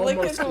did, but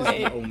look at the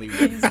way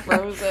he's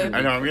frozen.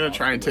 I know. I'm gonna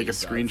try and take a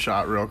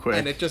screenshot real quick.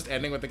 And it just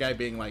ending with the guy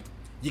being like,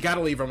 "You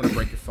gotta leave. I'm gonna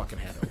break your fucking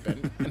head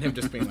open," and him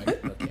just being like,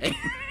 "Okay."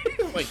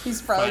 Like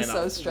he's probably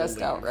so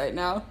stressed out right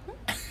now.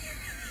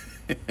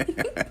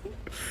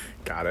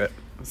 Got it.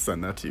 I'll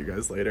send that to you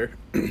guys later.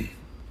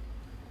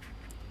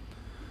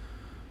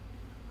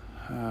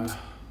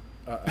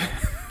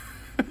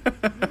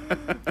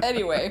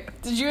 Anyway,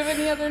 did you have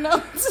any other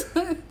notes?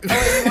 You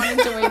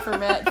wanted to wait for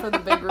Matt for the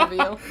big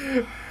reveal?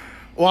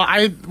 Well,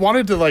 I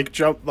wanted to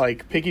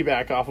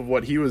piggyback off of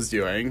what he was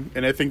doing,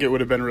 and I think it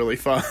would have been really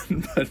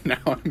fun, but now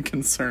I'm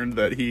concerned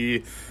that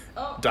he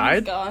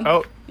died. He's gone.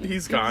 Oh,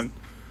 he's gone.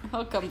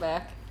 He'll come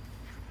back.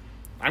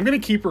 I'm going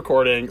to keep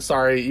recording.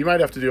 Sorry, you might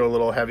have to do a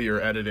little heavier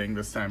editing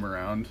this time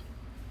around.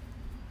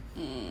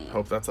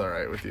 Hope that's all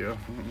right with you.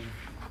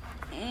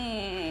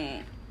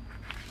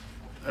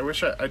 I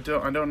wish I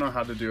don't know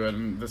how to do it,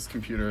 and this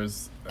computer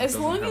is... As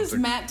long as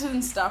Matt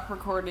didn't stop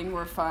recording,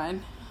 we're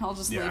fine. I'll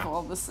just leave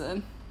all this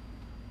in.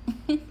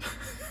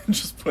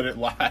 Just put it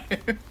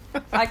live.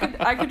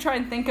 I could try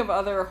and think of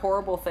other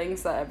horrible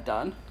things that I've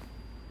done.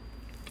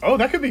 Oh,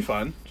 that could be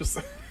fun.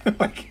 Just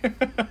like you're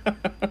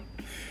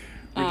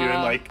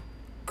doing like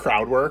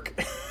crowd work.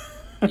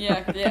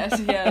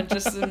 Yeah.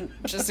 Just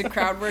a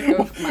crowd work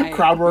of my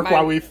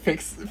while we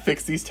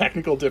fix these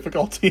technical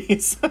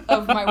difficulties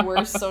of my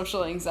worst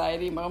social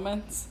anxiety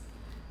moments.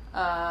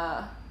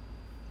 I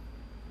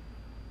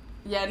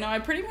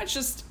pretty much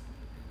just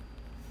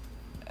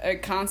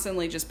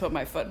constantly just put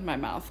my foot in my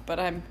mouth.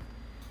 But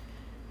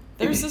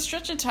there's a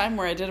stretch of time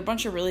where I did a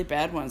bunch of really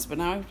bad ones, but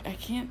now I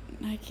can't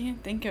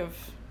think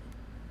of.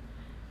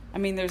 I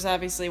mean, there's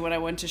obviously when I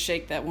went to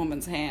shake that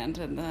woman's hand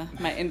and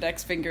my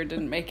index finger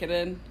didn't make it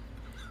in.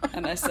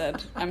 And I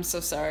said, "I'm so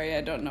sorry, I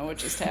don't know what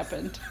just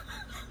happened."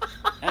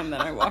 And then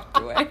I walked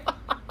away.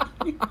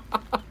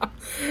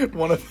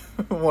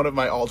 One of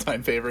my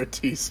all-time favorite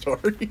tea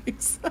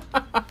stories.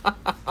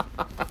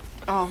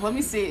 Oh, let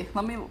me see.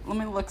 Let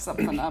me look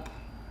something up.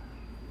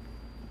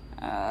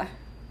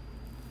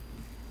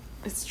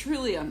 It's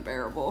truly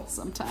unbearable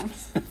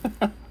sometimes.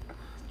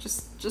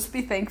 Just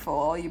be thankful,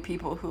 all you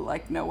people who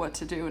know what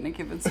to do in a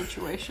given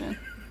situation.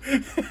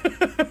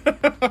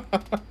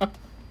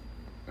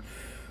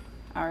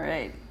 All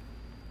right,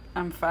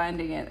 I'm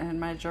finding it in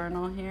my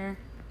journal here.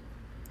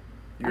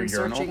 Your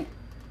journal?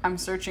 I'm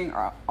searching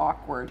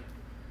awkward.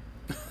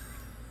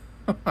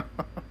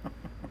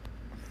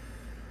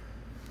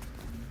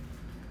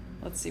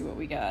 Let's see what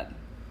we got.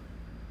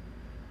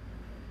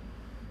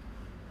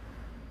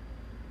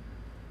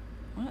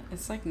 What?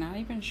 It's not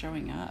even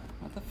showing up.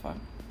 What the fuck?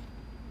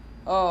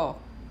 Oh,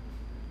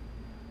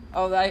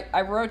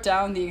 I wrote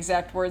down the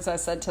exact words I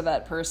said to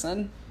that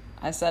person.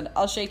 I said,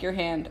 "I'll shake your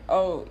hand."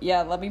 "Oh,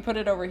 yeah, let me put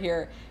it over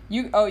here.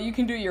 You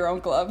can do your own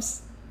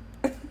gloves."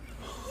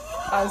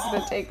 I was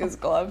going to take his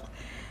gloves.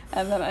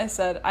 And then I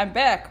said, "I'm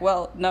back."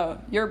 "Well, no,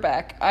 you're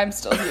back. I'm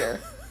still here."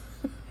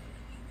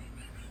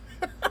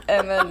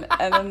 and then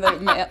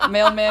the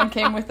mailman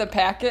came with a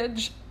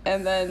package,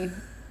 and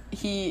then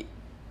he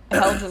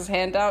held his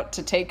hand out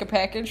to take a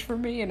package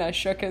from me, and I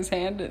shook his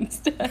hand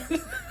instead.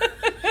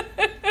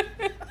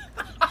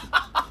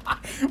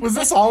 Was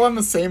this all on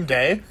the same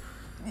day?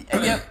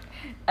 Yep.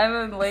 And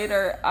then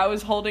later, I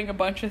was holding a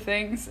bunch of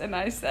things, and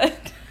I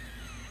said,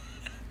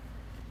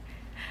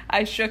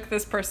 I shook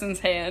this person's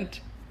hand.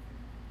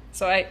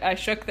 So I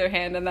shook their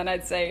hand, and then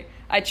I'd say,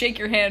 "I'd shake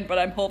your hand, but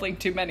I'm holding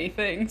too many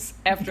things,"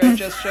 after I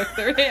just shook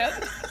their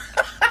hand.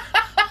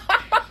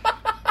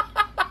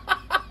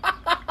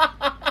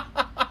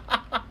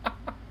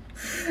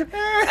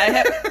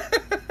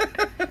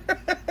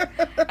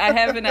 I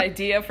have an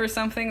idea for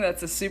something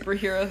that's a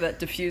superhero that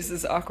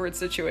diffuses awkward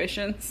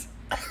situations.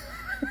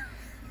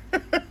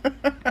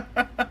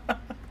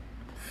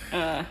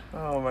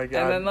 Oh my my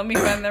God. And then let me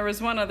find, there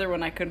was one other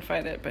one, I couldn't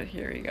find it, but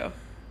here you go.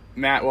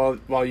 Matt,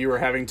 while you were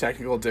having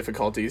technical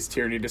difficulties,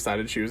 Tierney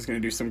decided she was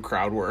going to do some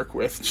crowd work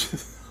with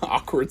just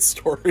awkward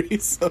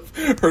stories of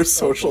her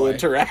social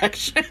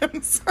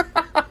interactions.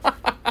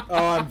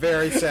 I'm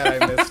very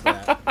sad I missed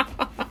that.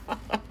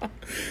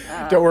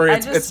 Don't worry,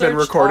 it's been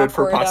recorded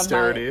for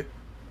posterity.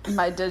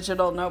 My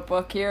digital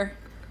notebook here.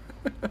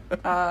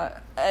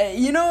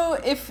 You know,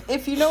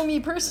 if you know me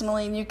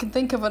personally and you can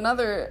think of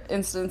another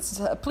instance,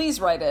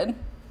 please write in.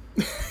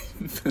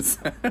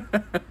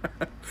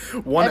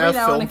 One Every F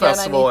now Film and again,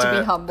 Festival I need to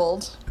be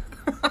humbled.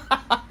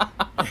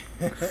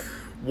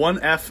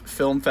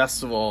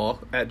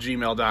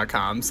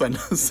 1ffilmfestival@gmail.com.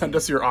 Send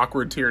us your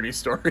awkward Tierney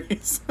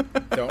stories.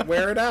 Don't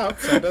wear it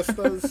out. Send us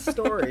those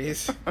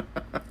stories.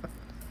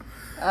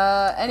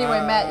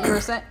 Anyway, Matt, you were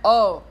saying...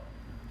 Oh,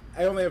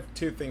 I only have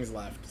 2 things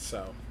left,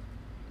 so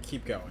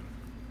keep going.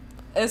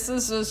 this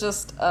is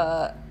just...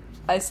 I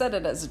said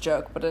it as a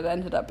joke, but it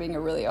ended up being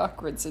a really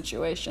awkward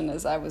situation.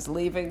 As I was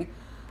leaving,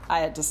 I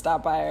had to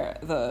stop by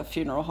the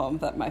funeral home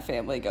that my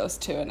family goes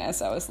to, and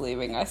as I was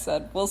leaving, I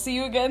said, "We'll see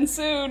you again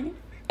soon."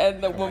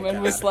 And the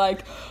woman was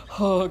like,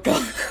 "Oh,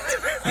 God."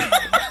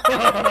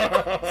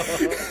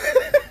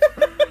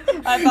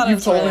 I thought it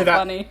was really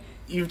funny.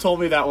 You've told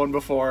me that one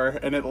before,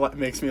 and it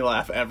makes me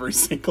laugh every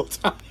single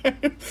time.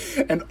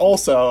 And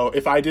also,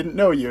 if I didn't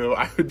know you,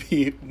 I would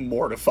be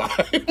mortified.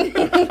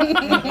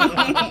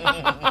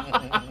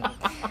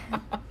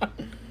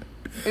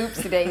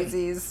 Oopsie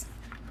daisies.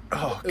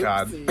 Oh,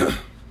 God. Oopsie.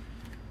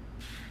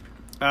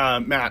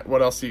 Matt,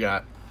 what else you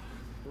got?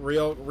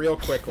 Real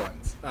quick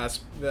ones.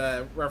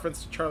 The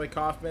reference to Charlie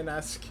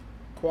Kaufman-esque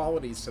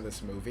qualities to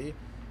this movie.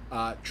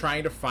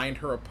 Trying to find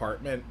her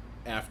apartment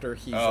after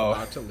he's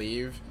about to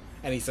leave,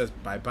 and he says,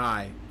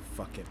 "Bye-bye,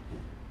 fuck it.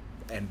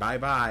 And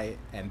bye-bye,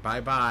 and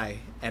bye-bye,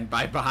 and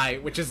bye-bye,"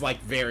 which is,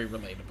 like, very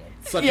relatable.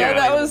 Such a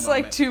that was, relatable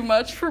like, moment. too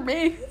much for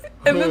me.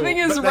 And the thing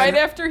is, but right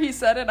then- after he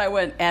said it, I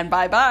went, "And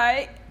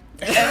bye-bye."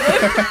 Because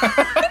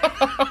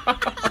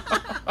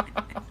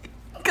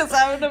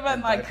I would have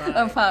been like,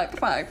 "Oh,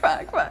 fuck.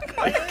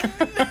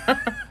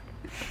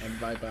 And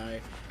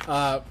bye-bye.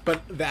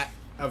 But that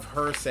of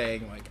her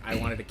saying, like, "I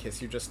wanted to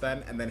kiss you just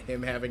then," and then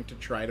him having to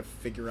try to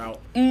figure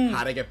out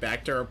how to get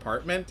back to her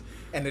apartment,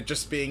 and it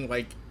just being,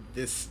 like,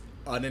 this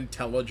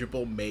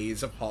unintelligible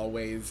maze of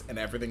hallways and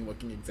everything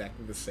looking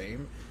exactly the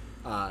same,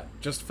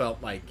 just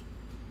felt like...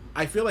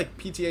 I feel like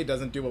PTA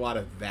doesn't do a lot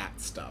of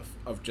that stuff,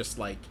 of just,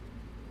 like,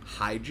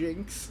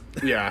 hijinks.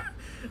 Yeah.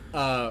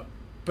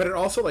 But it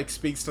also, like,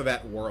 speaks to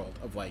that world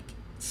of, like,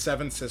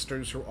 7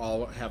 sisters who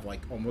all have,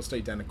 like, almost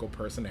identical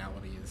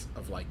personalities,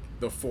 of, like,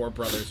 the 4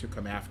 brothers who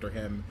come after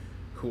him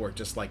who are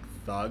just, like,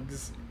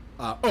 thugs.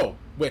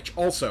 Which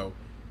also,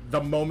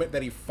 the moment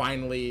that he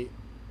finally,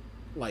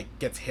 like,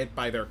 gets hit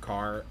by their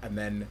car and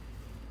then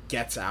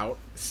gets out,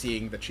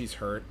 seeing that she's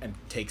hurt, and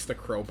takes the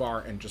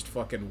crowbar and just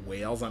fucking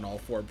wails on all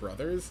 4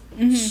 brothers,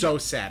 so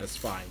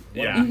satisfying.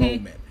 What a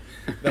moment.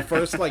 The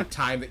first, like,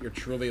 time that you're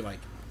truly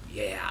like,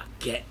 yeah,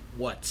 get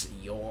what's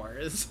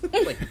yours.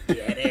 Like,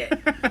 get it.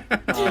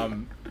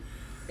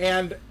 And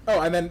then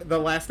the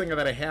last thing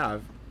that I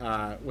have,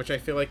 which I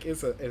feel like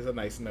is a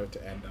nice note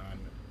to end on,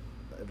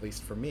 at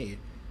least for me,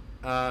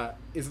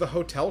 is the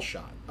hotel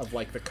shot of,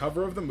 like, the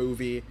cover of the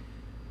movie,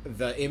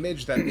 the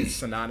image that is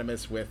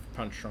synonymous with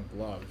Punch Drunk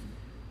Love,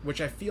 which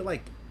I feel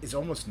like is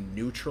almost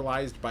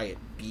neutralized by it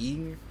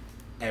being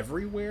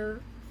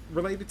everywhere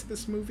related to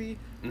this movie.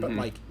 But,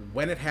 like,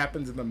 when it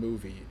happens in the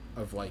movie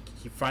of, like,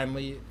 he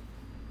finally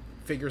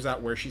figures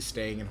out where she's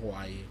staying in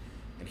Hawaii,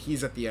 and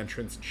he's at the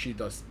entrance, and she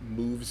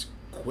moves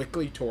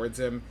quickly towards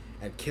him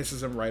and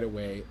kisses him right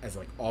away as,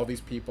 like, all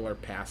these people are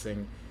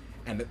passing,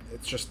 and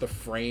it's just the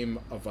frame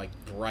of, like,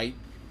 bright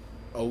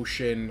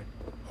ocean,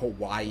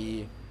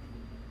 Hawaii,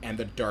 and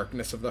the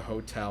darkness of the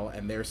hotel,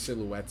 and their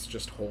silhouettes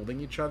just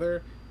holding each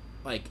other.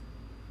 Like,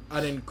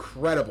 an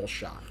incredible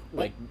shot.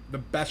 Like, the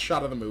best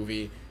shot of the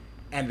movie,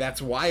 and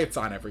that's why it's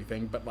on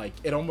everything, but, like,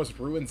 it almost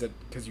ruins it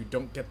because you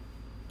don't get,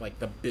 like,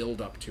 the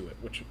build up to it,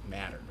 which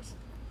matters.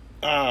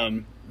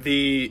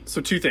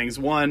 So 2 things.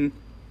 One,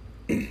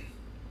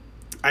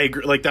 I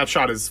agree, like, that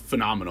shot is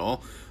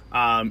phenomenal.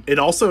 It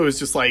also is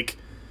just, like,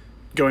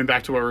 going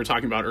back to what we were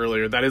talking about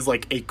earlier, that is,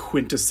 like, a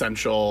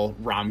quintessential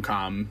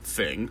rom-com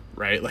thing,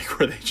 right? Like,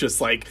 where they just,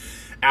 like,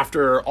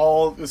 after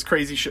all this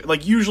crazy shit,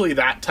 like, usually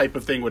that type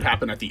of thing would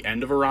happen at the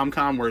end of a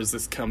rom-com, whereas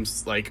this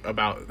comes, like,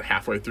 about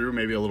halfway through,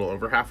 maybe a little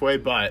over halfway,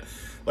 but,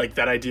 like,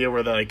 that idea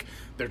where they're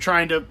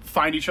trying to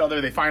find each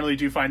other, they finally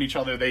do find each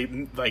other, they,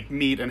 like,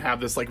 meet and have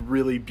this, like,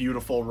 really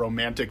beautiful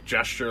romantic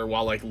gesture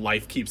while, like,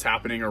 life keeps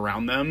happening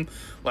around them.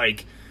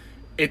 Like,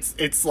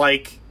 it's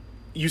like,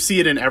 you see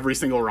it in every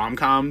single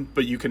rom-com,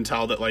 but you can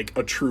tell that, like,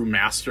 a true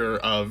master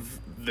of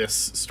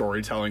this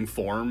storytelling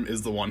form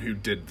is the one who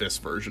did this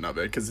version of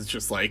it, because it's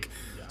just, like,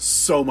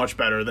 so much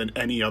better than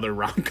any other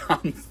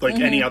rom-com, like,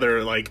 any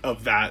other, like,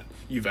 of that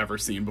you've ever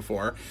seen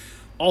before.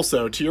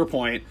 Also, to your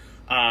point,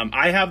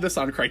 I have this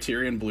on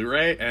Criterion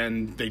Blu-ray,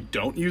 and they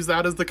don't use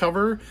that as the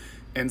cover,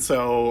 and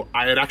so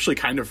I had actually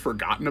kind of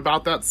forgotten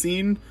about that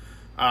scene,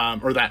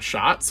 or that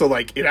shot. So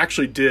like it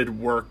actually did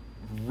work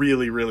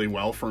really, really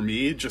well for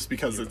me, just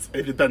because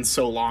it had been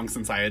so long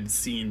since I had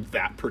seen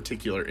that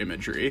particular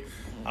imagery.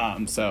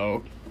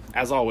 So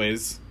as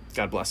always,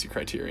 God bless you,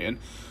 Criterion.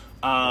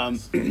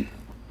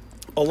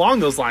 Along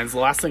those lines, the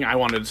last thing I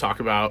wanted to talk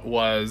about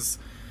was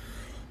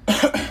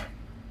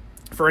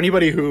for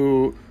anybody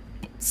who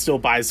still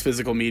buys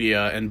physical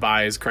media and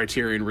buys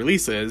Criterion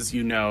releases,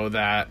 you know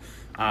that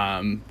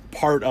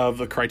part of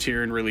the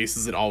Criterion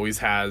releases, it always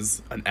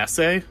has an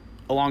essay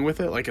along with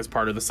it, like as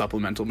part of the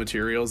supplemental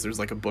materials. There's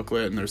like a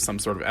booklet and there's some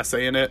sort of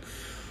essay in it.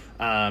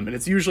 And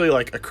it's usually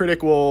like a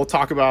critic will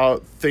talk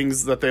about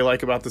things that they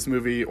like about this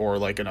movie, or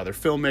like another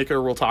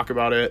filmmaker will talk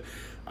about it.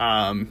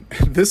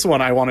 This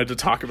one I wanted to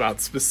talk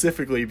about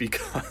specifically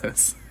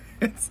because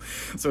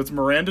it's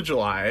Miranda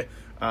July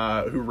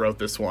who wrote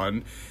this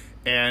one.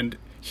 And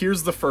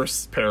here's the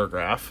first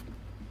paragraph.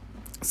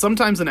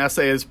 Sometimes an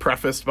essay is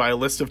prefaced by a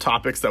list of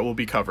topics that will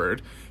be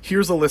covered.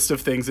 Here's a list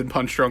of things in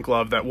Punch Drunk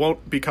Love that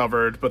won't be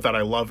covered, but that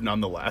I love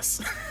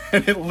nonetheless.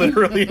 And it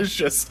literally is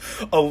just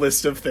a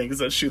list of things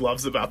that she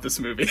loves about this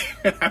movie.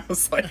 And I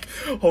was like,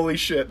 holy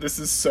shit, this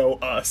is so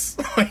us.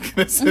 Like,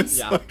 this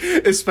is, like,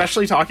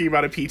 especially talking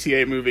about a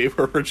PTA movie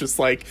where we're just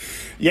like,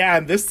 yeah,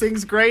 and this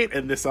thing's great,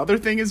 and this other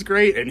thing is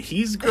great, and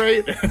he's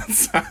great. And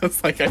so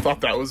it's like, I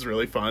thought that was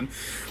really fun.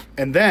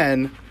 And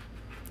then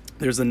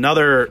there's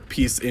another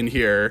piece in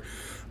here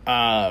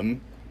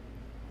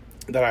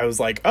that I was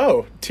like,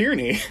 oh,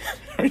 Tierney,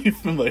 are you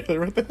familiar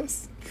with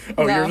this?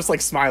 Oh, no. You're just like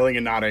smiling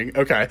and nodding.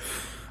 Okay.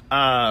 So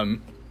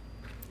I'm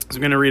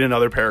going to read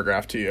another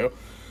paragraph to you.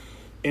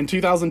 In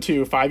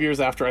 2002, 5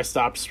 years after I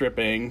stopped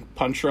stripping,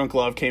 Punch Drunk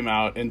Love came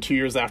out, and 2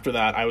 years after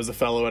that, I was a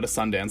fellow at a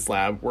Sundance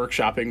Lab,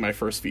 workshopping my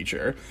first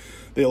feature.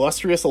 The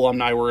illustrious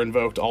alumni were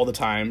invoked all the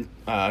time,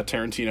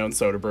 Tarantino and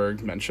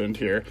Soderbergh mentioned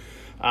here.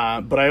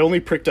 But I only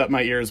pricked up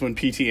my ears when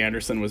P.T.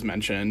 Anderson was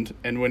mentioned,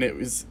 and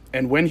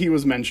when he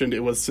was mentioned, it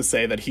was to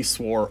say that he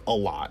swore a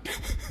lot.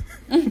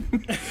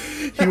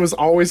 He was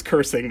always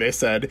cursing, they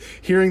said.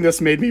 Hearing this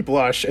made me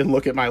blush and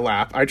look at my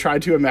lap. I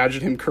tried to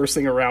imagine him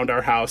cursing around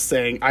our house,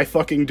 saying, I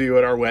fucking do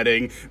at our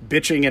wedding,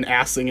 bitching and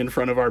assing in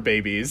front of our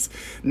babies.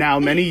 Now,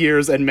 many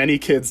years and many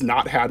kids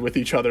not had with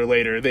each other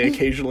later, they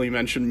occasionally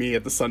mentioned me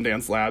at the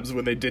Sundance Labs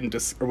when they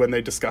when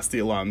they discussed the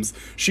alums.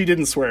 She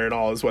didn't swear at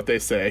all, is what they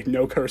say.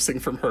 No cursing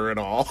from her at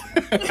all.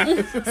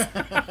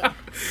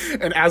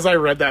 And as I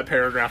read that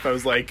paragraph, I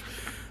was like,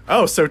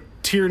 oh, so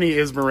Tierney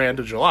is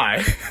Miranda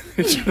July.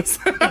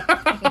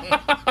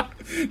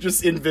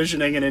 Just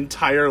envisioning an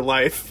entire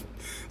life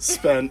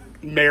spent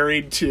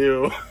married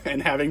to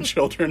and having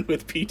children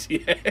with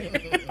PTA.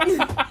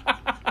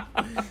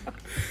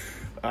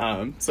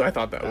 So I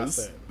thought that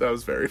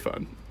was very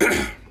fun.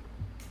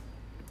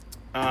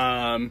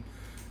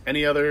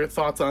 Any other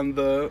thoughts on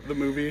the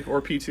movie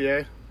or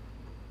PTA?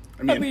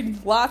 I mean,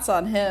 lots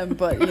on him,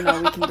 but we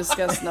can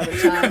discuss another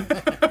time.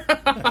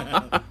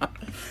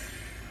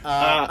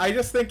 I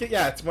just think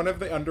it's one of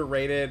the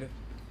underrated,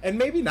 and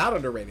maybe not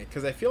underrated,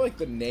 because I feel like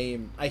the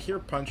name, I hear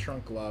Punch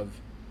Drunk Love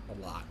a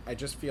lot. I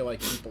just feel like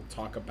people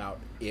talk about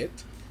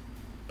it,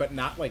 but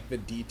not like the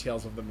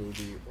details of the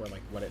movie or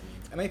like what it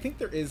means. And I think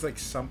there's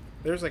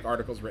like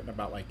articles written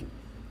about like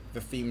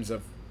the themes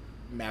of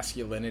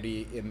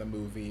masculinity in the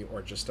movie,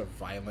 or just of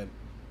violent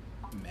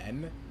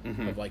men,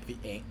 of like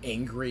the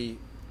angry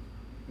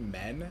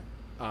men.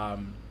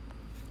 And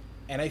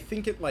I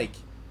think it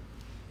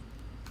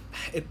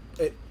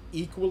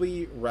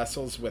equally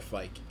wrestles with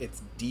like,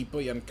 it's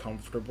deeply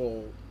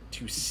uncomfortable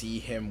to see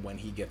him when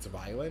he gets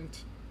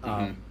violent,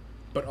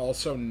 but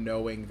also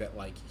knowing that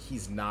like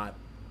he's not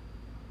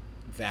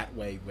that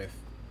way with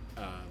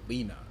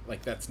Lena.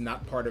 Like, that's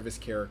not part of his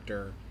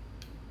character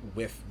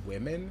with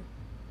women,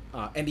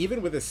 and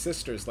even with his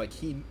sisters. Like,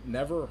 he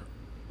never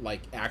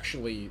like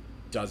actually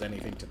does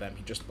anything to them.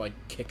 He just like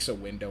kicks a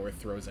window or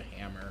throws a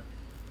hammer,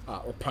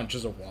 or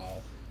punches a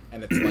wall,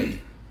 and it's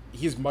like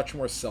he's much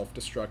more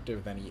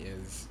self-destructive than he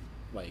is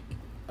like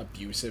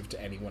abusive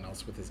to anyone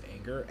else with his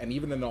anger. And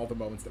even in all the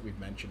moments that we've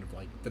mentioned of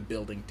like the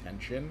building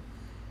tension,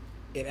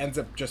 it ends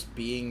up just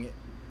being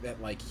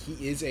that like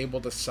he is able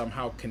to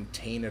somehow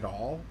contain it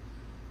all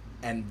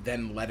and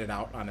then let it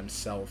out on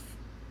himself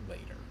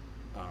later.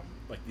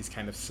 Like these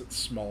kind of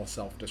small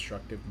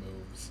self-destructive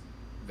moves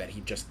that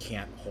he just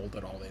can't hold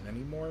it all in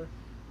anymore,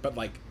 but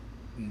like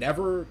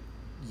never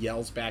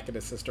yells back at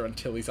his sister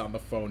until he's on the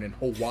phone in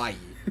Hawaii,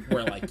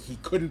 where like he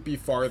couldn't be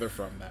farther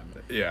from them.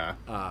 Yeah.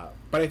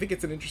 But I think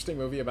it's an interesting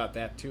movie about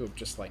that too, of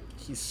just like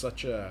he's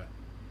such a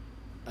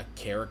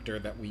character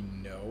that we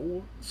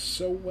know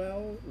so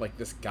well. Like,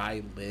 this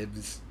guy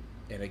lives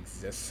and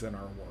exists in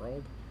our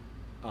world,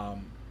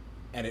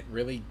 and it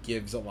really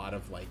gives a lot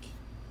of like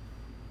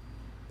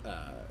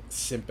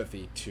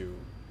sympathy to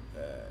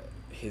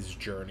his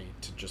journey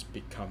to just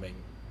becoming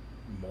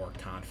more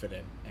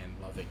confident and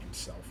loving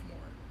himself more.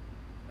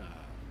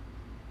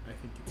 I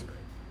think it's great.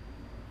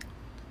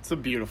 It's a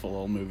beautiful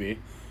little movie.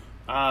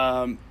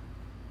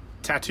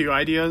 Tattoo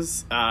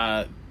ideas.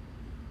 The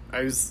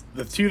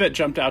two that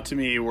jumped out to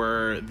me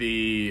were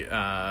the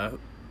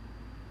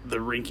the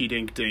rinky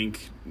dink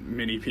dink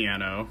mini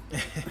piano.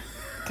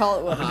 Call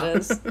it what it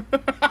is.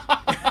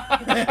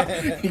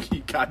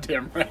 You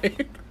goddamn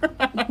right.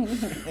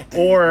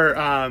 Or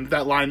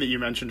that line that you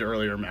mentioned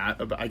earlier,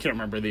 Matt. I can't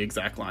remember the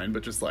exact line,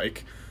 but just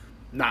like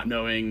not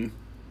knowing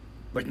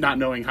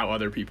how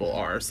other people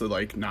are, so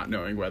like not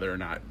knowing whether or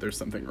not there's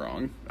something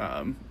wrong.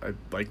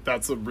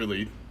 That's a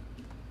really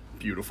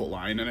beautiful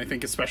line, and I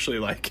think especially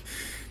like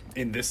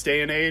in this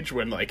day and age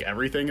when like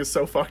everything is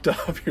so fucked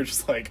up, you're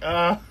just like,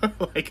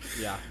 like,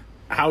 Yeah.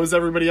 how is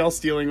everybody else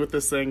dealing with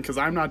this thing? Because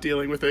I'm not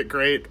dealing with it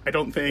great, I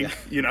don't think.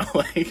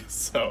 Like,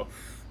 so.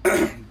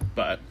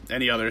 But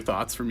any other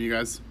thoughts from you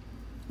guys?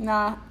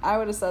 Nah, I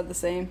would have said the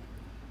same.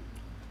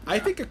 I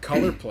think a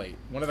color plate,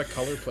 one of the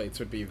color plates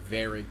would be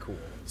very cool.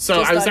 So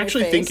Just I was on your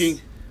actually face.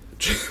 thinking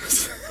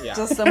Yeah.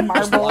 Just a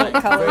marble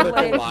color vertical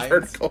plate. lines.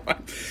 vertical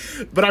line.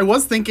 But I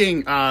was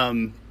thinking,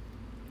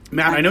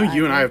 Matt, I know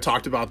you and I eyelid. have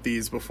talked about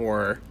these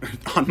before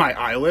on my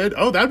eyelid.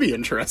 Oh, that'd be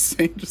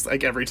interesting. Just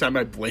like every time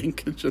I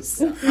blink, it just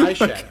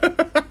Eyeshadow.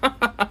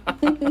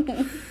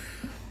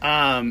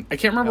 I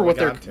can't remember what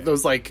Elegante.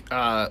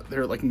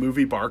 they're like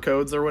movie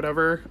barcodes or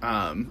whatever.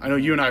 I know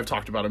you and I have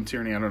talked about them,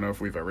 Tierney. I don't know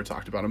if we've ever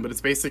talked about them, but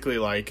it's basically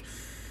like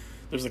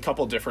there's a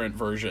couple different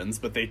versions,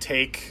 but they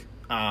take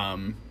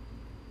like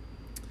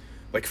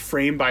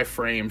frame by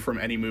frame from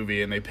any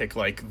movie, and they pick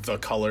like the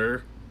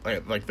color,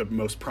 like the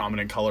most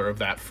prominent color of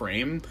that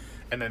frame,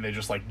 and then they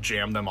just like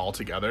jam them all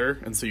together,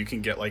 and so you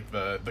can get like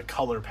the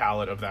color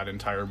palette of that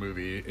entire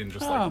movie in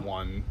just like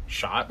one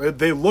shot.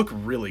 They look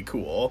really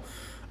cool.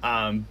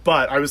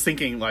 But I was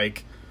thinking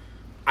like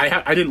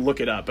I didn't look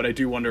it up, but I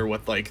do wonder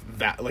what like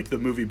that, like the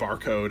movie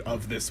barcode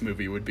of this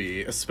movie would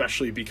be,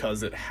 especially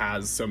because it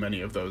has so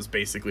many of those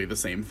basically the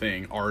same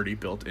thing already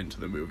built into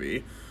the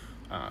movie.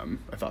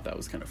 I thought that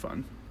was kind of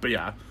fun. But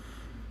yeah,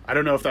 I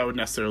don't know if that would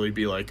necessarily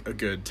be like a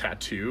good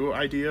tattoo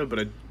idea, but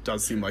it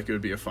does seem like it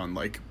would be a fun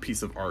like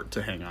piece of art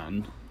to hang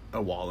on a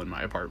wall in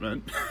my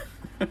apartment.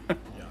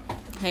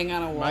 Hang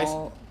on a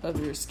wall of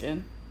your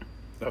skin.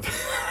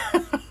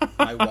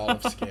 My wall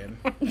of skin.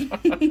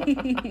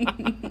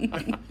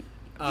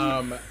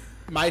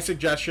 My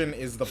suggestion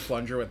is the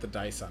plunger with the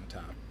dice on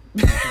top.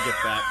 You can get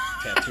that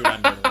tattooed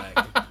on your leg.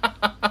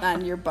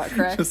 On your butt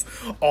crack. Just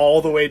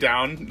all the way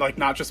down, like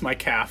not just my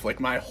calf, like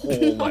my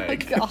whole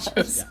leg. God.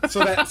 Just-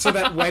 So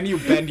that when you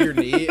bend your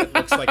knee, it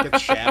looks like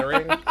it's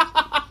shattering.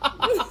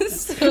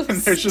 So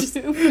there's just-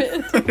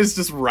 stupid. There's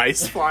just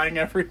rice flying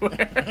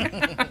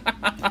everywhere.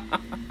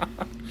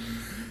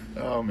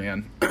 Oh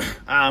man.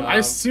 I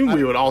assume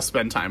we would all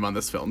spend time on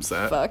this film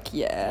set. Fuck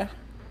yeah.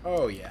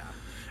 Oh yeah.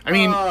 I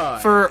mean, Oh,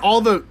 for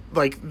all the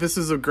like, this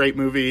is a great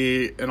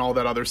movie and all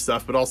that other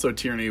stuff, but also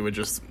Tierney would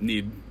just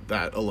need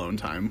that alone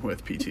time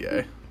with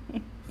PTA.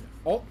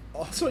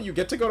 Also, you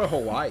get to go to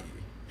Hawaii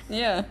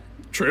Yeah.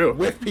 True.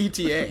 with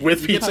PTA.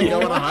 With you get to PTA.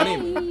 go on a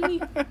honeymoon.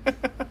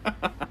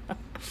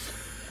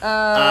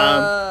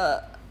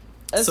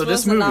 This So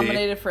this wasn't movie-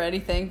 nominated for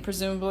anything,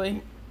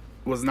 presumably.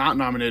 Was not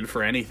nominated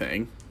for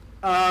anything.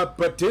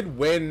 But did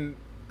win.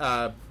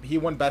 He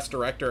won Best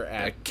Director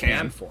at Cannes.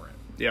 Cannes for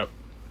it. Yep.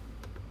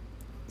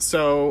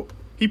 So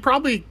he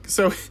probably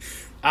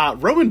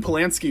Roman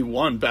Polanski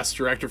won Best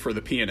Director for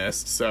The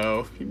Pianist.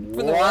 So For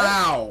the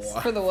Wow.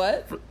 what? For the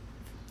what?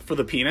 for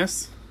The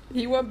Penis.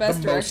 He won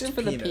Best The Director most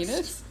for the penis.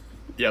 penis?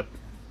 Yep.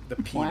 The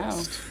Wow.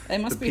 penis. It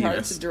must The be hard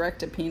penis. to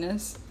direct a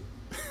penis.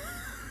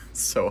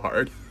 So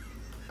hard.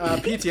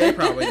 PTA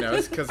probably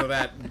knows because of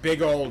that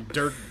big old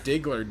Dirk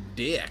Diggler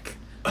dick.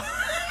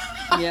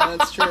 Yeah,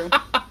 that's true.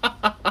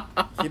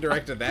 He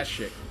directed that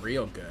shit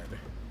real good.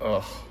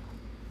 Ugh.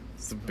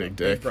 It's a big Big,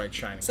 dick. bright,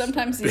 shining.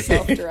 Sometimes he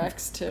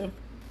self-directs, too.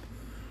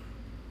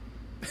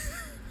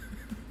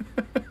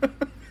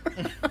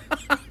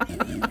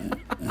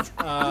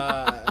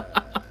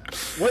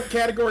 What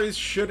categories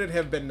should it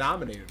have been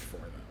nominated for,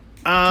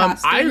 though?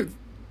 Costume?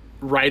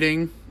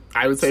 Writing.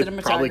 I would say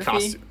probably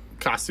Cinematography?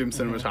 costume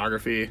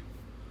cinematography.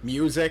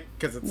 Music,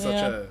 because it's such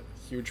Yeah. a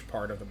huge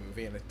part of the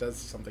movie, and it does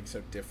something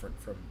so different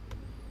from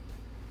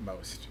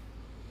most.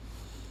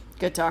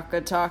 Good talk,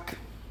 good talk.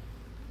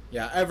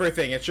 Yeah,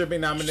 everything. It should be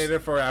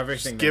nominated for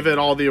everything. Give it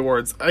all the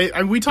awards.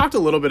 We talked a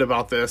little bit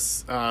about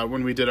this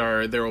when we did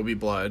our There Will Be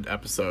Blood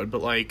episode,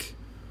 but like,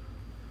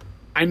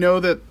 I know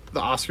that the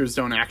Oscars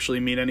don't actually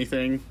mean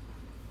anything,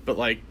 but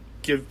like,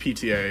 give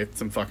PTA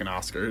some fucking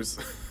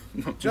Oscars.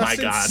 My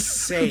God.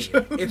 Insane.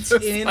 It's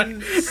Just like-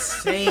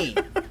 insane.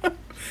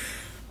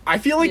 I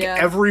feel like Yeah.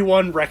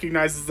 everyone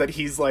recognizes that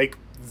he's like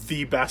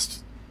the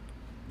best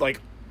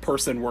like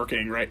person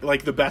working, right?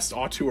 Like the best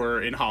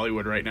auteur in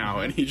Hollywood right now,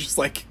 and he just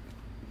like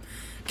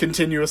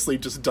continuously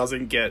just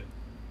doesn't get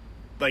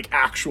like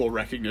actual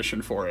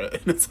recognition for it.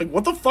 And it's like,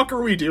 what the fuck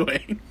are we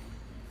doing?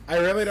 I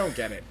really don't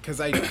get it, because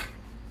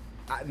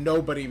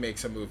nobody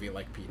makes a movie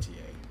like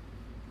PTA.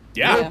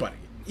 Yeah. Nobody.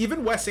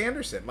 Even Wes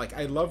Anderson. Like,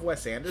 I love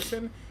Wes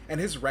Anderson, and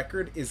his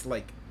record is,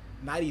 like,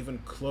 not even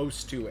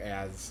close to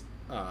as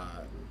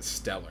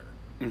stellar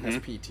as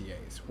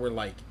PTA's. Where,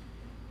 like,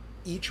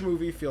 each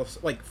movie feels...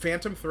 Like,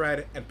 Phantom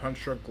Thread and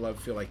Punch Drunk Love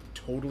feel like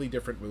totally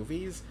different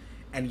movies,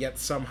 and yet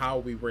somehow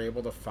we were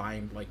able to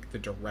find like the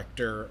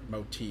director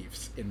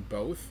motifs in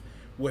both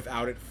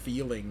without it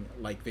feeling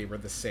like they were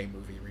the same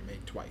movie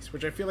remade twice,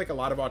 which I feel like a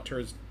lot of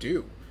auteurs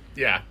do.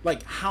 Yeah.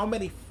 Like, how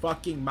many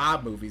fucking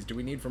mob movies do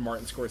we need from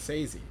Martin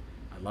Scorsese?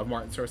 I love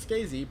Martin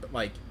Scorsese, but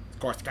like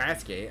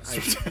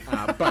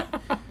but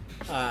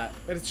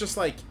it's just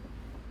like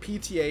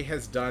PTA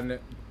has done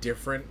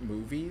different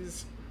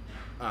movies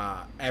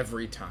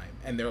every time,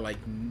 and they're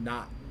like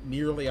not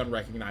nearly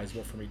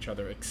unrecognizable from each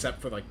other,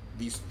 except for like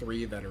these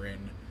three that are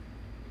in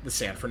the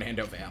San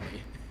Fernando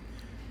Valley.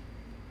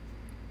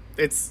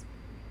 It's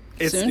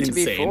soon insane. to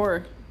be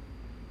 4.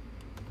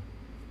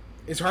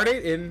 Is Hard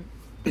 8 in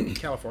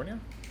California?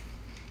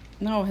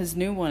 No, his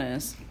new one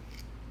is.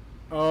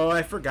 Oh,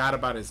 I forgot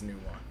about his new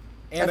one.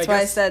 And That's why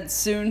I said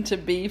soon to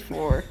be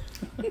 4.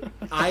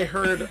 I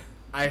heard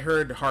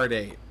Hard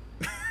 8.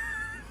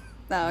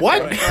 No, okay.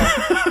 What?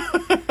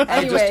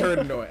 I just Anyway.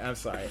 heard noise. I'm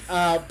sorry.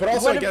 But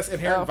also, What I if- guess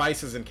Inherent oh.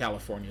 Vice is in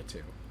California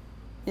too.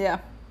 Yeah.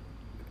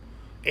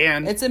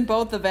 And It's in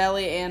both the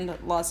Valley and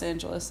Los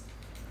Angeles.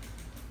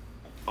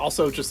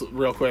 also, just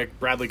real quick,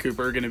 Bradley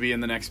Cooper going to be in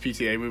the next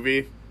PTA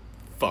movie.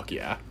 Fuck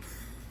yeah.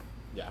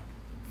 Yeah.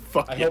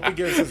 Fuck I yeah. hope he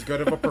gives as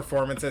good of a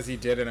performance as he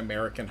did in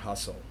American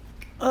Hustle.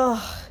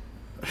 Ugh.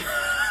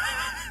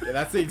 Yeah,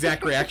 that's the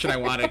exact reaction I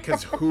wanted,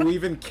 because who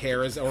even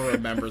cares or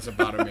remembers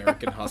about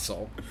American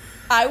Hustle?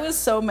 I was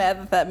so mad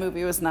that that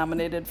movie was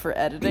nominated for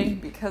editing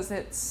because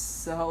it's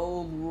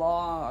so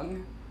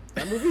long.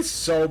 That movie's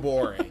so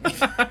boring.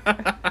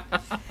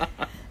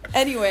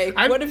 Anyway,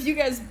 I'm- what have you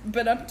guys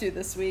been up to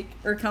this week?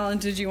 Or Colin,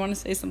 did you want to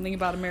say something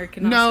about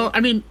American No, Hustle? I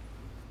mean,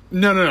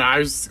 no. I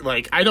was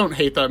like, I don't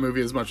hate that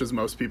movie as much as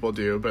most people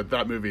do, but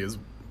that movie is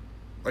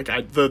like,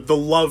 the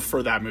love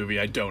for that movie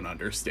I don't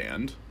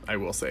understand. I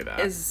will say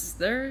that. Is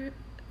there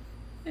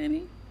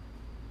any?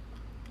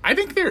 I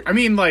think I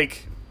mean,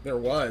 like, There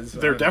was.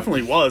 there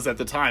definitely was at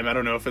the time. I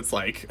don't know if it's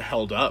like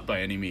held up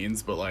by any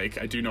means, but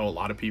like, I do know a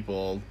lot of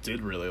people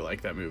did really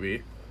like that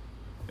movie.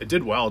 It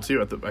did well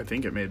too. I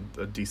think it made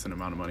a decent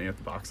amount of money at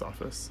the box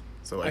office.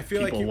 So like, I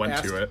feel like people you went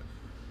asked to it.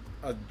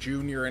 a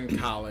junior in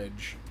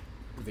college,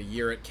 the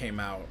year it came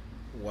out,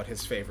 what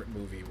his favorite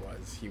movie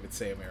was. He would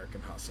say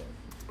American Hustle.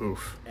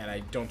 Oof. And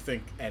I don't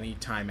think any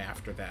time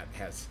after that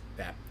has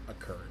that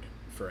occurred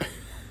for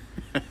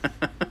anyone.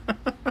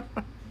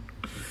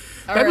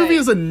 That movie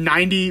is a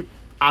 90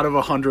 out of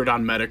 100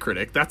 on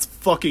Metacritic. That's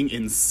fucking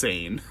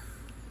insane.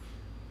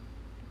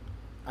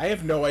 I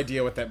have no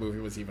idea what that movie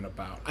was even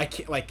about. I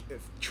can't, like,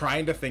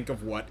 trying to think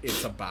of what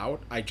it's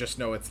about. I just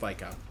know it's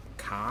like a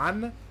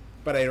con,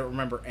 but I don't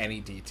remember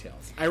any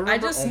details. I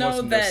remember just almost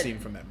know no that scene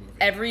from that movie.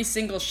 Every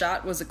single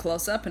shot was a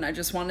close-up, and I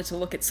just wanted to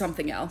look at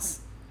something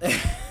else.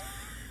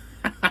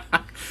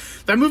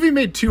 That movie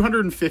made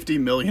 $250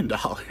 million.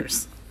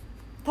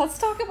 Let's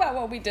talk about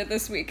what we did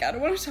this week. I don't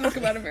want to talk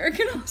about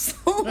American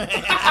Hustle.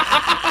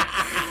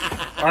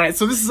 All right,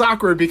 so this is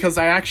awkward because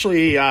I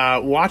actually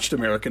watched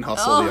American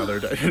Hustle the other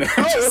day.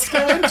 Let's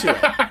go into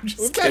it. I'm just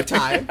We've got kidding.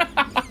 time.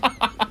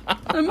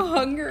 I'm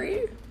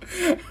hungry.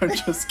 I'm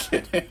just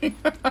kidding.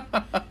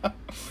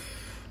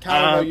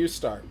 Kyle, you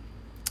start.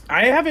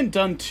 I haven't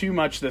done too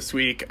much this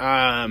week.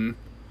 I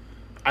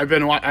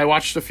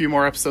watched a few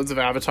more episodes of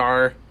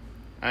Avatar.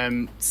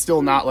 I'm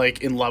still not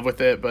like in love with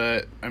it,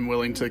 but I'm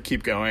willing to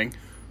keep going.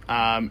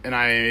 And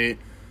I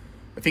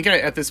think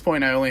at this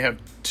point I only have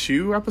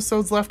 2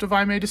 episodes left of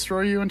I May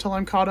Destroy You until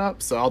I'm caught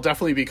up. So I'll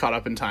definitely be caught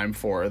up in time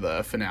for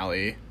the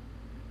finale.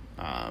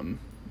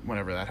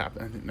 Whenever that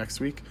happens, I think next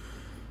week.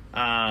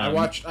 I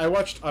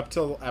watched up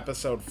till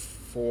episode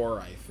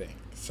 4, I think.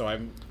 So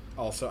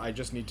I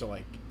just need to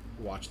like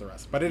watch the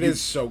rest. But it is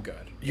so good.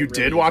 You It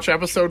really did is. watch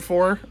episode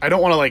 4? I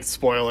don't want to like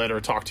spoil it or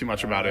talk too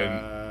much about it.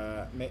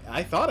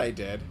 I thought I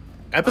did.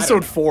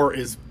 Episode 4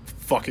 is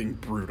fucking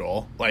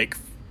brutal. Like,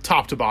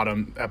 top to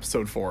bottom,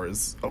 episode 4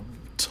 is a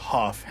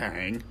tough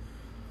hang.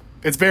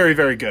 It's very,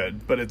 very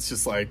good, but it's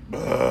just like,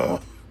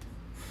 ugh.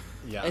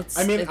 Yeah.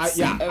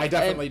 I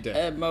definitely did.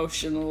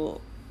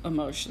 Emotional.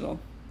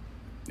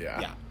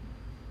 Yeah.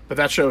 But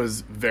that show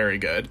is very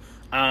good.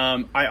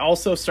 I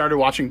also started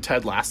watching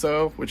Ted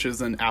Lasso, which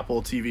is an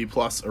Apple TV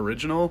Plus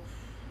original,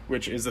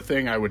 which is a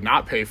thing I would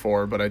not pay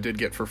for, but I did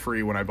get for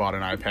free when I bought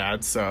an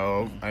iPad,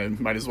 so I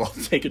might as well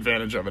take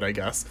advantage of it, I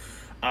guess.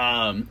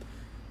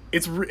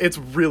 It's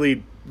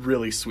really,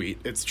 really sweet.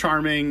 It's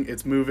charming.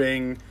 It's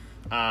moving.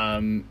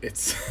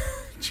 It's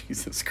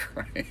Jesus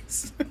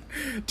Christ.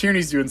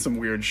 Tierney's doing some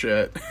weird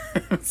shit.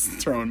 It's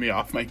throwing me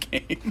off my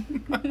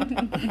game.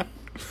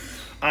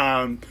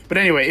 But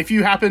anyway, if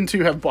you happen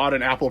to have bought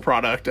an Apple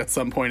product at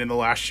some point in the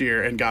last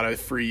year and got a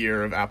free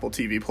year of Apple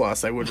TV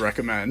Plus, I would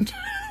recommend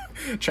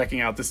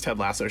checking out this Ted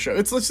Lasso show.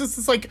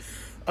 It's like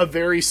a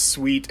very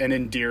sweet and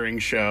endearing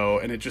show,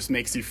 and it just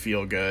makes you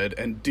feel good.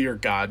 And dear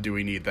God, do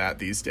we need that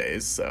these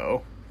days?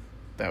 So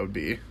that would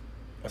be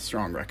a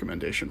strong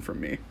recommendation from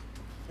me.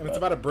 And it's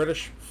about a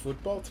British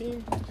football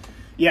team?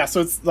 Yeah,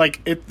 so it's like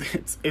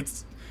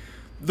it's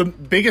the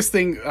biggest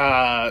thing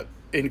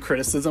in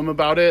criticism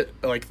about it,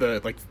 like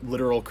the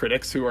literal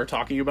critics who are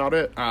talking about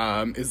it,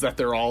 is that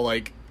they're all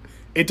like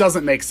it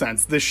doesn't make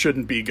sense. This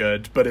shouldn't be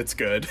good, but it's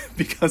good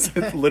because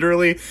it's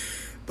literally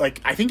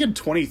like I think in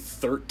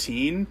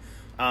 2013,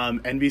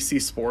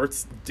 NBC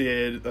Sports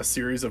did a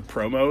series of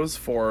promos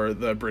for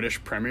the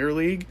British Premier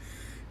League,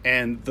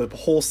 and the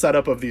whole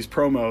setup of these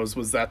promos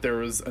was that there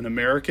was an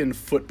American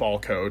football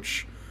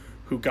coach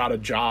who got a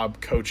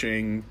job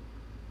coaching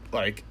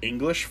like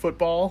English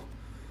football,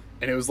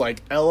 and it was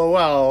like,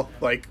 LOL,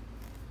 like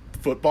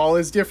football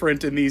is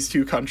different in these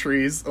two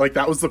countries. Like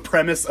that was the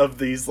premise of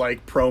these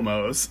like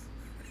promos.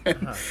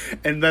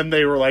 And then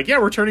they were like, yeah,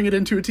 we're turning it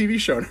into a TV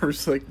show. And I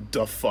was like,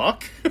 the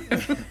fuck?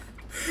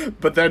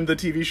 But then the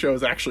TV show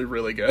is actually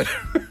really good.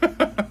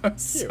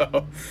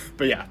 So,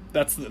 but yeah,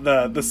 that's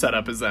the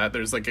setup is that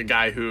there's like a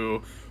guy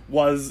who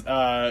was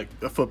a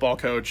football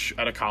coach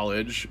at a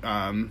college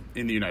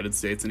in the United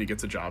States, and he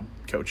gets a job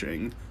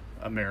coaching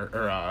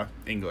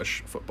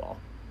English football.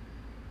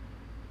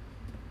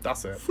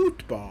 That's it.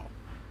 Football.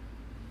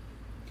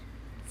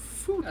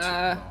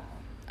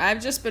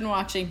 I've just been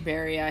watching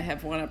Barry. I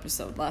have one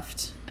episode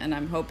left, and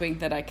I'm hoping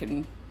that I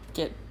can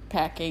get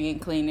packing and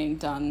cleaning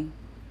done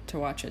to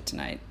watch it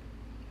tonight.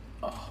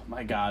 Oh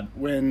my god.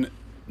 When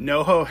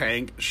NoHo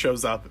Hank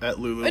shows up at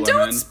Lululemon...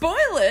 Don't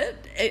spoil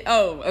it!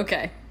 Oh,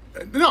 okay.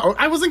 No,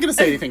 I wasn't going to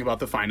say anything about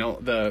the finale,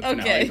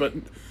 Okay. but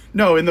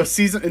no, in the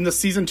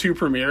season 2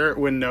 premiere,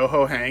 when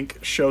NoHo Hank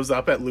shows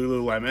up at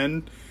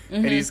Lululemon,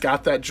 and he's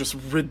got that just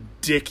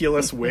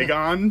ridiculous wig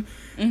on,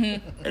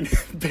 and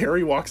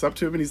Barry walks up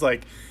to him and he's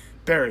like,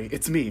 Barry,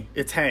 it's me.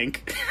 It's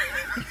Hank.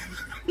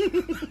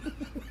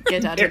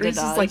 Get out of the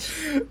Dodge.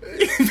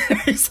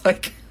 He's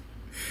like,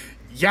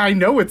 yeah, I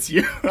know it's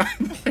you.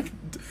 I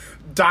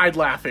died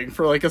laughing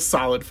for like a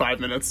solid 5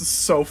 minutes. It's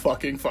so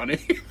fucking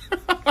funny.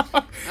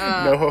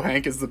 NoHo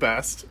Hank is the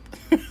best.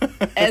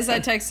 As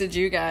I texted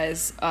you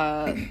guys,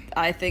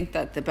 I think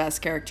that the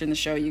best character in the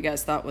show you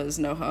guys thought was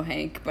NoHo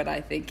Hank, but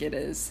I think it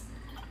is...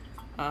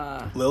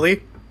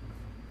 Lily?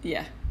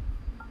 Yeah.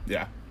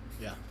 Yeah.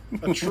 Yeah.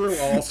 A true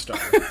all-star.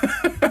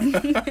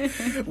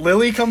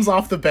 Lily comes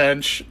off the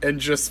bench and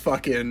just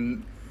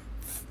fucking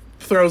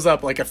throws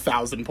up like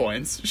 1,000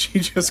 points. She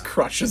just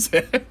crushes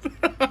it.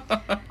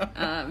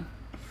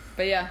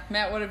 But yeah,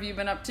 Matt, what have you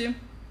been up to?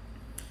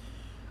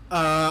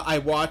 I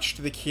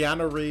watched the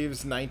Keanu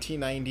Reeves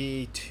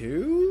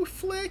 1992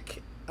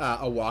 flick,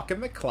 A Walk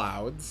in the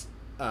Clouds,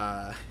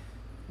 that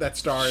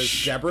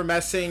stars Deborah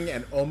Messing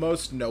and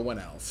almost no one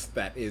else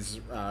that is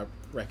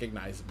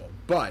recognizable.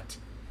 But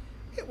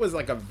it was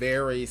like a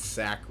very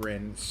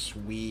saccharine,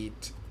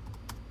 sweet,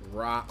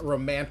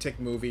 romantic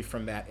movie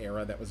from that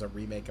era that was a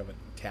remake of an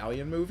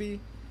Italian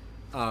movie.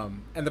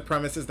 And the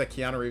premise is that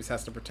Keanu Reeves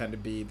has to pretend to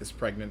be this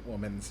pregnant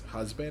woman's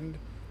husband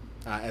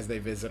as they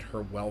visit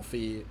her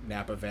wealthy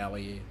Napa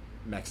Valley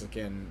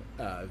Mexican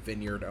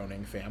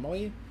vineyard-owning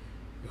family,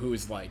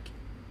 who's like...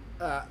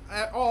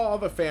 all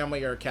the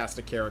family are a cast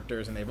of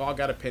characters, and they've all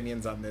got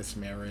opinions on this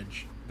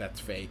marriage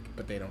that's fake,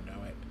 but they don't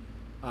know it.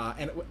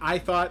 I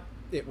thought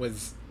it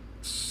was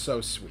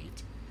so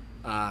sweet.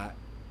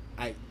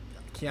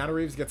 Keanu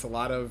Reeves gets a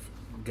lot of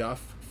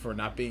guff for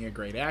not being a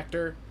great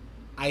actor.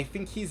 I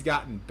think he's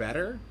gotten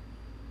better,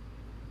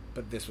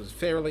 but this was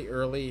fairly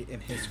early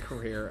in his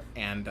career,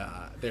 and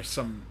there's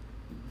some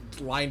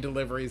line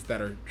deliveries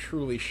that are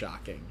truly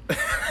shocking.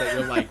 That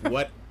you're like,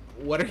 what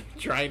are you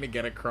trying to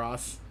get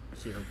across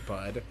here,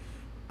 bud?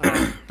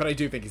 But I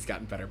do think he's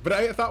gotten better. But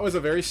I thought it was a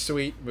very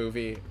sweet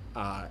movie,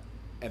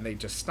 and they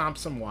just stomp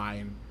some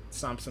wine,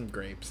 stomp some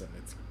grapes, and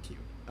it's cute.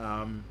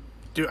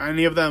 Do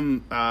any of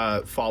them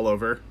fall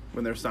over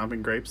when they're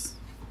stomping grapes?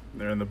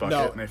 They're in the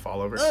bucket and they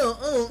fall over.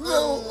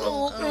 Oh,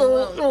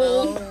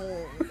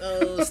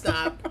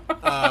 stop.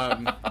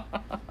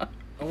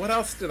 What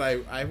else did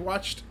I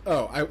watched?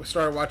 Oh, I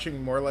started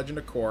watching more Legend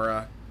of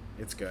Korra.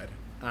 It's good.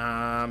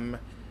 Wow,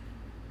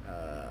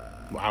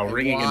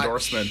 ringing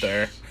endorsement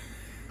there.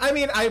 I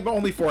mean, I'm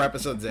only 4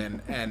 episodes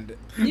in, and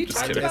you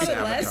talked about it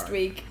last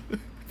week.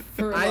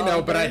 I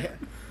know, but I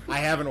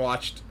haven't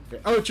watched.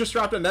 Oh, it just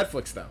dropped on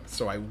Netflix though,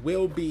 so I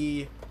will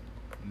be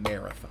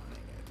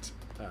marathoning it.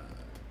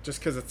 Just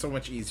because it's so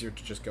much easier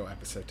to just go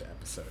episode to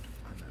episode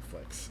on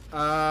Netflix.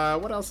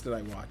 What else did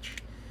I watch?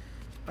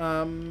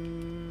 I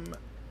don't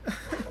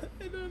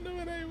know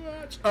what I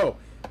watched. Oh,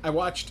 I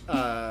watched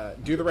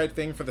Do the Right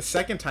Thing for the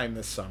second time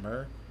this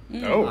summer.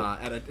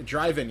 At a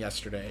drive-in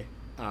yesterday,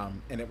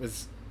 and it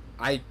was,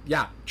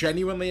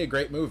 genuinely a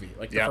great movie.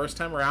 Like the first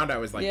time around, I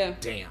was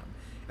like, damn,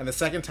 and the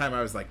second time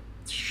I was like,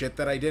 shit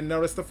that I didn't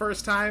notice the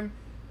first time,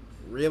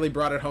 really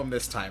brought it home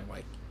this time.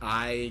 Like,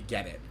 I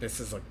get it. This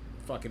is a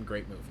fucking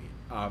great movie.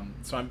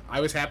 So I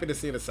was happy to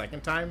see it a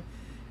second time,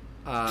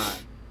 and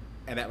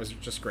that was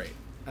just great.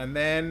 And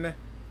then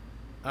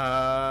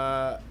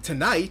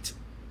tonight,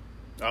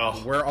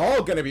 we're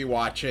all going to be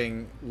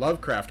watching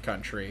Lovecraft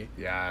Country.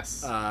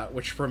 Yes.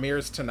 Which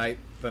premieres tonight,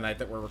 the night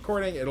that we're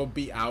recording. It'll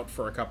be out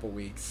for a couple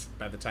weeks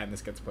by the time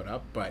this gets put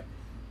up, but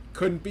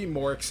couldn't be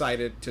more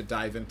excited to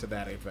dive into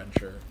that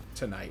adventure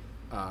tonight.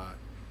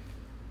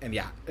 And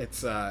yeah,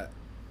 it's going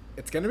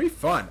to be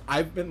fun.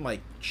 I've been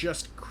like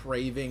just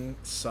craving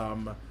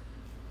some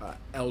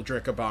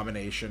Eldritch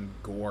abomination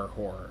gore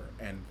horror,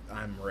 and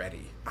I'm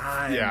ready.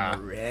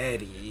 I'm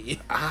ready.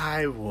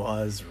 I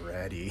was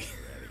ready.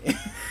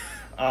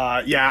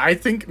 I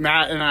think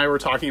Matt and I were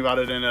talking about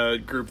it in a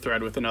group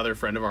thread with another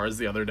friend of ours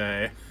the other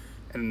day,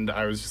 and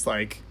I was just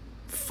like,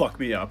 fuck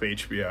me up,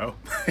 HBO.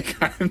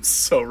 Like, I'm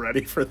so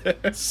ready for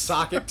this.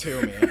 Sock it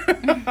to me.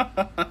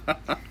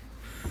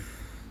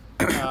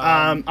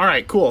 All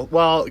right, cool.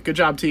 Well, good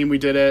job, team. We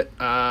did it.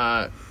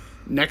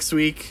 Next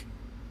week,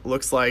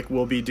 looks like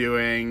we'll be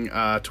doing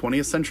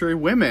 20th Century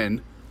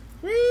Women.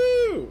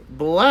 Woo!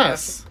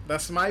 Bless.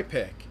 That's my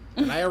pick.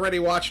 And I already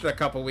watched it a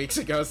couple weeks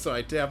ago, so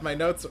I have my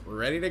notes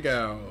ready to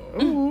go.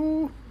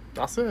 Ooh,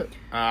 that's it.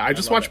 I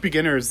just watched it.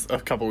 Beginners a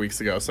couple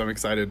weeks ago, so I'm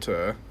excited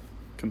to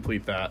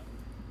complete that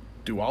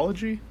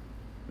duology.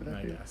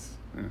 I guess.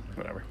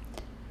 Whatever.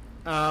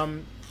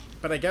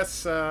 But I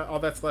guess all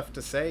that's left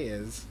to say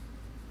is,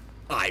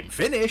 I'm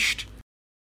finished.